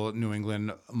whole New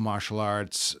England martial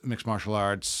arts, mixed martial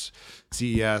arts,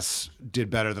 CES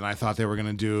did better than I thought they were going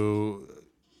to do.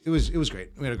 It was great.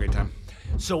 We had a great time.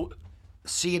 So,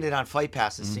 seeing it on Fight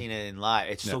Pass and seeing it in live,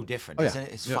 it's so different, Oh, yeah. isn't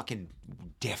it? It's Yeah. fucking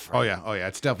different. Oh yeah,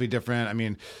 it's definitely different. I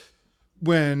mean,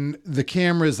 when the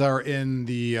cameras are in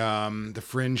the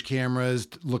fringe cameras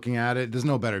looking at it, there's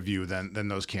no better view than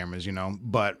those cameras, you know.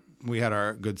 But we had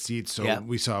our good seats, so Yeah.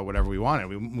 we saw whatever we wanted.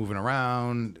 We were moving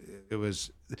around.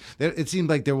 It seemed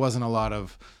like there wasn't a lot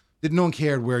of. No one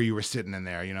cared where you were sitting in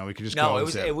there, you know. We could just go No, and it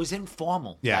was sit. it was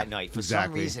informal Yeah, that night. For some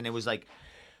exactly. reason, it was like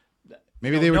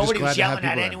Maybe they were just nobody glad was to have yelling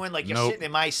at people. anyone like you're Nope. sitting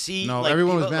in my seat. No, like,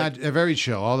 everyone was people, mad, very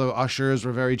chill. All the ushers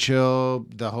were very chill.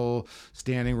 The whole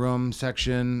standing room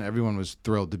section, everyone was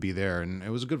thrilled to be there, and it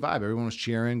was a good vibe. Everyone was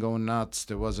cheering, going nuts.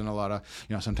 There wasn't a lot of,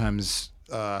 you know, sometimes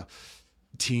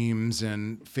teams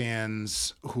and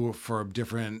fans who for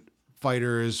different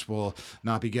fighters will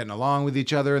not be getting along with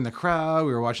each other in the crowd.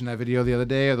 We were watching that video the other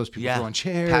day of those people Yeah. throwing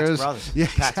chairs. Pat's brothers. Yeah,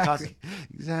 Pat's exactly. cousin.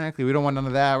 Exactly. We don't want none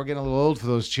of that. We're getting a little old for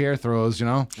those chair throws, you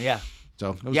know. Yeah.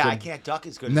 So it was Yeah, good. I can't duck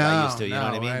as good as I used to. You know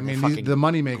what I mean? I They're mean, fucking the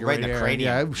money maker right in the here.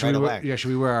 cranium. Yeah, should right we away. wear, should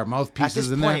we wear our At this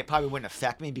mouthpieces in point, there? it probably wouldn't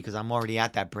affect me because I'm already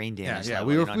at that brain damage. Yeah, level,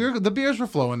 we you were, know? the beers were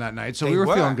flowing that night, so They we were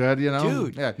were. feeling good, you know.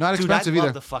 Dude. Yeah, not Dude, expensive I love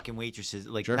either. the fucking waitresses.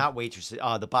 Like, Sure. not waitresses.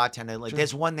 The bartender. Like,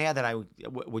 there's one there that I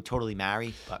would totally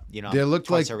marry, but, you know. There looked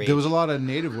twice like her there was a age. lot of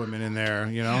Native women in there,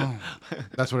 you know.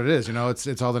 That's what it is, you know.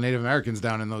 It's all the Native Americans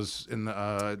down in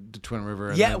the Twin River.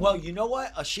 And Yeah, well, you know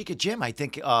what? Ashika Jim, I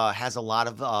think, has a lot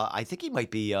of. I think he might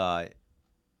be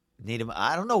Native.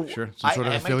 I don't know. Sure, some sort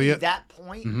of I might be affiliate. that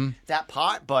point, that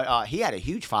part, but he had a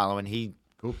huge following. He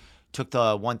Cool. took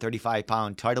the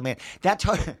 135-pound title, man. That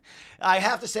title, I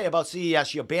have to say about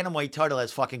CES, your bantamweight title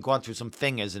has fucking gone through some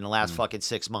fingers in the last fucking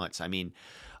 6 months. I mean,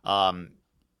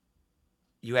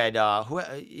 you had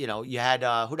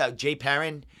Jay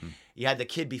Perrin. You had the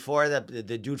kid before the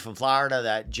dude from Florida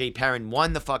that Jay Perrin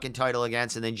won the fucking title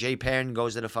against, and then Jay Perrin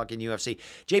goes to the fucking UFC.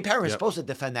 Jay Perrin was supposed to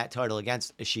defend that title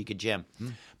against Ashika Jim,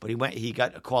 but he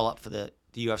got a call up for the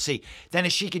UFC. Then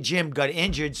Ashika Jim got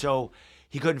injured, so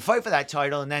he couldn't fight for that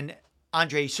title, and then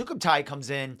Andre Sukhumtai comes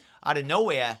in out of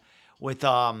nowhere with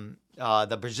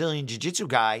the Brazilian Jiu-Jitsu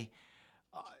guy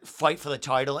fight for the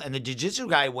title, and the Jiu-Jitsu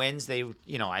guy wins. They,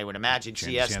 I would imagine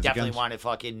CS definitely wanted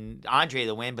fucking Andre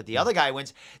to win, but the other guy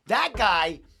wins. That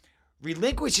guy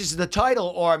relinquishes the title,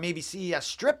 or maybe CES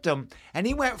stripped him, and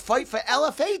he went fight for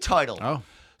LFA title. Oh.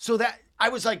 So that I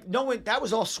was like, no one, that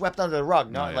was all swept under the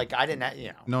rug. No, like I didn't,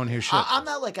 No one hears shit. I'm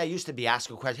not like I used to be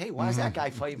asking questions. Hey, why is that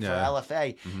guy fighting for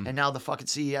LFA? And now the fucking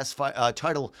CES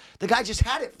title, the guy just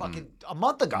had it fucking a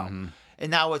month ago.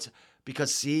 And now it's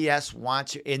because CES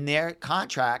wants you in their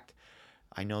contract.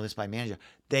 I know this by manager.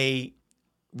 They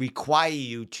require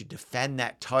you to defend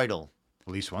that title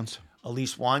At least once.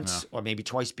 Or maybe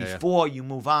twice before you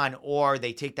move on, or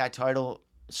they take that title,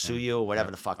 sue you, or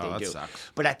whatever the fuck they do.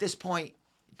 Sucks. But at this point,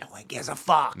 no one gives a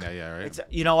fuck. Yeah, right. It's,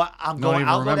 you know what? I'll go to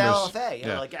LFA.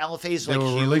 Yeah. Like LFA's They like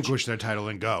will huge. relinquish their title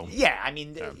and go. Yeah, I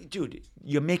mean, dude,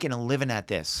 you're making a living at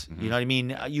this. You know what I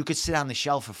mean? You could sit on the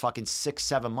shelf for fucking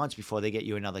 6-7 months before they get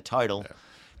you another title. Yeah.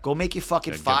 Go make your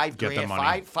fucking $5 get grand, the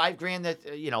money. five grand that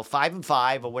 5 and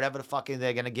 5 or whatever the fucking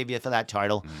they're gonna give you for that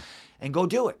title, and go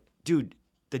do it, dude.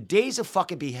 The days of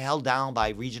fucking be held down by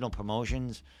regional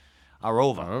promotions are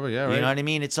over. Yeah, right. You know what I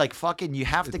mean? It's like fucking. You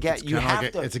have to get.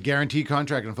 It's a guaranteed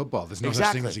contract in football. There's no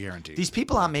such thing as a guarantee. These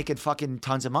people aren't making fucking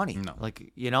tons of money. No.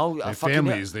 Like Their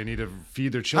families, they need to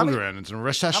feed their children. It's a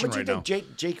recession right now. How much do you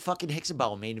think Jake fucking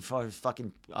Hixenbough made for his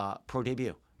fucking pro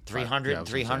debut? 300,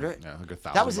 300. Yeah, like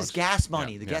 $1,000. That was his gas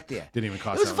money to get there. Didn't even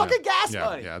cost. It was fucking gas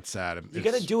money. Yeah, it's sad. You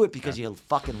got to do it because you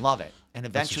fucking love it, and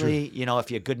eventually,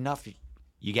 if you're good enough,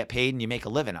 you get paid and you make a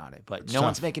living on it. But no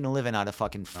one's making a living out of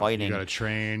fucking fighting. You got to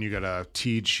train. You got to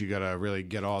teach. You got to really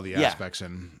get all the aspects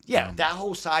in. Yeah, that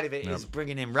whole side of it is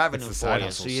bringing in revenue for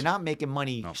you. So you're not making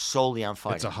money solely on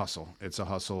fighting. It's a hustle. It's a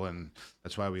hustle, and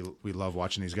that's why we love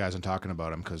watching these guys and talking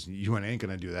about them, because you ain't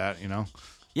gonna do that,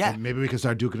 Yeah. Maybe we can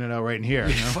start duking it out right in here.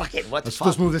 Fuck it. What the fuck?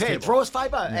 Let's move this table. Throw us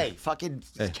 $5. Hey, fucking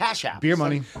cash app. Beer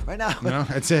money. Right now.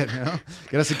 That's it.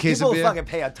 Get us a case People of beer. People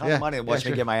fucking pay a ton of money to watch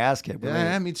me get my ass kicked.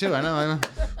 Yeah, me too. I know.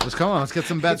 Let's come on. Let's get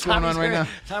some bets going on right now.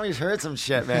 Tommy's heard some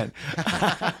shit, man.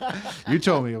 You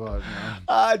told me about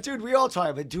it. Dude, we all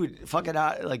talk, but dude, fucking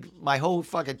like my whole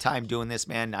fucking time doing this,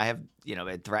 man, I have,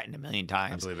 been threatened a million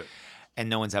times. I believe it. And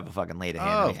no one's ever fucking laid a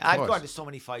hand on me. Of I've course. gone to so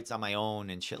many fights on my own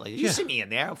and shit like that. You see me in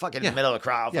there. I'm fucking in the middle of the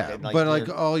crowd. Yeah, fucking, but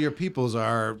all your peoples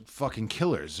are fucking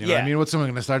killers. You know what I mean? What's someone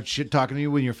going to start shit talking to you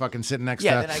when you're fucking sitting next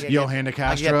to Johanna de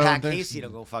Castro? I get Pat Casey to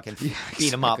go fucking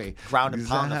beat him up, ground and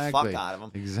pound the fuck out of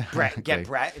him. Exactly. Get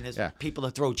Brett and his people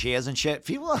to throw chairs and shit.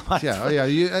 People are like,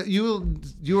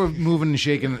 You were moving and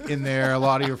shaking in there. A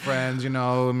lot of your friends,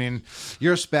 I mean,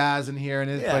 you're spazzing here,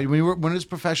 and but when it's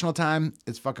professional time,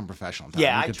 it's fucking professional time.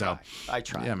 Yeah, I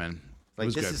try. Yeah, man. Like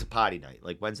this is a party night.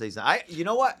 Like Wednesdays night. You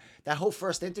know what? That whole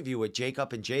first interview with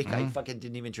Jacob and Jake, I fucking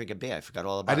didn't even drink a beer. I forgot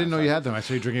all about it. I didn't know you had them. I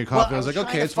saw you drinking coffee. I was like,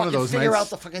 okay, it's one of those nights. Figure out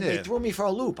the fucking. They threw me for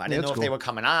a loop. I didn't know if they were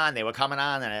coming on. They were coming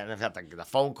on, and I had the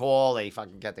phone call. They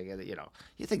fucking get together.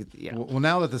 You think. Well,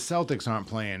 now that the Celtics aren't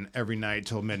playing every night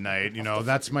till midnight,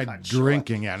 that's my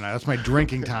drinking. Yeah, that's my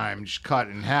drinking time just cut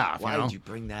in half. Why did you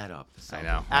bring that up? I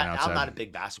know. I'm not a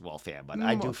big basketball fan, but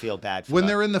I do feel bad for when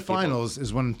they're in the finals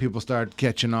is when people start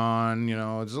catching on.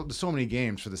 There's so many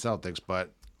games for the Celtics,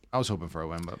 but I was hoping for a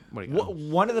win. But what do you got?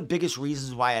 One of the biggest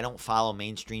reasons why I don't follow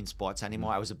mainstream sports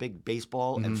anymore, I was a big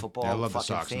baseball and football I love the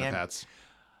fucking Sox fan and the Pats.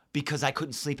 Because I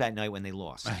couldn't sleep at night when they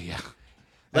lost. Yeah.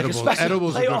 Like especially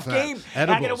edibles playoff game. I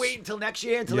Edibles. gotta wait until next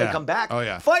year until they come back. Oh,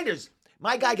 yeah. Fighters.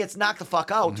 My guy gets knocked the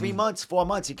fuck out. 3 months, 4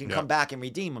 months, he can come back and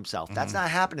redeem himself. That's not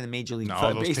happening in Major League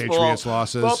those Baseball. Patriots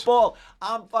losses. Football.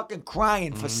 I'm fucking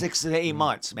crying for 6 to 8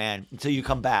 months, man, until you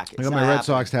come back. I got my Red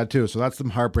Sox tattoo, so that's some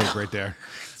heartbreak right there.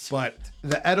 But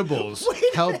the edibles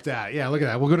helped that. Yeah, look at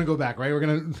that. We're gonna go back, right? We're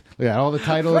gonna look at all the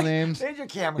title names. There's your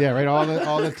camera. Yeah, right. All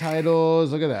the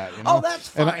titles. Look at that. Oh, that's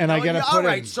fine. And I get to put all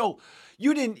right. So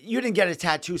you didn't get a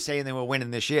tattoo saying they were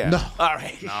winning this year. No. All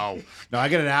right. No. I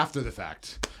get it after the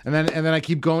fact, and then I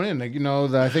keep going in. Like,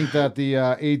 I think that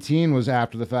the 18 was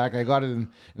after the fact. I got it in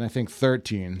I think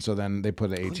 13. So then they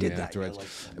put the 18 in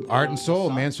afterwards. Art and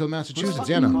Soul, Mansfield, Massachusetts.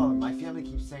 Yeah, no. My family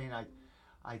keeps saying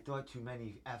I thought too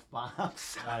many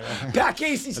F-bombs. Pat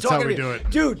Casey's That's talking how we to me. do it.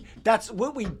 Dude, that's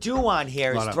what we do on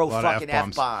here is throw fucking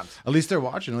F-bombs. At least they're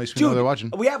watching. At least we know they're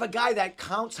watching. We have a guy that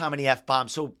counts how many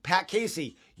F-bombs. So, Pat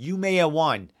Casey, you may have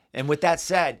won. And with that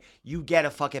said, you get a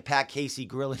fucking Pat Casey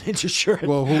Grill and Ninja shirt.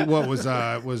 Well, what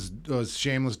was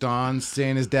Shameless Don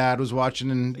saying his dad was watching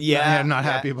and not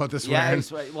happy about this swearing?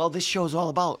 Well, this show's all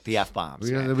about the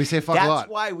F-bombs. We say fuck a lot. That's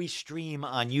why we stream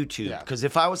on YouTube. Because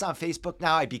if I was on Facebook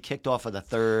now, I'd be kicked off for the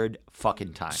third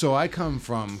fucking time. So I come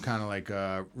from kind of like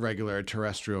a regular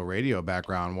terrestrial radio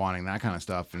background, wanting that kind of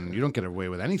stuff, and you don't get away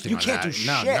with anything. You on can't that. do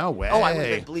shit. No way. Oh, I would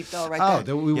have been bleeped out right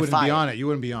there. We wouldn't be on it. You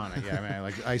wouldn't be on it. Yeah, man.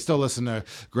 Like I still listen to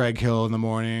Greg Hill in the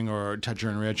morning or Toucher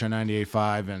and Rich on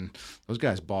 98.5, and those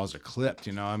guys' balls are clipped.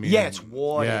 You know, I mean, it's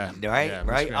water, right? Yeah,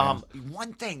 right.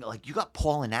 One thing, like you got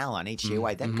Paul and Al on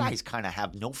HJY. That guys kind of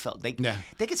have no filter. They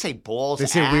could say balls. They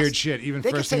say ass. weird shit even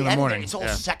They first could thing say in the morning. It's all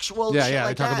sexual. Yeah, shit yeah.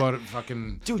 like They talk that. about it,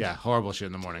 fucking Dude, horrible shit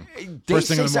in the morning. They First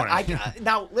thing in the say morning.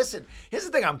 now, listen. Here's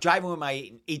the thing. I'm driving with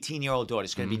my 18-year-old daughter.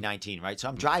 She's going to be 19, right? So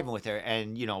I'm driving with her,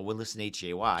 and we're listening to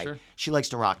HJY. Sure. She likes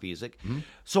to rock music.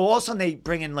 So all of a sudden they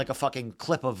bring in like a fucking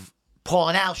clip of Paul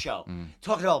and Al show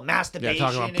talking about masturbation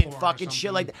about and porn or fucking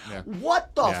shit like that. Yeah.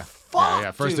 What the fuck? Yeah,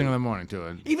 first dude? thing in the morning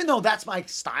too. Even though that's my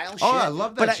style shit. Oh, I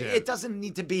love that but shit. It doesn't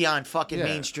need to be on fucking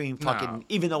mainstream fucking, No.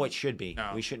 even though it should be.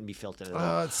 No. We shouldn't be filtered at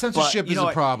all. Censorship But, is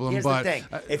a problem, Here's but the thing.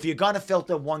 If you're going to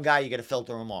filter one guy, you got to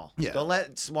filter them all. Yeah. Don't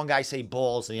let one guy say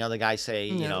balls and the other guy say,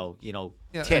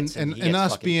 Yeah, tits. and he gets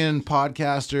us fucking- being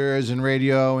podcasters and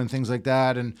radio and things like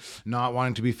that, and not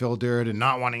wanting to be filtered and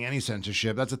not wanting any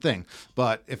censorship, that's a thing.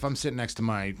 But if I'm sitting next to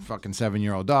my fucking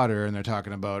 7-year-old daughter and they're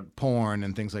talking about porn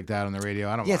and things like that on the radio,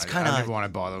 I don't Yeah, it's I kind of. never want to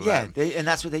bother with Yeah, that. and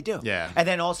that's what they do. Yeah. And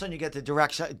then all of a sudden you get the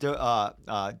direction,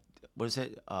 what is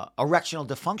it? Erectional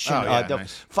dysfunction. Oh, yeah, the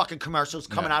nice. fucking commercials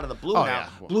coming Yeah. out of the blue Oh, now. yeah.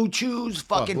 Well- Blue Chews,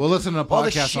 fucking. Well, listen to all the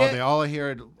podcasts all shit. day. All I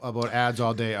hear about ads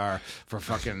all day are for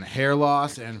fucking hair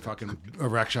loss and fucking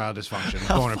erectile dysfunction,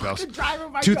 boner pills.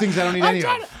 Two things I don't need any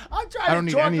of. I'm trying I don't to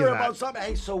need talk any to of her that. about something.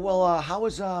 Hey, so how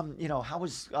was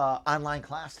online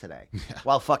class today?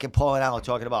 While fucking Paul and Al are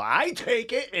talking about, I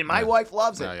take it and my wife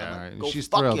loves it. Yeah, yeah, I'm like, right. go She's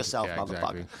fuck thrilled. yourself, Yeah, motherfucker.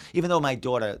 exactly. Even though my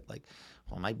daughter,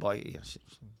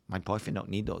 my boyfriend don't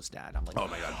need those, Dad. I'm like, Oh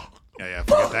my god. Yeah,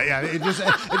 forget that. Yeah, it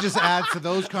just adds to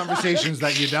those conversations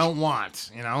that you don't want,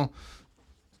 Yeah.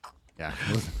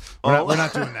 We're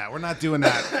not doing that. We're not doing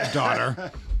that,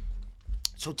 daughter.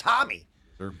 So Tommy,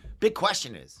 Sure. big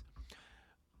question is,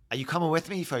 are you coming with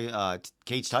me for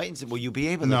Cage Titans? Will you be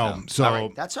able to? No, so all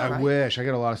right. That's all right. I wish. I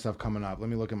got a lot of stuff coming up. Let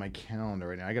me look at my calendar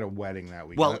right now. I got a wedding that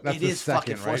week. Well, That's it the is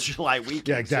second, fucking 4th right? of July weekend.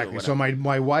 Yeah, exactly. too, So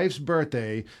my wife's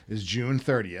birthday is June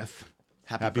 30th.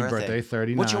 Happy birthday,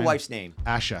 39. What's your wife's name?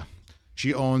 Asha.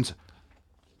 She owns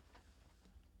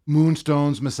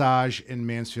Moonstones Massage in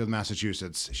Mansfield,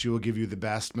 Massachusetts. She will give you the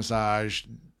best massage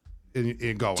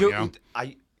in going. Dude,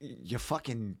 you're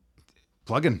fucking.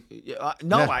 Plug-in.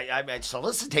 No, Yeah. I'm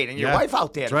soliciting your Yeah, wife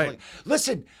out there. that's right.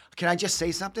 Listen, can I just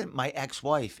say something? My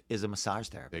ex-wife is a massage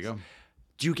therapist. There you go.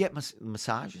 Do you get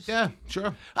massages? Yeah,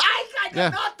 sure. I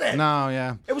got nothing. No,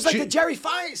 yeah. It was like the Jerry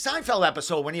Seinfeld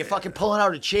episode when you're fucking pulling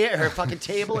out a chair, her fucking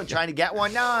table, and trying to get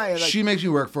one. No, She makes me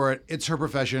work for it. It's her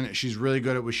profession. She's really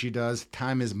good at what she does.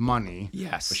 Time is money.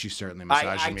 Yes. But she's certainly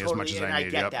massaging me as much as I need. I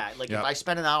get Yep. that. Like, Yep. if I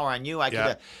spend an hour on you, I could have,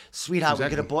 Yep. sweetheart,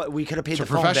 Exactly. we could have paid It's the a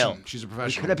phone profession. bill. She's a We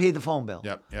professional. could have paid the phone bill.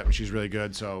 Yep. She's really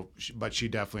good. So, but she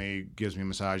definitely gives me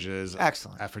massages.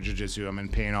 Excellent. After jiu-jitsu, I'm in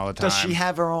pain all the time. Does she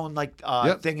have her own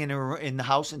Yep. thing in the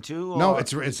house and too? No, or-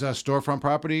 it's a storefront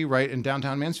property right in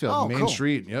downtown Mansfield, Oh, Main cool.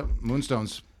 Street. Yep,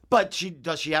 Moonstones. But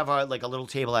does she have a little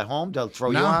table at home to throw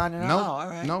you on? no, all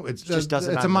right. no. It's Just does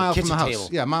it it's on a the mile from the kitchen house. table.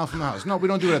 Yeah, a mile from the house. No, we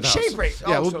don't do it at the house. Shave rate.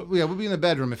 Yeah, Oh, we'll be in the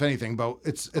bedroom if anything, but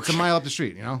it's a mile up the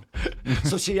street.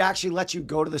 So she actually lets you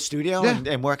go to the studio Yeah.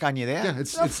 and work on you there? Yeah, Get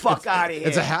the fuck out of here.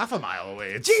 It's a half a mile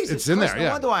away. Jesus it's in Christ, there. no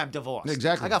Yeah. wonder why I'm divorced.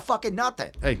 Exactly. I got fucking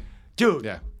nothing. Hey, Dude,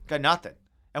 Yeah. got nothing.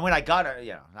 And when I got her,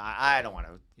 I don't want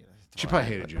to. She probably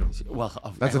hated you. Well,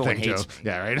 That's the everyone thing, Joe. hates me.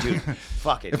 Yeah, right. Dude,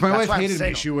 fuck it. If my That's wife why I'm hated me,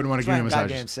 single. she wouldn't want to That's give me why I'm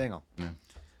massages. goddamn single.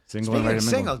 Single Speaking and ready of to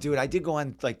mingle. single, dude, I did go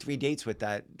on like 3 dates with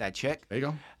that chick. There you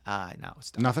go. No,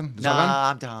 it's done. Nothing? It's No, all done?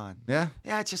 I'm done. Yeah.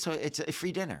 Yeah, it's just it's a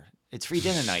free dinner. It's free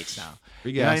dinner nights now.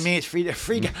 Free You know what I gas. mean? It's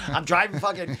free. I'm driving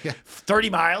fucking 30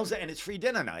 miles and it's free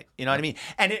dinner night. You know what I mean?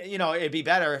 And it'd be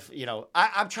better if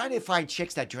I'm trying to find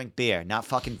chicks that drink beer, not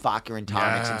fucking vodka and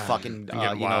tonics and Yeah, fucking and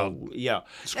get wild. It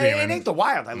Screaming. ain't the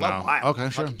wild. I love No. wild. Okay,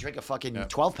 sure. Fucking drink a fucking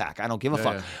 12-pack. I don't give a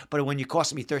fuck. yeah. But when you're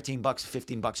costing me $13,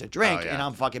 $15 a drink, Oh, yeah. and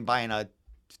I'm fucking buying a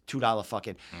 $2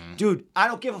 fucking dude, I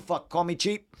don't give a fuck. Call me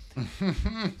cheap.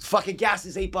 Fucking gas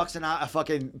is $8 an hour.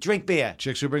 Fucking drink beer.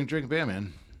 Chicks who drink beer,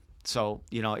 man. So,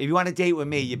 if you want to date with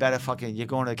me, you better you're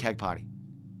going to a keg party.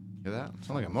 Hear that?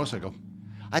 Sound like a motorcycle.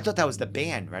 I thought that was the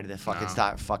band ready to fucking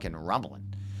start fucking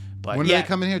rumbling. But When do yeah, they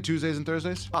come in here? Tuesdays and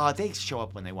Thursdays? they show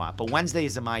up when they want. But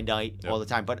Wednesdays are my night all the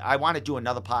time. But I want to do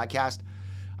another podcast.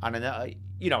 on an,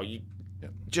 you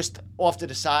just off to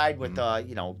the side with,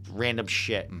 random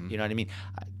shit. You know what I mean?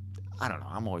 I don't know.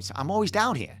 I'm always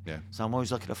down here. Yeah. So I'm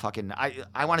always looking to fucking.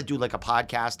 I want to do like a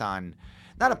podcast on,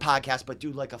 not a podcast, but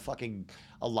do like a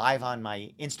live on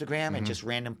my Instagram and just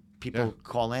random people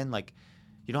call in. Like,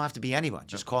 you don't have to be anyone.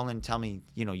 Just call in and tell me,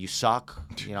 you suck.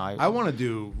 I want to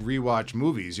do rewatch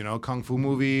movies. Kung fu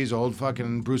movies, old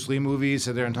fucking Bruce Lee movies.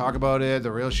 Sit there and talk about it,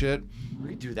 the real shit. We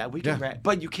could do that. We can,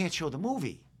 but you can't show the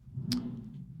movie.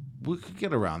 We could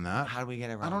get around that. How do we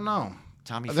get around? I don't know.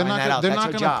 Tommy, find that out.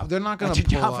 That's your job. They're not going That's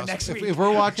to your pull job us. for next week. If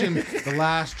we're watching The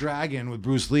Last Dragon with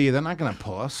Bruce Lee, they're not going to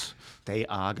pull us. They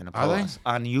are going to Are pull they? us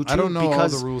on YouTube. I don't know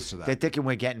because all the rules to that. They're thinking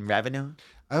we're getting revenue.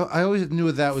 I always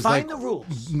knew that was Find like the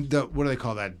rules. What do they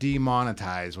call that?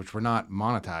 Demonetized, which we're not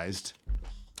monetized.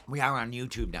 We are on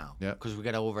YouTube now. Yep. Because we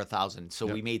got over 1,000. So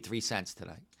Yep. we made 3 cents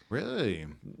today. Really?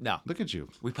 No. Look at you.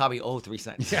 We probably owe 3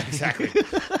 cents. Yeah, exactly.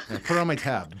 Yeah, put it on my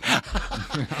tab.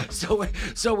 So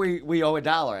we owe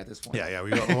 $1 at this point. Yeah,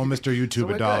 we owe Mr. YouTube So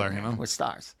we're $1, good. We're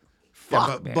stars. Yeah,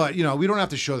 Fuck, man. but we don't have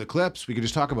to show the clips. We could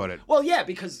just talk about it. Well, yeah,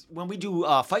 because when we do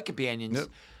Fight Companions, Yep.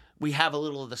 we have a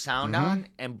little of the sound on,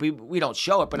 and we don't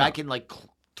show it, but I can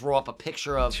throw up a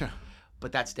picture of. Sure.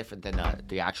 But that's different than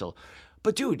the actual.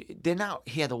 But dude, they're not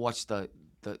here to watch the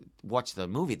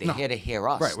movie. They're here to hear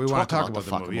us. Right, we want to talk about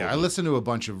the the movie. Yeah, I listen to a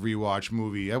bunch of rewatch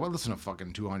movie. I listen to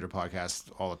fucking 200 podcasts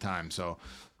all the time, so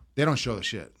they don't show the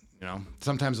shit.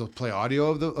 Sometimes they'll play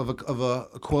audio of a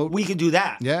quote. We can do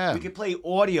that. Yeah. we could play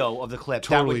audio of the clip. That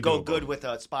Totally would go doable. good with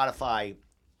Spotify.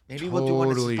 Maybe we'll do one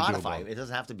that's Totally Spotify. doable. It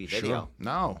doesn't have to be Sure. video.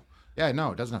 No. Yeah,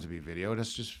 no, it doesn't have to be video.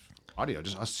 It's just audio.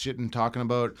 Just us sitting talking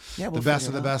about we'll the best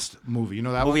figure of the it out. best movie. You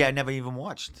know that Movie one? I never even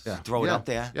watched. Yeah. Throw it Yeah. up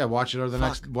there. Yeah, watch it or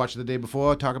watch it the day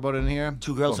before, talk about it in here.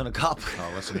 2 girls in a cup.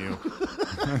 Oh, listen to you.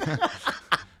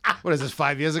 What is this,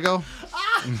 5 years ago?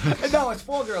 No, it's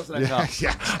 4 girls in a cup.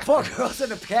 Yeah. 4 girls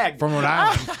in a keg. From Rhode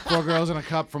Island. 4 girls in a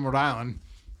cup from Rhode Island.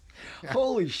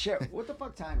 Holy shit! What the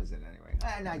fuck time is it anyway?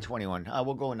 9:21.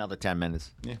 We'll go another 10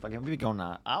 minutes. Yeah, fucking, we'll be going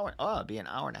an hour. Oh, it'll be an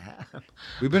hour and a half.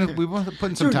 We've been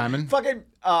putting some Dude, time in. Fucking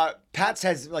Pat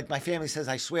says, my family says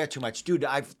I swear too much, dude.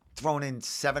 I've thrown in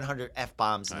 700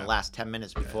 f-bombs in the last 10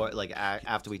 minutes before,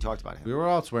 after we talked about him. We were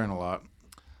all swearing a lot.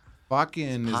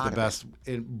 Fucking is part the of best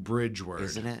bridge word.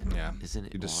 Isn't it? Yeah. Isn't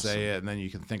it You just awesome? say it and then you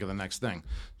can think of the next thing.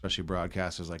 Especially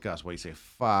broadcasters like us. What you say,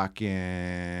 fucking,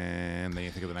 then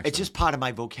you think of the next It's thing. just part of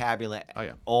my vocabulary Oh,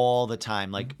 yeah. all the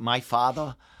time. Like, my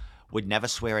father would never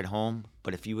swear at home,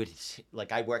 but if you would,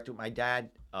 I worked with my dad,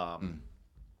 at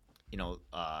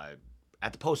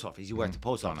the post office. He worked at the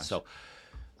post office. nice. So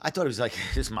I thought he was like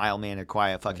this mild-mannered,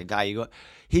 quiet fucking guy.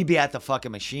 He'd be at the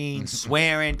fucking machine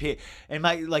swearing, and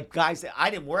my guys that I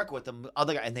didn't work with them,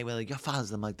 other guys, and they were like, "Your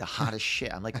father's the hottest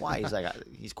shit." I'm like, "Why?" He's like,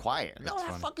 "He's quiet." No,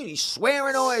 fucking, he's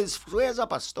swearing always, swears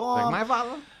up a storm. Like my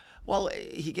father? Well,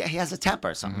 he has a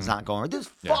temper. Something's not going right. This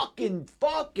fucking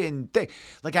thing.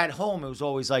 Like at home, it was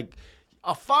always like,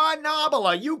 a fine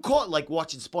nobbler, you call,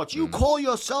 watching sports, you call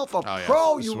yourself a yeah.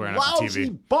 pro, you Swearing at the lousy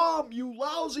TV. bum, you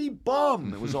lousy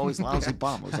bum. It was always lousy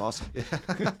bum. It was awesome.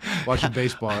 Watching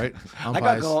baseball, right? I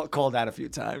Umpires. got called out a few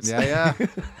times. Yeah.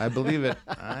 I believe it.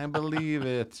 I believe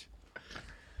it.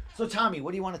 So, Tommy,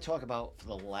 what do you want to talk about for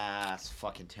the last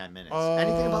fucking 10 minutes?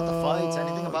 Anything about the fights?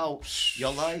 Anything about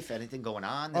your life? Anything going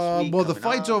on this week? Well, the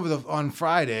coming fights up? on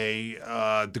Friday,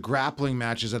 the grappling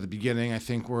matches at the beginning, I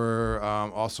think were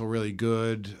also really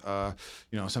good.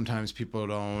 Sometimes people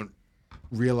don't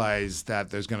realize that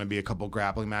there's going to be a couple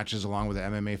grappling matches along with the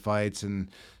MMA fights, and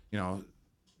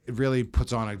it really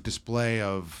puts on a display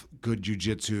of good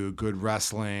jiu-jitsu, good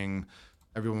wrestling.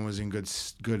 Everyone was in good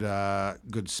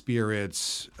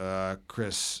spirits.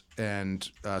 Chris and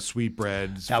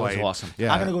Sweetbread's That was fight. awesome.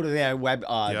 Yeah, I'm gonna go to their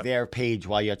Yep. their page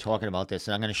while you're talking about this,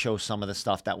 and I'm gonna show some of the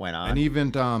stuff that went on. And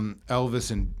even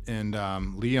Elvis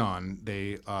and Leon,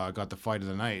 they got the fight of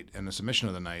the night and the submission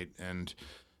of the night, and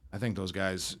I think those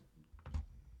guys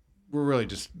were really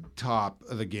just top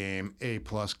of the game, A+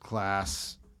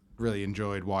 class. Really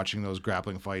enjoyed watching those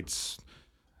grappling fights.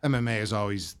 MMA is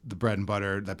always the bread and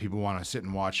butter that people want to sit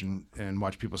and watch and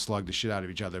watch people slug the shit out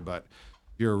of each other. But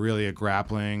if you're really a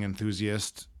grappling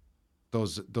enthusiast,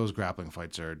 those grappling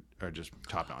fights are just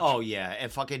top notch. Oh yeah,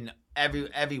 and fucking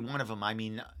every one of them. I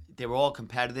mean, they were all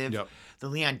competitive. Yep. The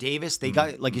Leon Davis, they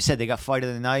got, like you said, they got fight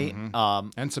of the night.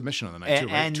 And submission of the night too,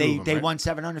 right? And Two of they them, right? won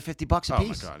 $750 a Oh my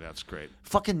piece. god, that's great.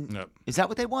 Fucking, Yep. is that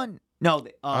what they won? No,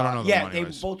 I don't know the yeah, money they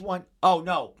wise. both won. Oh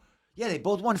no, yeah, they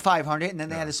both won 500, and then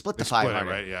they had to split the They split it,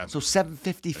 500. right, yeah. So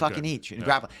 750 fucking good. each in Yeah.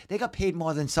 grappling. They got paid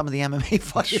more than some of the MMA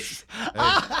fighters.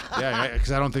 Yeah,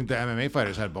 because I don't think the MMA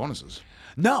fighters had bonuses.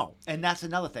 No, and that's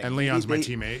another thing. And Leon's my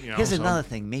teammate. You know, Here's so. another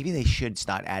thing. Maybe they should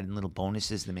start adding little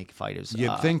bonuses to make fighters.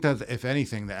 You'd think that if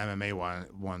anything, the MMA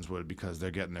ones would, because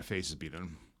they're getting their faces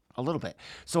beaten. A little bit.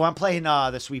 So I'm playing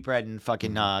the Sweetbread and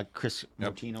fucking Chris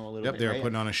Martino a little bit. Yep, they were right?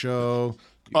 putting on a show.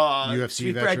 UFC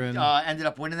Sweetbread, veteran. ended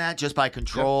up winning that just by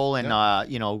control and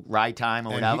ride time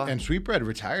or whatever. And Sweetbread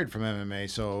retired from MMA,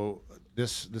 so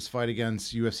this fight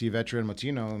against UFC veteran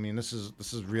Martino, I mean, this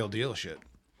is real deal shit.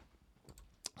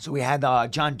 So we had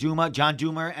John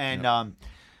Doomer, and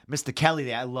Mr. Kelly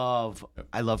there. I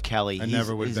love Kelly. I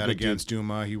never would bet against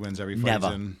Duma. He wins every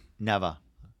fight. Never.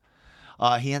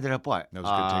 He ended up what? That was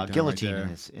a good takedown guillotine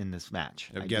right in this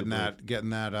match. Getting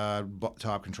that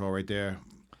top control right there.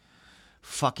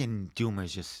 Fucking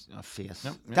Doomer's just fierce.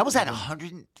 Yep. That was at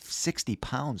 160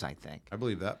 pounds, I think. I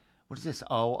believe that. What is this?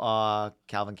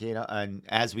 Calvin Cater, and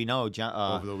as we know,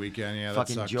 Over the weekend, yeah, that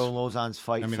fucking sucks. Joe Lozon's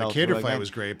fight. I mean, fell the Cater through fight again. was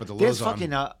great, but the There's Lozon. fucking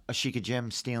Ashika Jim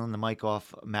stealing the mic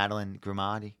off Madeline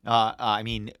Grimati.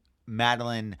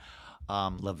 Madeline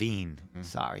Levine.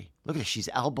 Sorry. Look at her. She's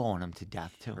elbowing him to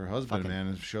death, too. Her husband,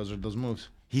 man, shows her those moves.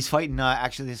 He's fighting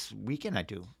actually this weekend, I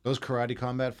do. Those karate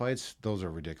combat fights, those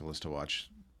are ridiculous to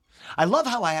watch. I love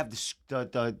how I have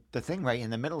the thing right in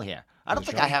the middle here. I don't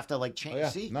think I have to change. Oh, yeah.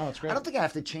 See, no, it's great. I don't think I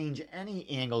have to change any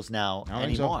angles now I don't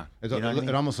think so. anymore. It, You know what I mean?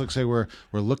 it almost looks like we're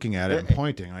looking at it and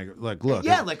pointing. Like look.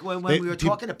 Yeah, like when we were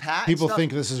talking to Pat. People and stuff.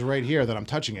 think this is right here that I'm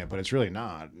touching it, but it's really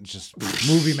not. It's just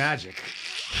movie magic.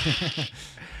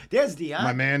 There's Dion.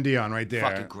 My man Dion right there.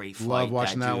 Fucking great fight. Love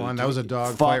watching that dude. one. That was a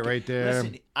dog fight right there.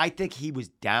 Listen, I think he was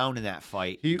down in that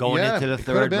fight into the it could have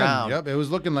third been. round. Yep, it was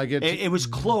looking like it. It was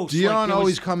close. Dion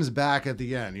always comes back at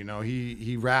the end. You know,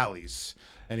 he rallies.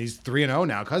 And he's 3-0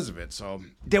 now because of it. So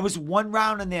there was one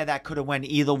round in there that could have went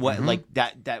either way. Like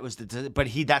that was but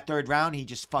that third round he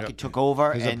just fucking took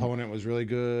over. His opponent was really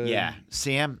good. Yeah,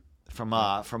 Sam from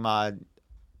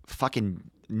fucking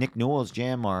Nick Newell's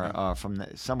gym or from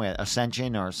somewhere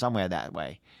Ascension or somewhere that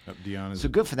way. Dion is so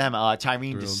good for them.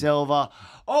 Tyrene De Silva.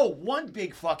 Oh, one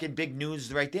big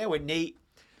news right there with Nate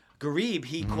Garib.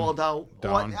 He called out.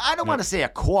 I don't want to say a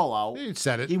call out. He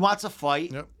said it. He wants a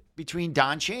fight. Between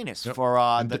Don Chanis for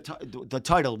the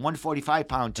title,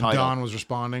 145-pound title. And Don was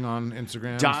responding on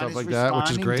Instagram and stuff like that, which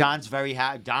is great. Don's very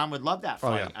happy. Don would love that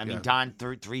fight. Don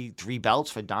three belts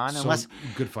for Don. So unless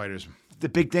good fighters. The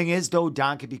big thing is, though,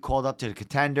 Don could be called up to the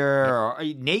contender, or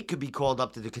Nate could be called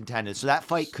up to the contender. So that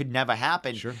fight could never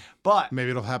happen. Sure. But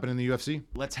maybe it'll happen in the UFC.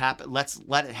 Let's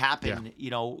let it happen. You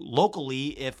know, locally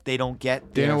if they don't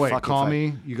get Dana White, call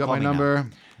me. You got my number.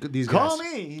 These guys.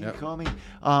 Call me.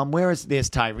 There's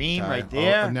Tyrene right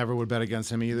there. I never would bet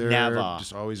against him either. Never.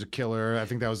 Just always a killer. I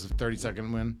think that was a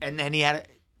 30-second win. And then he had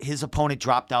his opponent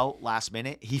dropped out last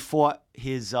minute. He fought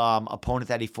his opponent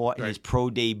that he fought in his pro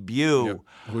debut. Yep.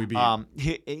 Who he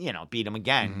beat. Beat him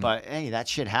again. But hey, that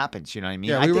shit happens. You know what I mean?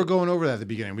 Yeah, we were going over that at the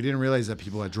beginning. We didn't realize that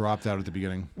people had dropped out at the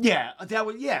beginning. Yeah, there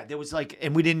was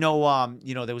and we didn't know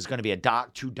there was going to be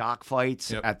two doc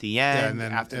fights at the end.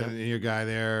 Yeah, and then your guy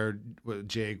there,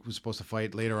 Jake, was supposed to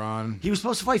fight later on. He was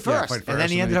supposed to fight first, and then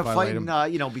he ended up fighting.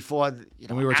 Before.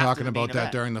 And we were talking about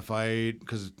that during the fight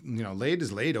because late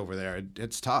is late over there.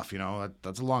 It's tough.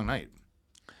 That's a long night.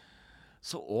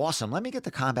 So awesome. Let me get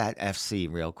the Combat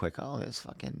FC real quick. Oh, there's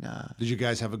fucking. Did you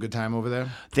guys have a good time over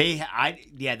there? They had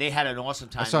an awesome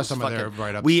time. I saw some of their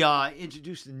write-ups. We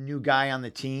introduced a new guy on the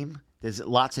team. There's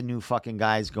lots of new fucking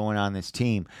guys going on this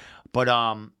team, but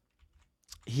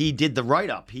he did the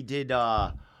write-up. He did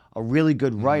a really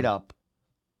good write-up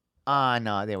on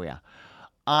there we are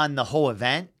on the whole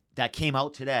event that came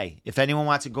out today. If anyone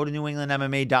wants to go to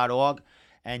newenglandmma.org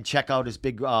and check out his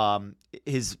big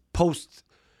his post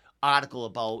article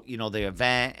about the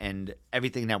event and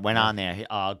everything that went on there.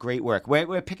 Great work.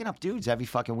 We're picking up dudes every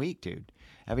fucking week, dude.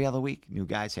 Every other week, new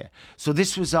guys here. So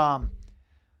this was I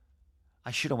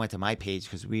should have went to my page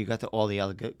because we got all the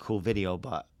other cool video,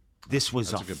 but this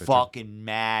was a fucking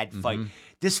mad fight.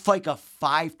 This fight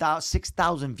got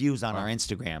 6,000 views on our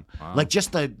Instagram. Wow. Like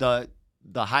just the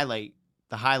highlight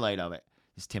of it.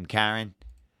 It's Tim Karen.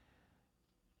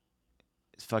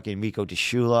 It's fucking Rico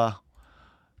DeShula.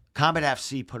 Combat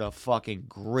FC put a fucking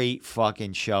great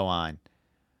fucking show on.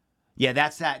 Yeah,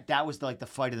 that was like the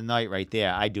fight of the night right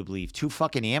there, I do believe. Two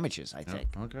fucking amateurs, I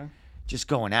think. Okay. Just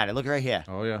going at it. Look right here.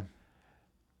 Oh, yeah.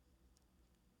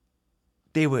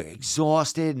 They were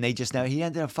exhausted, and he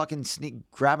ended up fucking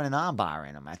grabbing an armbar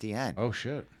in them at the end. Oh,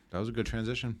 shit. That was a good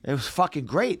transition. It was fucking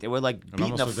great. They were like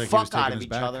beating the fuck out of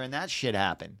each other, and that shit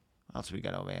happened. What else we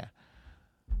got over here?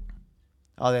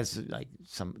 Oh, there's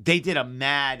they did a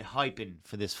mad hyping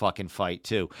for this fucking fight,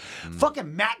 too.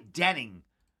 Fucking Matt Denning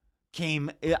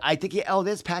came. I think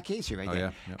there's Pat Casey right there.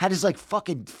 yeah, yeah. Had his like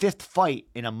fucking 5th fight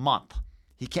in a month.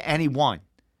 And he won.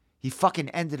 He fucking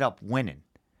ended up winning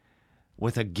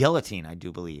with a guillotine, I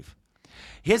do believe.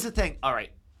 Here's the thing. All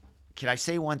right. Can I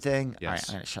say one thing? Yes. All right,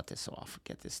 I'm going to shut this off.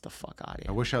 Get this the fuck out of here.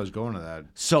 I wish I was going to that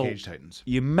So, Cage Titans.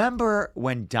 you remember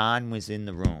when Don was in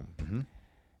the room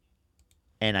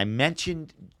and I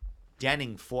mentioned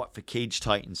Denning fought for Cage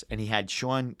Titans and he had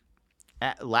Sean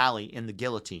Lally in the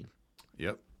guillotine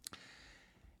Yep.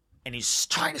 and he's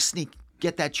trying to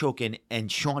get that choke in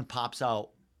and Sean pops out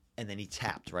and then he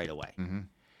tapped right away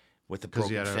with a Because broken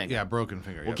he had finger. broken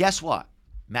finger. Well, Yep. guess what?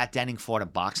 Matt Denning fought a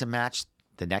boxing match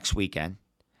the next weekend,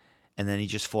 and then he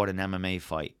just fought an MMA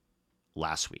fight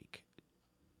last week.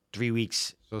 3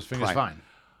 weeks. So his finger's prior. fine.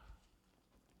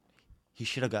 He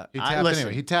should have got. He tapped listen,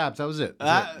 anyway. He tapped. That was it.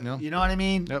 That's it, you know? You know what I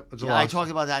mean? Yep, it's a I loss. talked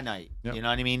about that night. Yep. You know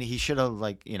what I mean? He should have,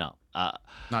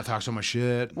 Not talk so much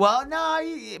shit. well,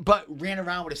 no, but ran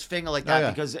around with his finger like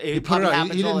that because he it put probably it out.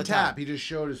 happens He all didn't the time. tap. He just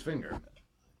showed his finger.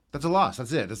 That's a loss.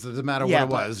 That's it. It doesn't matter Yeah, what it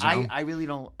but was. You know? I really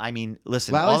don't. I mean,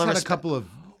 listen. Lally's all the had a respect- couple of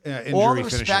injury all the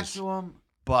respect finishes. to him,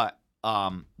 but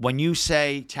when you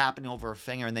say tapping over a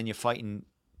finger and then you're fighting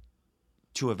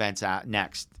 2 events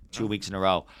next 2 weeks in a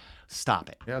row, stop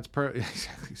it. Yeah, it's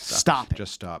exactly. Stop it.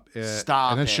 Just stop.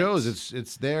 Stop And it it. shows.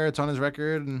 It's there. It's on his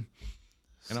record. And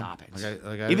you know, Stop it.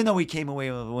 Even Even though we came away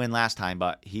with a win last time,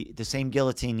 but the same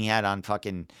guillotine he had on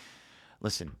fucking.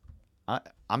 Listen,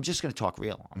 I'm just gonna talk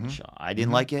real on the show. I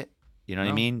didn't like it. You know what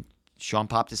I mean? Sean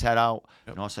popped his head out,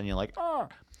 and all of a sudden you're like, oh,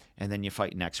 and then you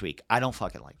fight next week. I don't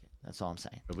fucking like it. That's all I'm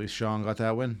saying. at least Sean got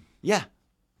that win. Yeah,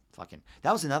 fucking.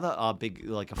 That was another big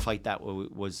a fight that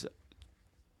was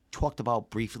talked about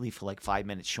briefly for like 5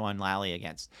 minutes. Sean Lally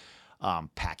against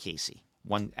Pat Casey,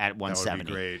 at 170. That would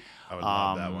be great. I would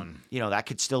love that one. You know, that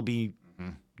could still be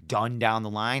done down the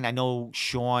line. I know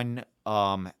Sean,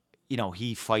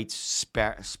 he fights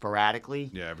sporadically.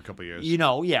 Yeah, every couple of years. You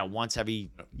know, once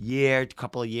every year,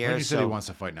 couple of I think years. he said he wants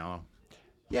to fight now.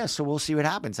 Yeah, so we'll see what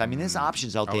happens. I mean, there's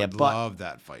options out I there, would but love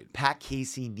that fight. Pat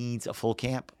Casey needs a full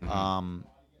camp.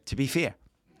 To be fair,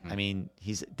 I mean,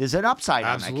 there's an upside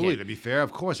Absolutely. on that To kid. be fair,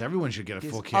 of course, everyone should get a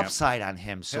There's full camp. upside on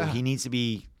him, so Yeah. he needs to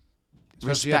be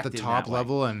Especially at the respected in top that way.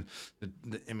 level, and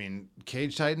I mean,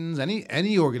 Cage Titans.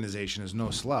 Any organization is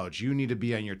no slouch. You need to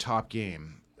be on your top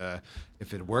game.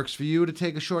 If it works for you to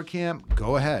take a short camp,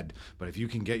 go ahead. But if you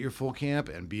can get your full camp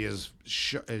and be as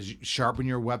sharpen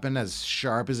your weapon as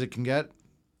sharp as it can get,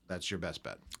 that's your best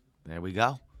bet. There we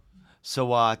go.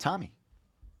 So, Tommy,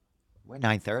 we're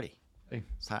 9:30. Hey.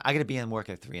 So I got to be in work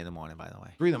at 3 in the morning, by the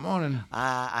way. 3 a.m.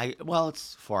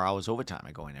 It's 4 hours overtime.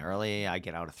 I go in early. I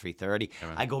get out at 3:30.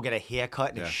 man. I go get a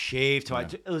haircut and a Yeah. shave.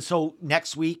 So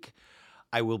next week,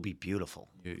 I will be beautiful.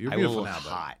 You're I beautiful will now, look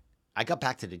buddy. hot. I got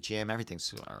back to the gym.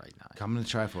 Everything's all right now. Come and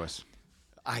try for us.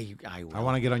 I will. I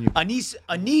want to get on your. Anise.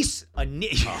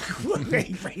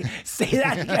 Wait, say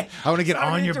that again. I want to get Sorry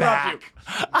on to your interrupt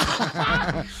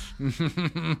back.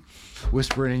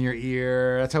 Whispering in your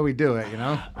ear. That's how we do it, you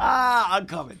know? I'm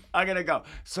coming. I'm going to go.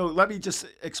 So let me just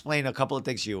explain a couple of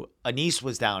things to you. Anise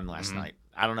was down last night.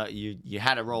 I don't know. You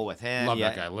had to roll with him. Love Yeah.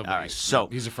 that guy. Love All that. right. So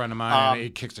he's a friend of mine, and he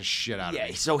kicks the shit out of yeah,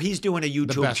 me. so he's doing a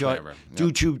YouTube best way ever.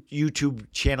 Yep. YouTube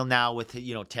channel now with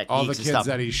techniques All the and kids stuff.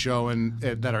 that he's showing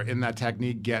that are in that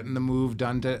technique, getting the move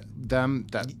done to them,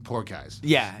 that poor guys.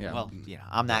 Yeah, Yeah. well,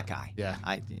 I'm that guy. Yeah.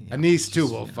 You And know, these two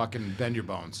just, will fucking bend your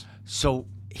bones. So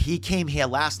he came here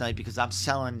last night because I'm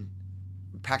selling,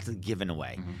 practically giving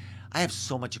away. I have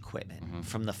so much equipment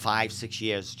from the 5-6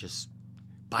 years just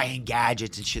buying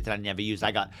gadgets and shit that I never used.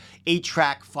 I got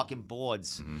 8-track fucking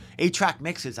boards, 8-track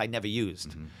mixes I never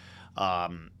used.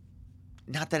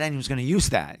 Not that anyone's going to use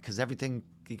that because everything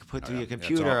you can put through your Yeah, it's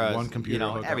computer, all one computer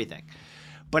hookup. everything.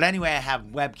 But anyway, I have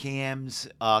webcams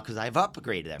because I've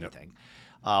upgraded everything.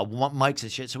 Mics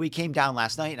and shit. So he came down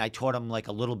last night and I taught him like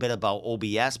a little bit about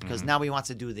OBS because now he wants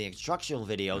to do the instructional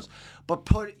videos, but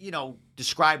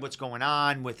describe what's going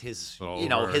on with his,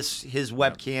 Over. his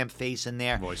webcam face in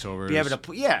there. Voiceovers. Be able to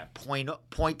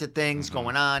point to things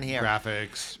going on here.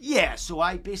 Graphics. Yeah, so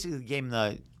I basically gave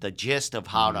him the gist of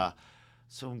how to.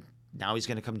 So now he's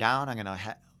going to come down. I'm going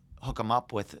to hook him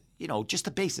up with just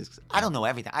the basics. I don't know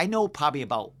everything. I know probably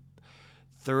about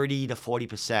 30 to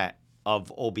 40%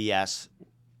 of OBS.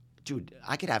 Dude,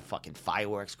 I could have fucking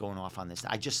fireworks going off on this.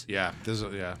 Yeah.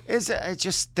 It's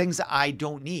just things that I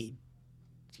don't need.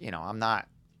 I'm not.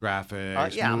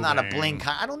 Graphics. I'm not a moving. bling.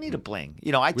 I don't need a bling.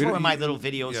 I throw don't- in my you- little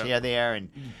videos yeah. here, there, and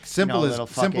Simple little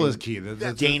simple is fucking key.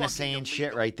 The- Dana saying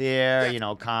shit right there.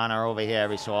 Connor over here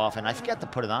every so often. I forget to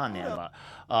put it on there,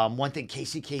 but one thing,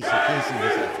 Casey was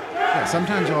Yeah,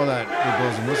 sometimes all that the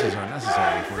bells and whistles aren't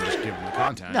necessary if we're just giving the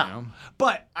content. No, You know?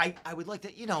 but I would like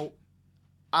to,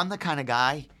 I'm the kind of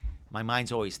guy, my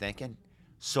mind's always thinking.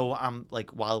 So I'm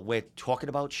like, while we're talking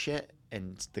about shit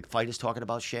and the fighter's talking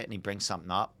about shit and he brings something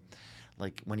up,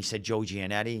 like when he said Joe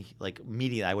Giannetti, like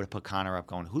immediately I would have put Connor up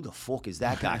going, who the fuck is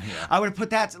that guy? Yeah. I would have put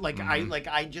that,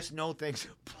 I just know things,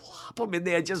 plop them in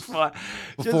there just for.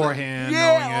 Beforehand,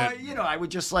 yeah, knowing it. I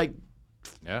would just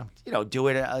do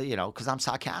it, because I'm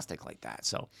sarcastic like that.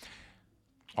 So.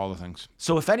 All the things.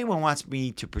 So if anyone wants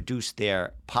me to produce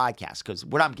their podcast, because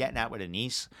what I'm getting at with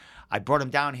Anise, I brought him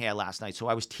down here last night, so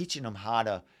I was teaching him how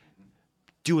to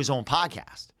do his own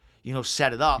podcast.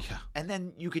 Set it up, and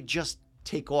then you could just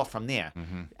take off from there.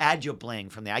 Mm-hmm. Add your bling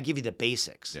from there. I give you the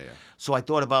basics. Yeah. So I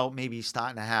thought about maybe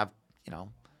starting to have,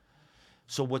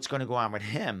 So what's going to go on with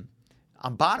him?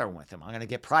 I'm bartering with him. I'm going to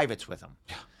get privates with him.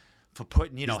 Yeah. For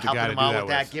putting, helping him out with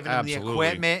that, giving him the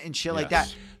equipment and shit like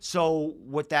that. So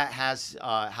what that has,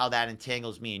 how that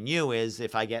entangles me and you is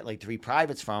if I get like 3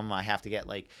 privates from him, I have to get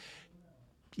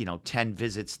 10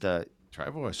 visits to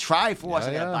Triforce. I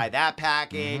got to buy that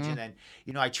package. And then,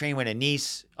 I train with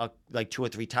Anise like 2 or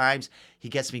 3 times. He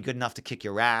gets me good enough to kick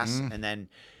your ass. And then,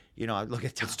 I look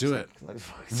at Let's do it.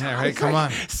 Yeah, right. Come on.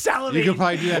 Salivate. You could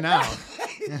probably do that now.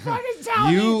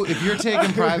 If you're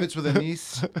taking privates with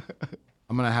Anise,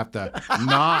 I'm gonna have to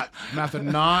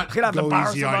not go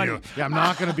easy on you. Yeah, I'm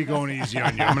not gonna be going easy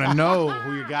on you. I'm gonna know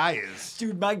who your guy is.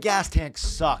 Dude, my gas tank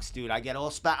sucks, dude. I get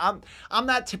all I'm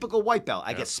that typical white belt.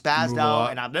 I get spazzed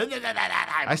out, and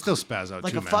I still spaz out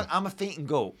like too, man. I'm a fainting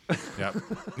goat. Yep.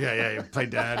 Yeah. You play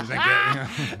dead.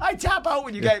 I tap out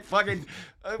when you get fucking.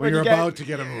 When you're about to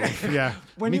get a move. Yeah.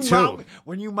 When me you too.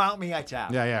 When you mount me, I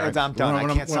tap. Yeah. Right. I'm done.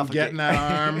 I can't when I'm getting that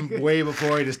arm way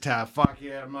before you just tap. Fuck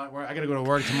yeah. I gotta go to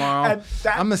work tomorrow.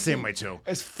 I'm the same way too.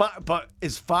 As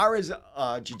far as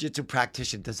jiu-jitsu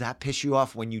practitioner, does that piss you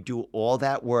off when you do all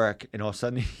that work and all of a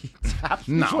sudden you tap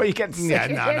before you get sick? Yeah,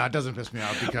 no, it doesn't piss me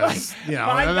off because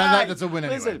that's a win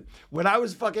anyway. Listen,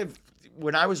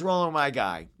 when I was rolling with my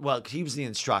guy, well, he was the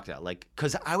instructor,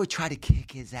 because I would try to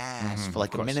kick his ass for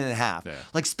like a minute and a half,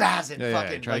 like spazzing,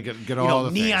 fucking, try to get all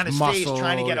the knee things. on his Muscle, face,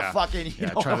 trying to get a fucking,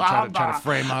 try to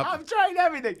frame up. I'm trying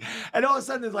everything, and all of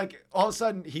a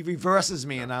sudden, he reverses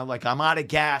me, and I'm like, I'm out of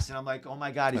gas, and I'm like, oh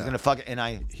my god, he's gonna fuck it,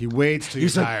 and he waits till you're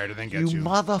tired and then gets you. You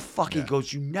motherfucker! He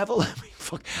goes, you never let me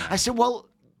fuck. I said, well.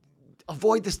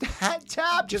 Avoid this tap.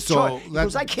 Just so he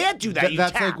goes, I can't do that.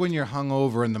 That's like when you're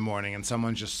hungover in the morning and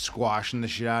someone's just squashing the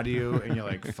shit out of you, and you're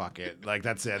like, "Fuck it!" Like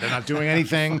that's it. They're not doing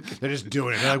anything. They're just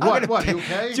doing it. They're like, "What? You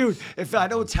okay, dude? If I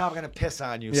don't tap, I'm gonna piss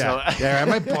on you." Yeah, so. I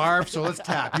might barf. So let's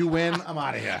tap. You win. I'm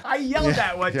out of here. I yelled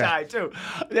that one time too.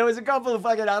 There was a couple of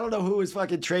I don't know who was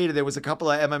fucking traded. There was a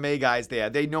couple of MMA guys there.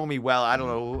 They know me well. I don't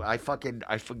know who. I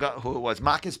forgot who it was.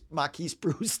 Marquise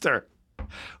Brewster.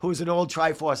 Who's an old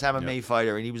Triforce MMA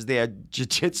fighter, and he was there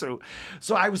jiu-jitsu.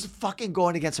 So I was fucking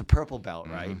going against a purple belt,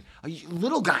 right? A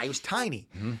little guy, he was tiny.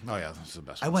 Oh yeah, that's the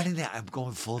best. I went in there. I'm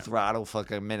going full throttle,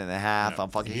 fucking a minute and a half. I'm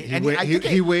fucking.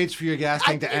 He waits for your gas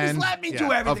tank to end. He just let me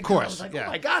do everything. Of course. I was like, oh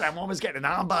my god, I'm almost getting an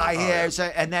armbar here. So,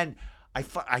 and then I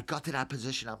got to that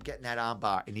position. I'm getting that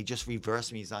armbar, and he just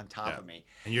reversed me. He's on top of me.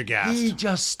 And you're gassed. He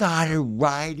just started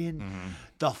riding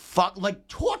the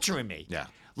torturing me. Yeah.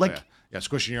 Yeah,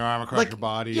 squishing your arm across your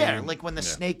body. Yeah, like when the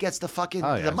snake gets the fucking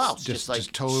the mouse, just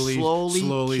totally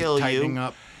slowly kill tightening you.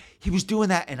 Up. He was doing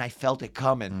that, and I felt it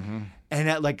coming, and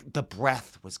the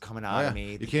breath was coming out of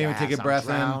me. You can't even take a breath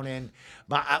in.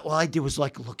 All I did was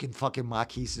looking fucking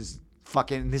Marquise's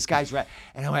fucking. And this guy's right,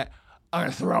 and I went. I'm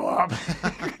gonna throw up.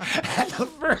 And the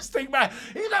first thing,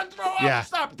 he's gonna throw up. Yeah.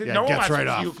 Stop. Yeah, no one gets wants right to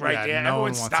off. puke right there. No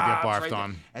one Everyone wants to get stops barfed right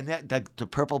on. There. And the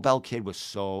purple belt kid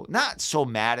was not so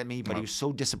mad at me, but he was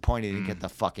so disappointed he didn't get to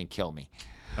fucking kill me.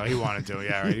 Oh, he wanted to.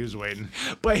 Yeah, right. He was waiting.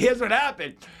 But here's what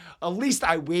happened. At least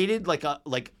I waited like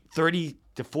 30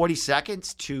 to 40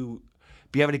 seconds to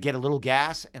be able to get a little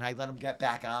gas, and I let him get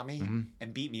back on me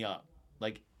and beat me up.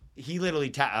 He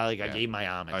literally I gave my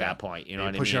arm at that point. You know what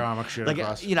I mean? Push your arm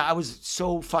across. I was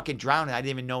so fucking drowning. I didn't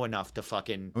even know enough to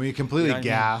fucking. When you're completely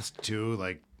gassed too,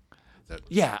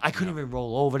 Yeah, I couldn't even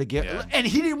roll over to get, and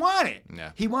he didn't want it.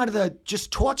 Yeah. He wanted to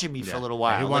just torture me for a little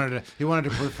while. He wanted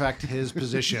to perfect his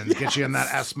positions, get you in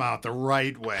that S mount the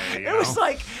right way. It was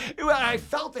I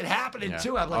felt it happening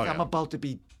too. I'm like, I'm about to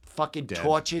be fucking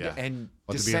tortured and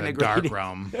disintegrated. To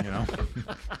be in a dark realm,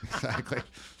 Exactly.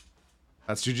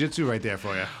 That's jiu-jitsu right there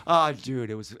for you. Oh, dude,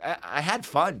 it was. I had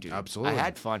fun, dude. Absolutely, I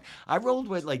had fun. I rolled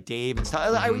with Dave and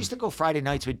stuff. I used to go Friday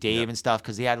nights with Dave and stuff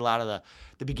because he had a lot of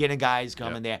the beginner guys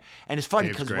coming there. And it's funny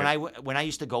because when I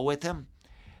used to go with him,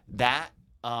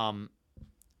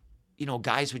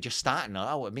 guys were just starting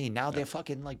out with me. Now they're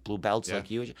fucking like blue belts Yeah.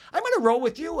 like you. I'm gonna roll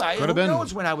with you. Could Who have been.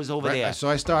 knows when I was over there? So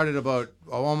I started about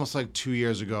almost like 2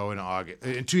 years ago in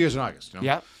August. 2 years in August.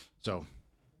 Yeah. So.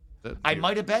 I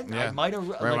might have been. Yeah. I might have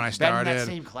Right when I been started, in that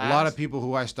same class. a lot of people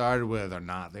who I started with are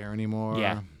not there anymore.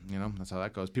 Yeah. That's how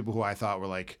that goes. People who I thought were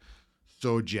like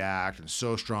so jacked and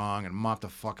so strong and mop the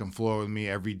fucking floor with me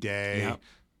every day. Yep.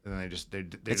 And they're It's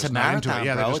just a not into marathon, it.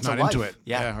 Yeah, bro. they're It's just a not into life. it.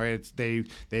 Yeah. Right.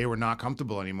 They were not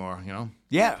comfortable anymore.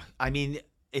 Yeah, I mean,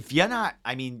 if you're not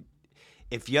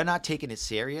taking it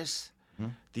serious,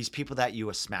 these people that you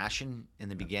were smashing in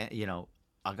the beginning,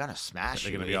 are gonna smash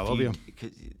They're you. gonna be if all over you.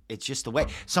 'Cause it's just the way.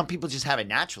 Some people just have it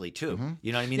naturally too.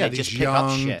 You know what I mean? Yeah, They these just pick up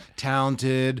young, shit.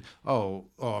 talented.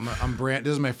 I'm brand.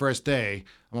 This is my first day.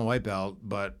 I'm a white belt,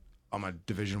 but I'm a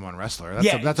Division I wrestler.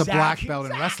 That's a black belt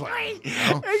in wrestling.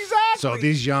 Exactly. So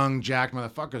these young jacked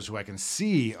motherfuckers who I can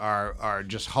see are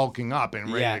just hulking up and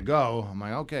ready Yeah. to go. I'm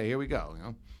like, okay, here we go.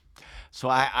 So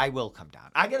I will come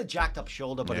down. I got a jacked up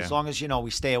shoulder, but Yeah. as long as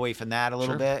we stay away from that a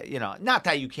little bit, not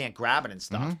that you can't grab it and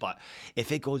stuff, but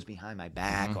if it goes behind my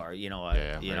back or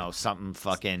right. something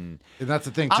fucking, And that's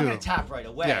the thing too. I'm gonna tap right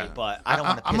away. Yeah. But I don't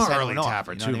want to piss I'm an anyone early off,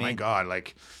 tapper you know too. what I My mean? God,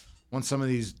 like once some of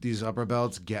these upper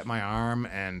belts get my arm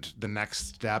and the next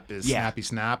step is Yeah. snappy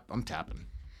snap, I'm tapping.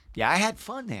 Yeah, I had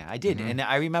fun there. I did, and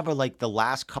I remember like the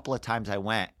last couple of times I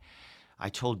went, I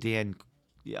told Dan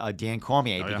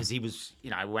Cormier because he was,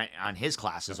 I went on his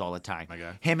classes all the time. My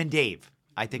guy. Him and Dave.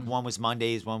 I think one was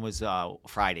Mondays, one was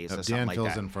Fridays or something Dan like fills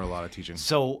that. in for a lot of teaching.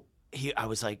 So I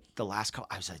was like the last couple.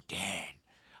 I was like, Dan,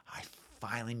 I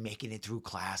finally making it through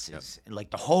classes and like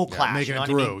the whole class, making you know it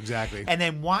what I through, mean? exactly. And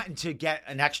then wanting to get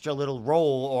an extra little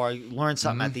roll or learn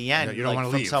something at the end, Yeah, you don't like wanna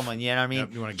from leave. someone. You know what I mean?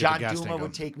 Yep, you wanna get the John gas Duma tank would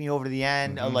up. take me over to the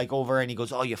end, like over, and he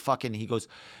goes, "Oh, he goes,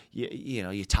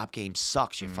 your top game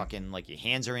sucks. You're fucking like your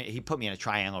hands are in." He put me in a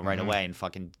triangle right away and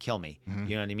fucking kill me.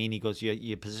 You know what I mean? He goes,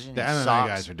 your position The MMA sucks.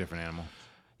 guys are a different animal.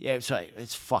 Yeah,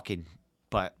 it's fucking,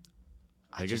 but.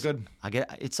 They get good.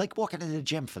 It's like walking into the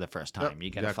gym for the first time. Yep, You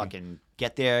gotta exactly. fucking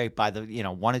get there by the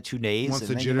 1 or 2 days. Once and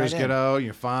the then you're jitters right get in. out,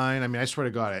 you're fine. I mean, I swear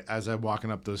to God, as I'm walking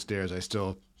up those stairs, I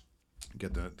still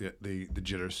get the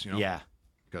jitters. Yeah,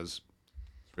 because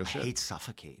it's real I shit. hate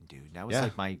suffocating, dude. That was Yeah.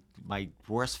 like my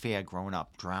worst fear growing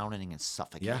up: drowning and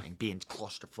suffocating, being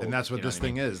claustrophobic. And that's what you know this I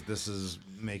mean? thing is. This is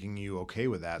making you okay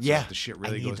with that. So Yeah, if the shit I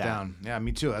really need goes that. down. Yeah,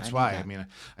 me too. That's need why. that. I mean,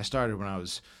 I started when I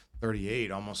was 38,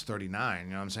 almost 39.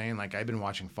 You know what I'm saying? Like, I've been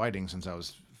watching fighting since I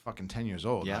was fucking 10 years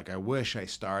old. Yeah. Like, I wish I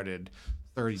started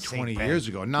 30, Same 20 thing. years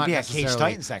ago. Not We'd be at Cage necessarily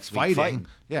Titans next week fighting.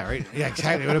 Yeah, right. Yeah,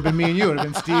 exactly. It would have been me and you. It would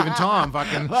have been Steve and Tom.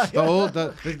 Fucking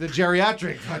the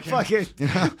geriatric.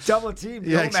 Fucking double team.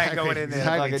 Yeah, no exactly. man going in there.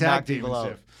 Exactly. Fucking Tag knock team people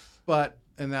and out. stuff. But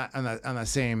on that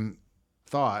same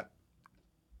thought,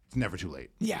 it's never too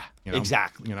late. Yeah, You know?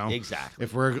 exactly. You know, exactly.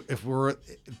 If we're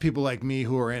people like me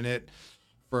who are in it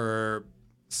for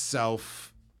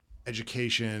self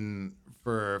education,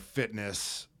 for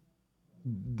fitness,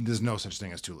 there's no such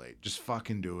thing as too late. Just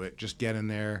fucking do it. Just get in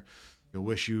there. You'll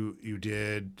wish you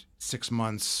did. 6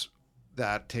 months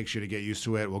that takes you to get used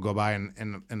to it. Will go by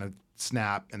in a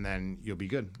snap, and then you'll be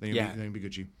good. Then you'll be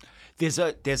good. G. There's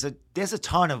a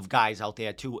ton of guys out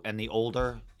there too, and the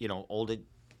older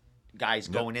guys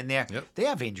going in there, Yep. they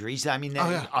have injuries. I mean,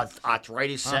 yeah.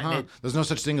 arthritis setting it. There's no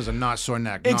such thing as a not sore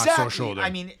neck, Exactly. not sore shoulder. I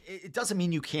mean, it doesn't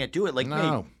mean you can't do it. Like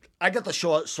No. me, I got the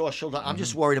sore shoulder. I'm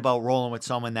just worried about rolling with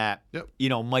someone that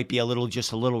Yep. might be a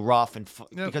little rough, and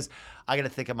Yep. because I got to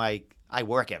think of I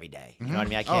work every day. You know what I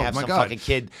mean? I Oh, can't have my some God. fucking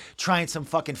kid trying some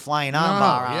fucking flying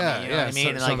armbar on yeah, me. You know yeah. what I mean?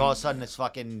 And like all of a sudden it's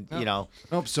fucking,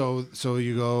 Nope. So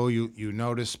you go, you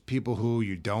notice people who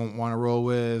you don't want to roll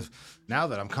with. Now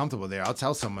that I'm comfortable there, I'll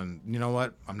tell someone, you know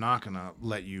what? I'm not gonna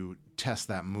let you test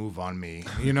that move on me.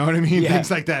 You know what I mean? Yeah.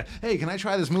 Things like that. Hey, can I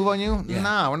try this move on you? Yeah.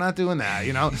 No, we're not doing that.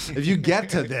 You know, if you get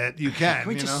to that, you can. Can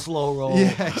we you just know? slow roll?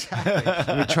 Yeah, exactly.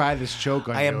 Let me try this choke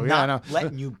on I you. am Yeah, not no.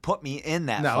 letting you put me in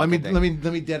that. No, fucking thing.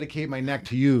 let me dedicate my neck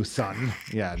to you, son.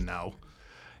 Yeah, no.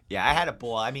 Yeah, I had a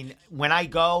ball. I mean, when I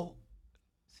go,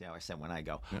 see how I said when I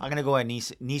go, I'm gonna go at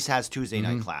Nice. Nice has Tuesday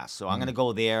night class, so I'm gonna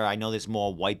go there. I know there's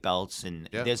more white belts and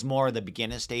Yeah. there's more of the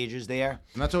beginner stages there.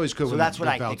 And that's always good So when that's the what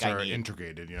I belts think I are need.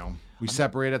 integrated. You know, we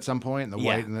separate at some point, and the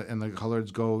Yeah. white and the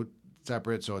coloreds go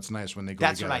separate. So it's nice when they go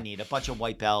That's together. what I need: a bunch of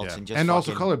white belts Yeah. and just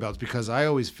also fucking- color belts, because I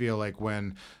always feel like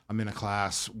when I'm in a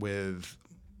class with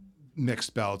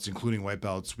mixed belts, including white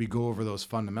belts, we go over those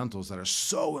fundamentals that are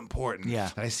so important. Yeah.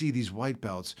 That I see these white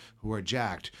belts who are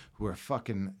jacked, who are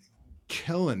fucking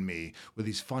killing me with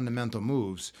these fundamental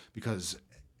moves, because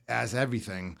as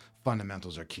everything,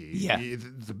 fundamentals are key. Yeah.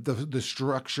 The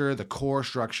structure, the core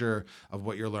structure of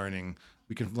what you're learning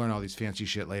we can learn all these fancy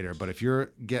shit later. But if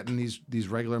you're getting these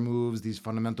regular moves, these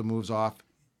fundamental moves off,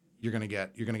 you're gonna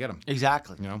get them.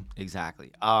 Exactly. You know?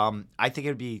 Exactly. I think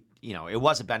it'd be, it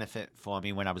was a benefit for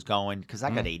me when I was going because I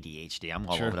got ADHD. I'm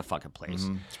all Sure. over the fucking place.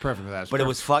 It's perfect for that. But it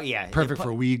was yeah. perfect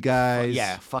for weed guys.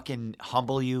 Yeah, fucking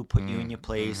humble you, put you in your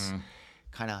place,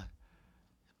 kind of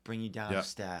bring you down a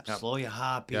step, slow your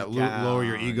heartbeat down, lower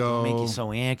your ego, don't make you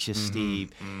so anxious,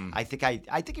 Steve. I think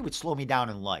it would slow me down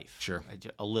in life. Sure,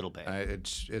 a little bit.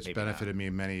 It's benefited me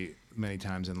many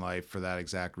times in life for that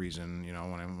exact reason. You know,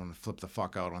 when I want to flip the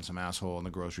fuck out on some asshole in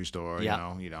the grocery store, you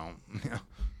don't.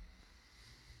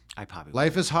 I probably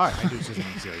life is hard. I do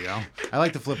just you know. I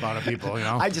like to flip out at people. You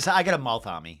know. I got a mouth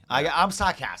on me. I'm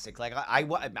sarcastic. Like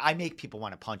I make people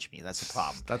want to punch me. That's the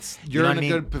problem. You're in a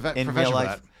good in profession real for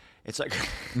life. that. It's like,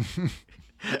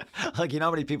 like how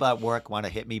many people at work want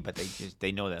to hit me, but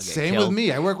they know they'll get Same killed. with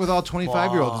me. I work with all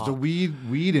 25-year-olds. It's the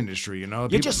weed industry, you know.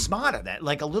 You're just smarter that,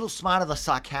 like a little smarter. The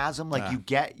sarcasm, like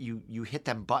you hit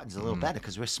them buttons a little better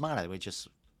because we're smarter. We're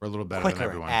a little better quicker than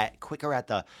everyone. Quicker at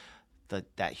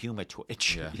that humor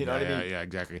twitch. Yeah, you know what I mean? Yeah,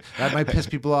 exactly. That might piss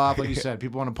people off, like you said.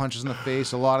 People want to punch us in the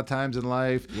face a lot of times in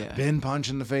life. Yeah. Been punched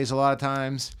in the face a lot of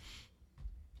times.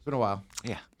 It's been a while.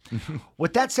 Yeah.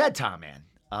 With that said, Tom, man.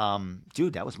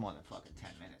 Dude, that was more than fucking 10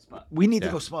 minutes. But we need to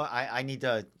go smoke. I need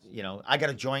to, I got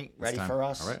a joint ready for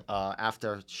us. All right.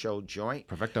 After show joint.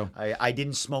 Perfecto. I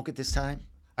didn't smoke it this time.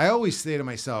 I always say to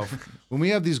myself, when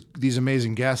we have these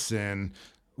amazing guests in,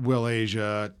 Will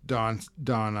Asia, Don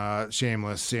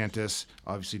Shameless, Santis.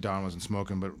 Obviously, Don wasn't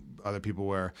smoking, but other people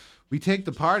were. We take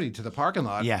the party to the parking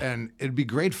lot, and it'd be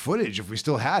great footage if we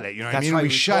still had it. You know what I mean? Right, we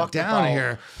shut down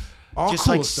here. All just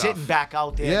cool like stuff. sitting back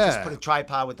out there, just put a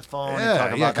tripod with the phone and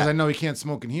talk about because I know we can't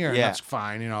smoke in here, and that's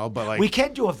fine, but like we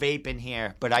can do a vape in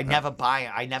here, but I never buy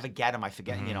it. I never get them. I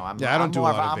forget, I don't do a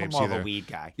lot of vapes I'm more either. of a weed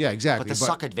guy. Yeah, exactly. But the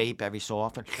suckered vape every so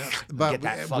often. But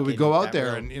we go out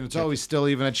there, and it's always still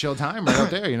even at chill time right out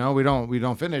there. We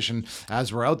don't finish, and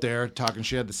as we're out there talking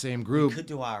shit, the same group. We could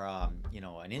do our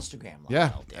an Instagram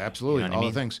live out there. Absolutely, all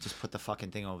the things. Just put the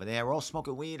fucking thing over there. We're all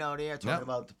smoking weed out here, talking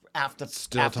about after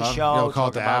show. Call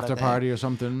it the after party or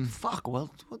something. Fuck,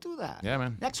 we'll do that. Yeah,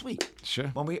 man. Next week.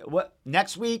 Sure.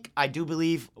 Next week, I do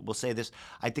believe we'll say this.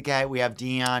 I think we have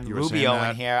Dion Rubio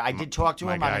in here. I did talk to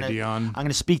him. I'm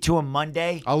gonna speak to him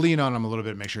Monday. I'll lean on him a little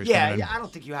bit, make sure he's coming in. Yeah. I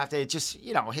don't think you have to. It's just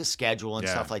his schedule and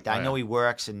stuff like that. I know he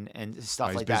works and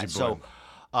stuff like that. So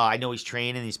I know he's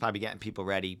training. He's probably getting people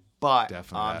ready. But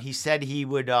he said he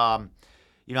would.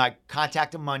 I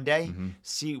contact him Monday.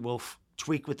 See, we'll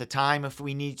tweak with the time if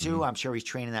we need to. I'm sure he's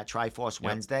training that Triforce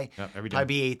Wednesday. Yep, every day.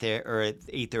 Probably 8 there or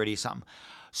 8:30 or something.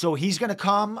 So he's gonna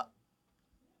come.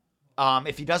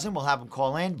 If he doesn't, we'll have him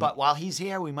call in. But while he's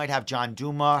here, we might have John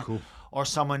Duma or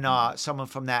someone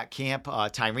from that camp,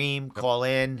 Tyreme, call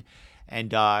in and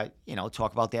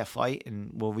talk about their fight, and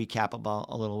we'll recap about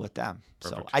a little with them.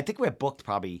 Perfect. So I think we're booked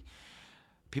probably.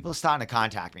 People are starting to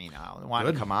contact me now. They want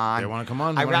to come on. They want to come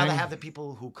on. I'd rather have the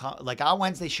people who come. Like our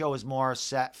Wednesday show is more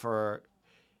set for.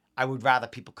 I would rather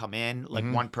people come in, like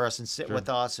one person sit with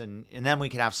us, and then we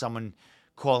can have someone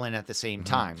call in at the same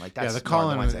time. Like that's the call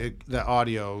in, the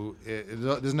audio.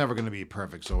 There's never going to be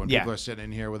perfect. So when people are sitting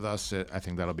in here with us, I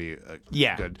think that'll be good.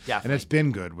 Definitely. And it's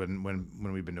been good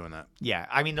when we've been doing that. Yeah,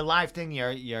 I mean the live thing,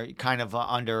 you're kind of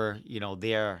under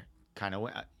their kind of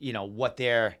what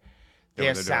their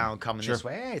sound coming this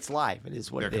way. Hey, it's live. It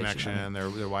is what it is. Their connection, their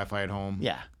Wi-Fi at home.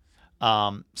 Yeah.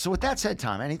 So with that said,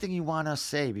 Tom, anything you want to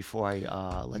say before I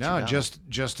let you go? No,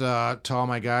 just to all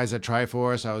my guys at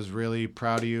Triforce, I was really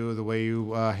proud of you, the way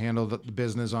you handled the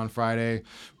business on Friday,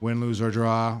 win, lose, or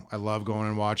draw. I love going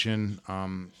and watching,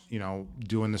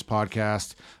 doing this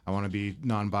podcast. I want to be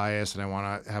non-biased, and I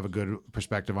want to have a good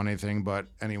perspective on anything, but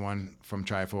anyone from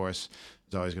Triforce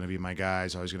is always going to be my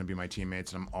guys, always going to be my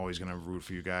teammates, and I'm always going to root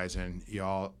for you guys. And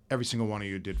y'all, every single one of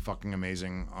you did fucking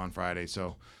amazing on Friday.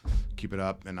 So keep it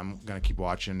up, and I'm going to keep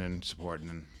watching and supporting,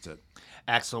 and that's it.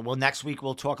 Excellent. Well, next week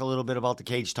we'll talk a little bit about the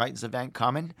Cage Titans event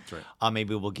coming. That's right.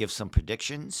 Maybe we'll give some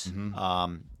predictions.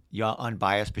 Your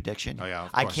unbiased prediction. Oh, yeah,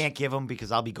 of I course. can't give them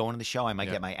because I'll be going to the show. I might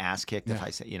get my ass kicked if I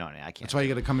say, I can't. That's why you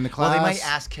got to come into class. Well, they might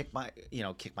ass kick my,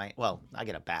 well, I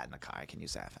get a bat in the car. I can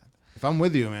use that. If I'm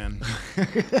with you, man,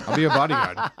 I'll be your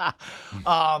bodyguard.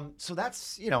 So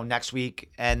that's, next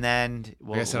week. And then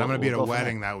like I said, I'm going to be at a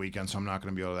wedding that weekend, so I'm not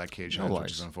going to be able to that Cage match,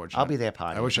 which is unfortunate. I'll be there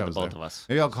partying. I wish I was both there. of us.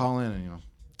 Maybe I'll call in and,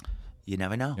 You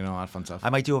never know. a lot of fun stuff. I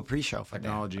might do a pre-show for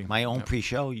Technology. that. My own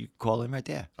pre-show. You call in right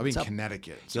there. I'll be in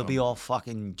Connecticut. You'll be all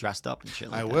fucking dressed up and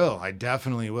shit like I that. will. I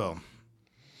definitely will.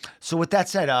 So with that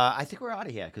said, I think we're out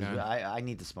of here because I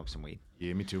need to smoke some weed.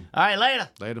 Yeah, me too. All right, later.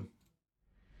 Later.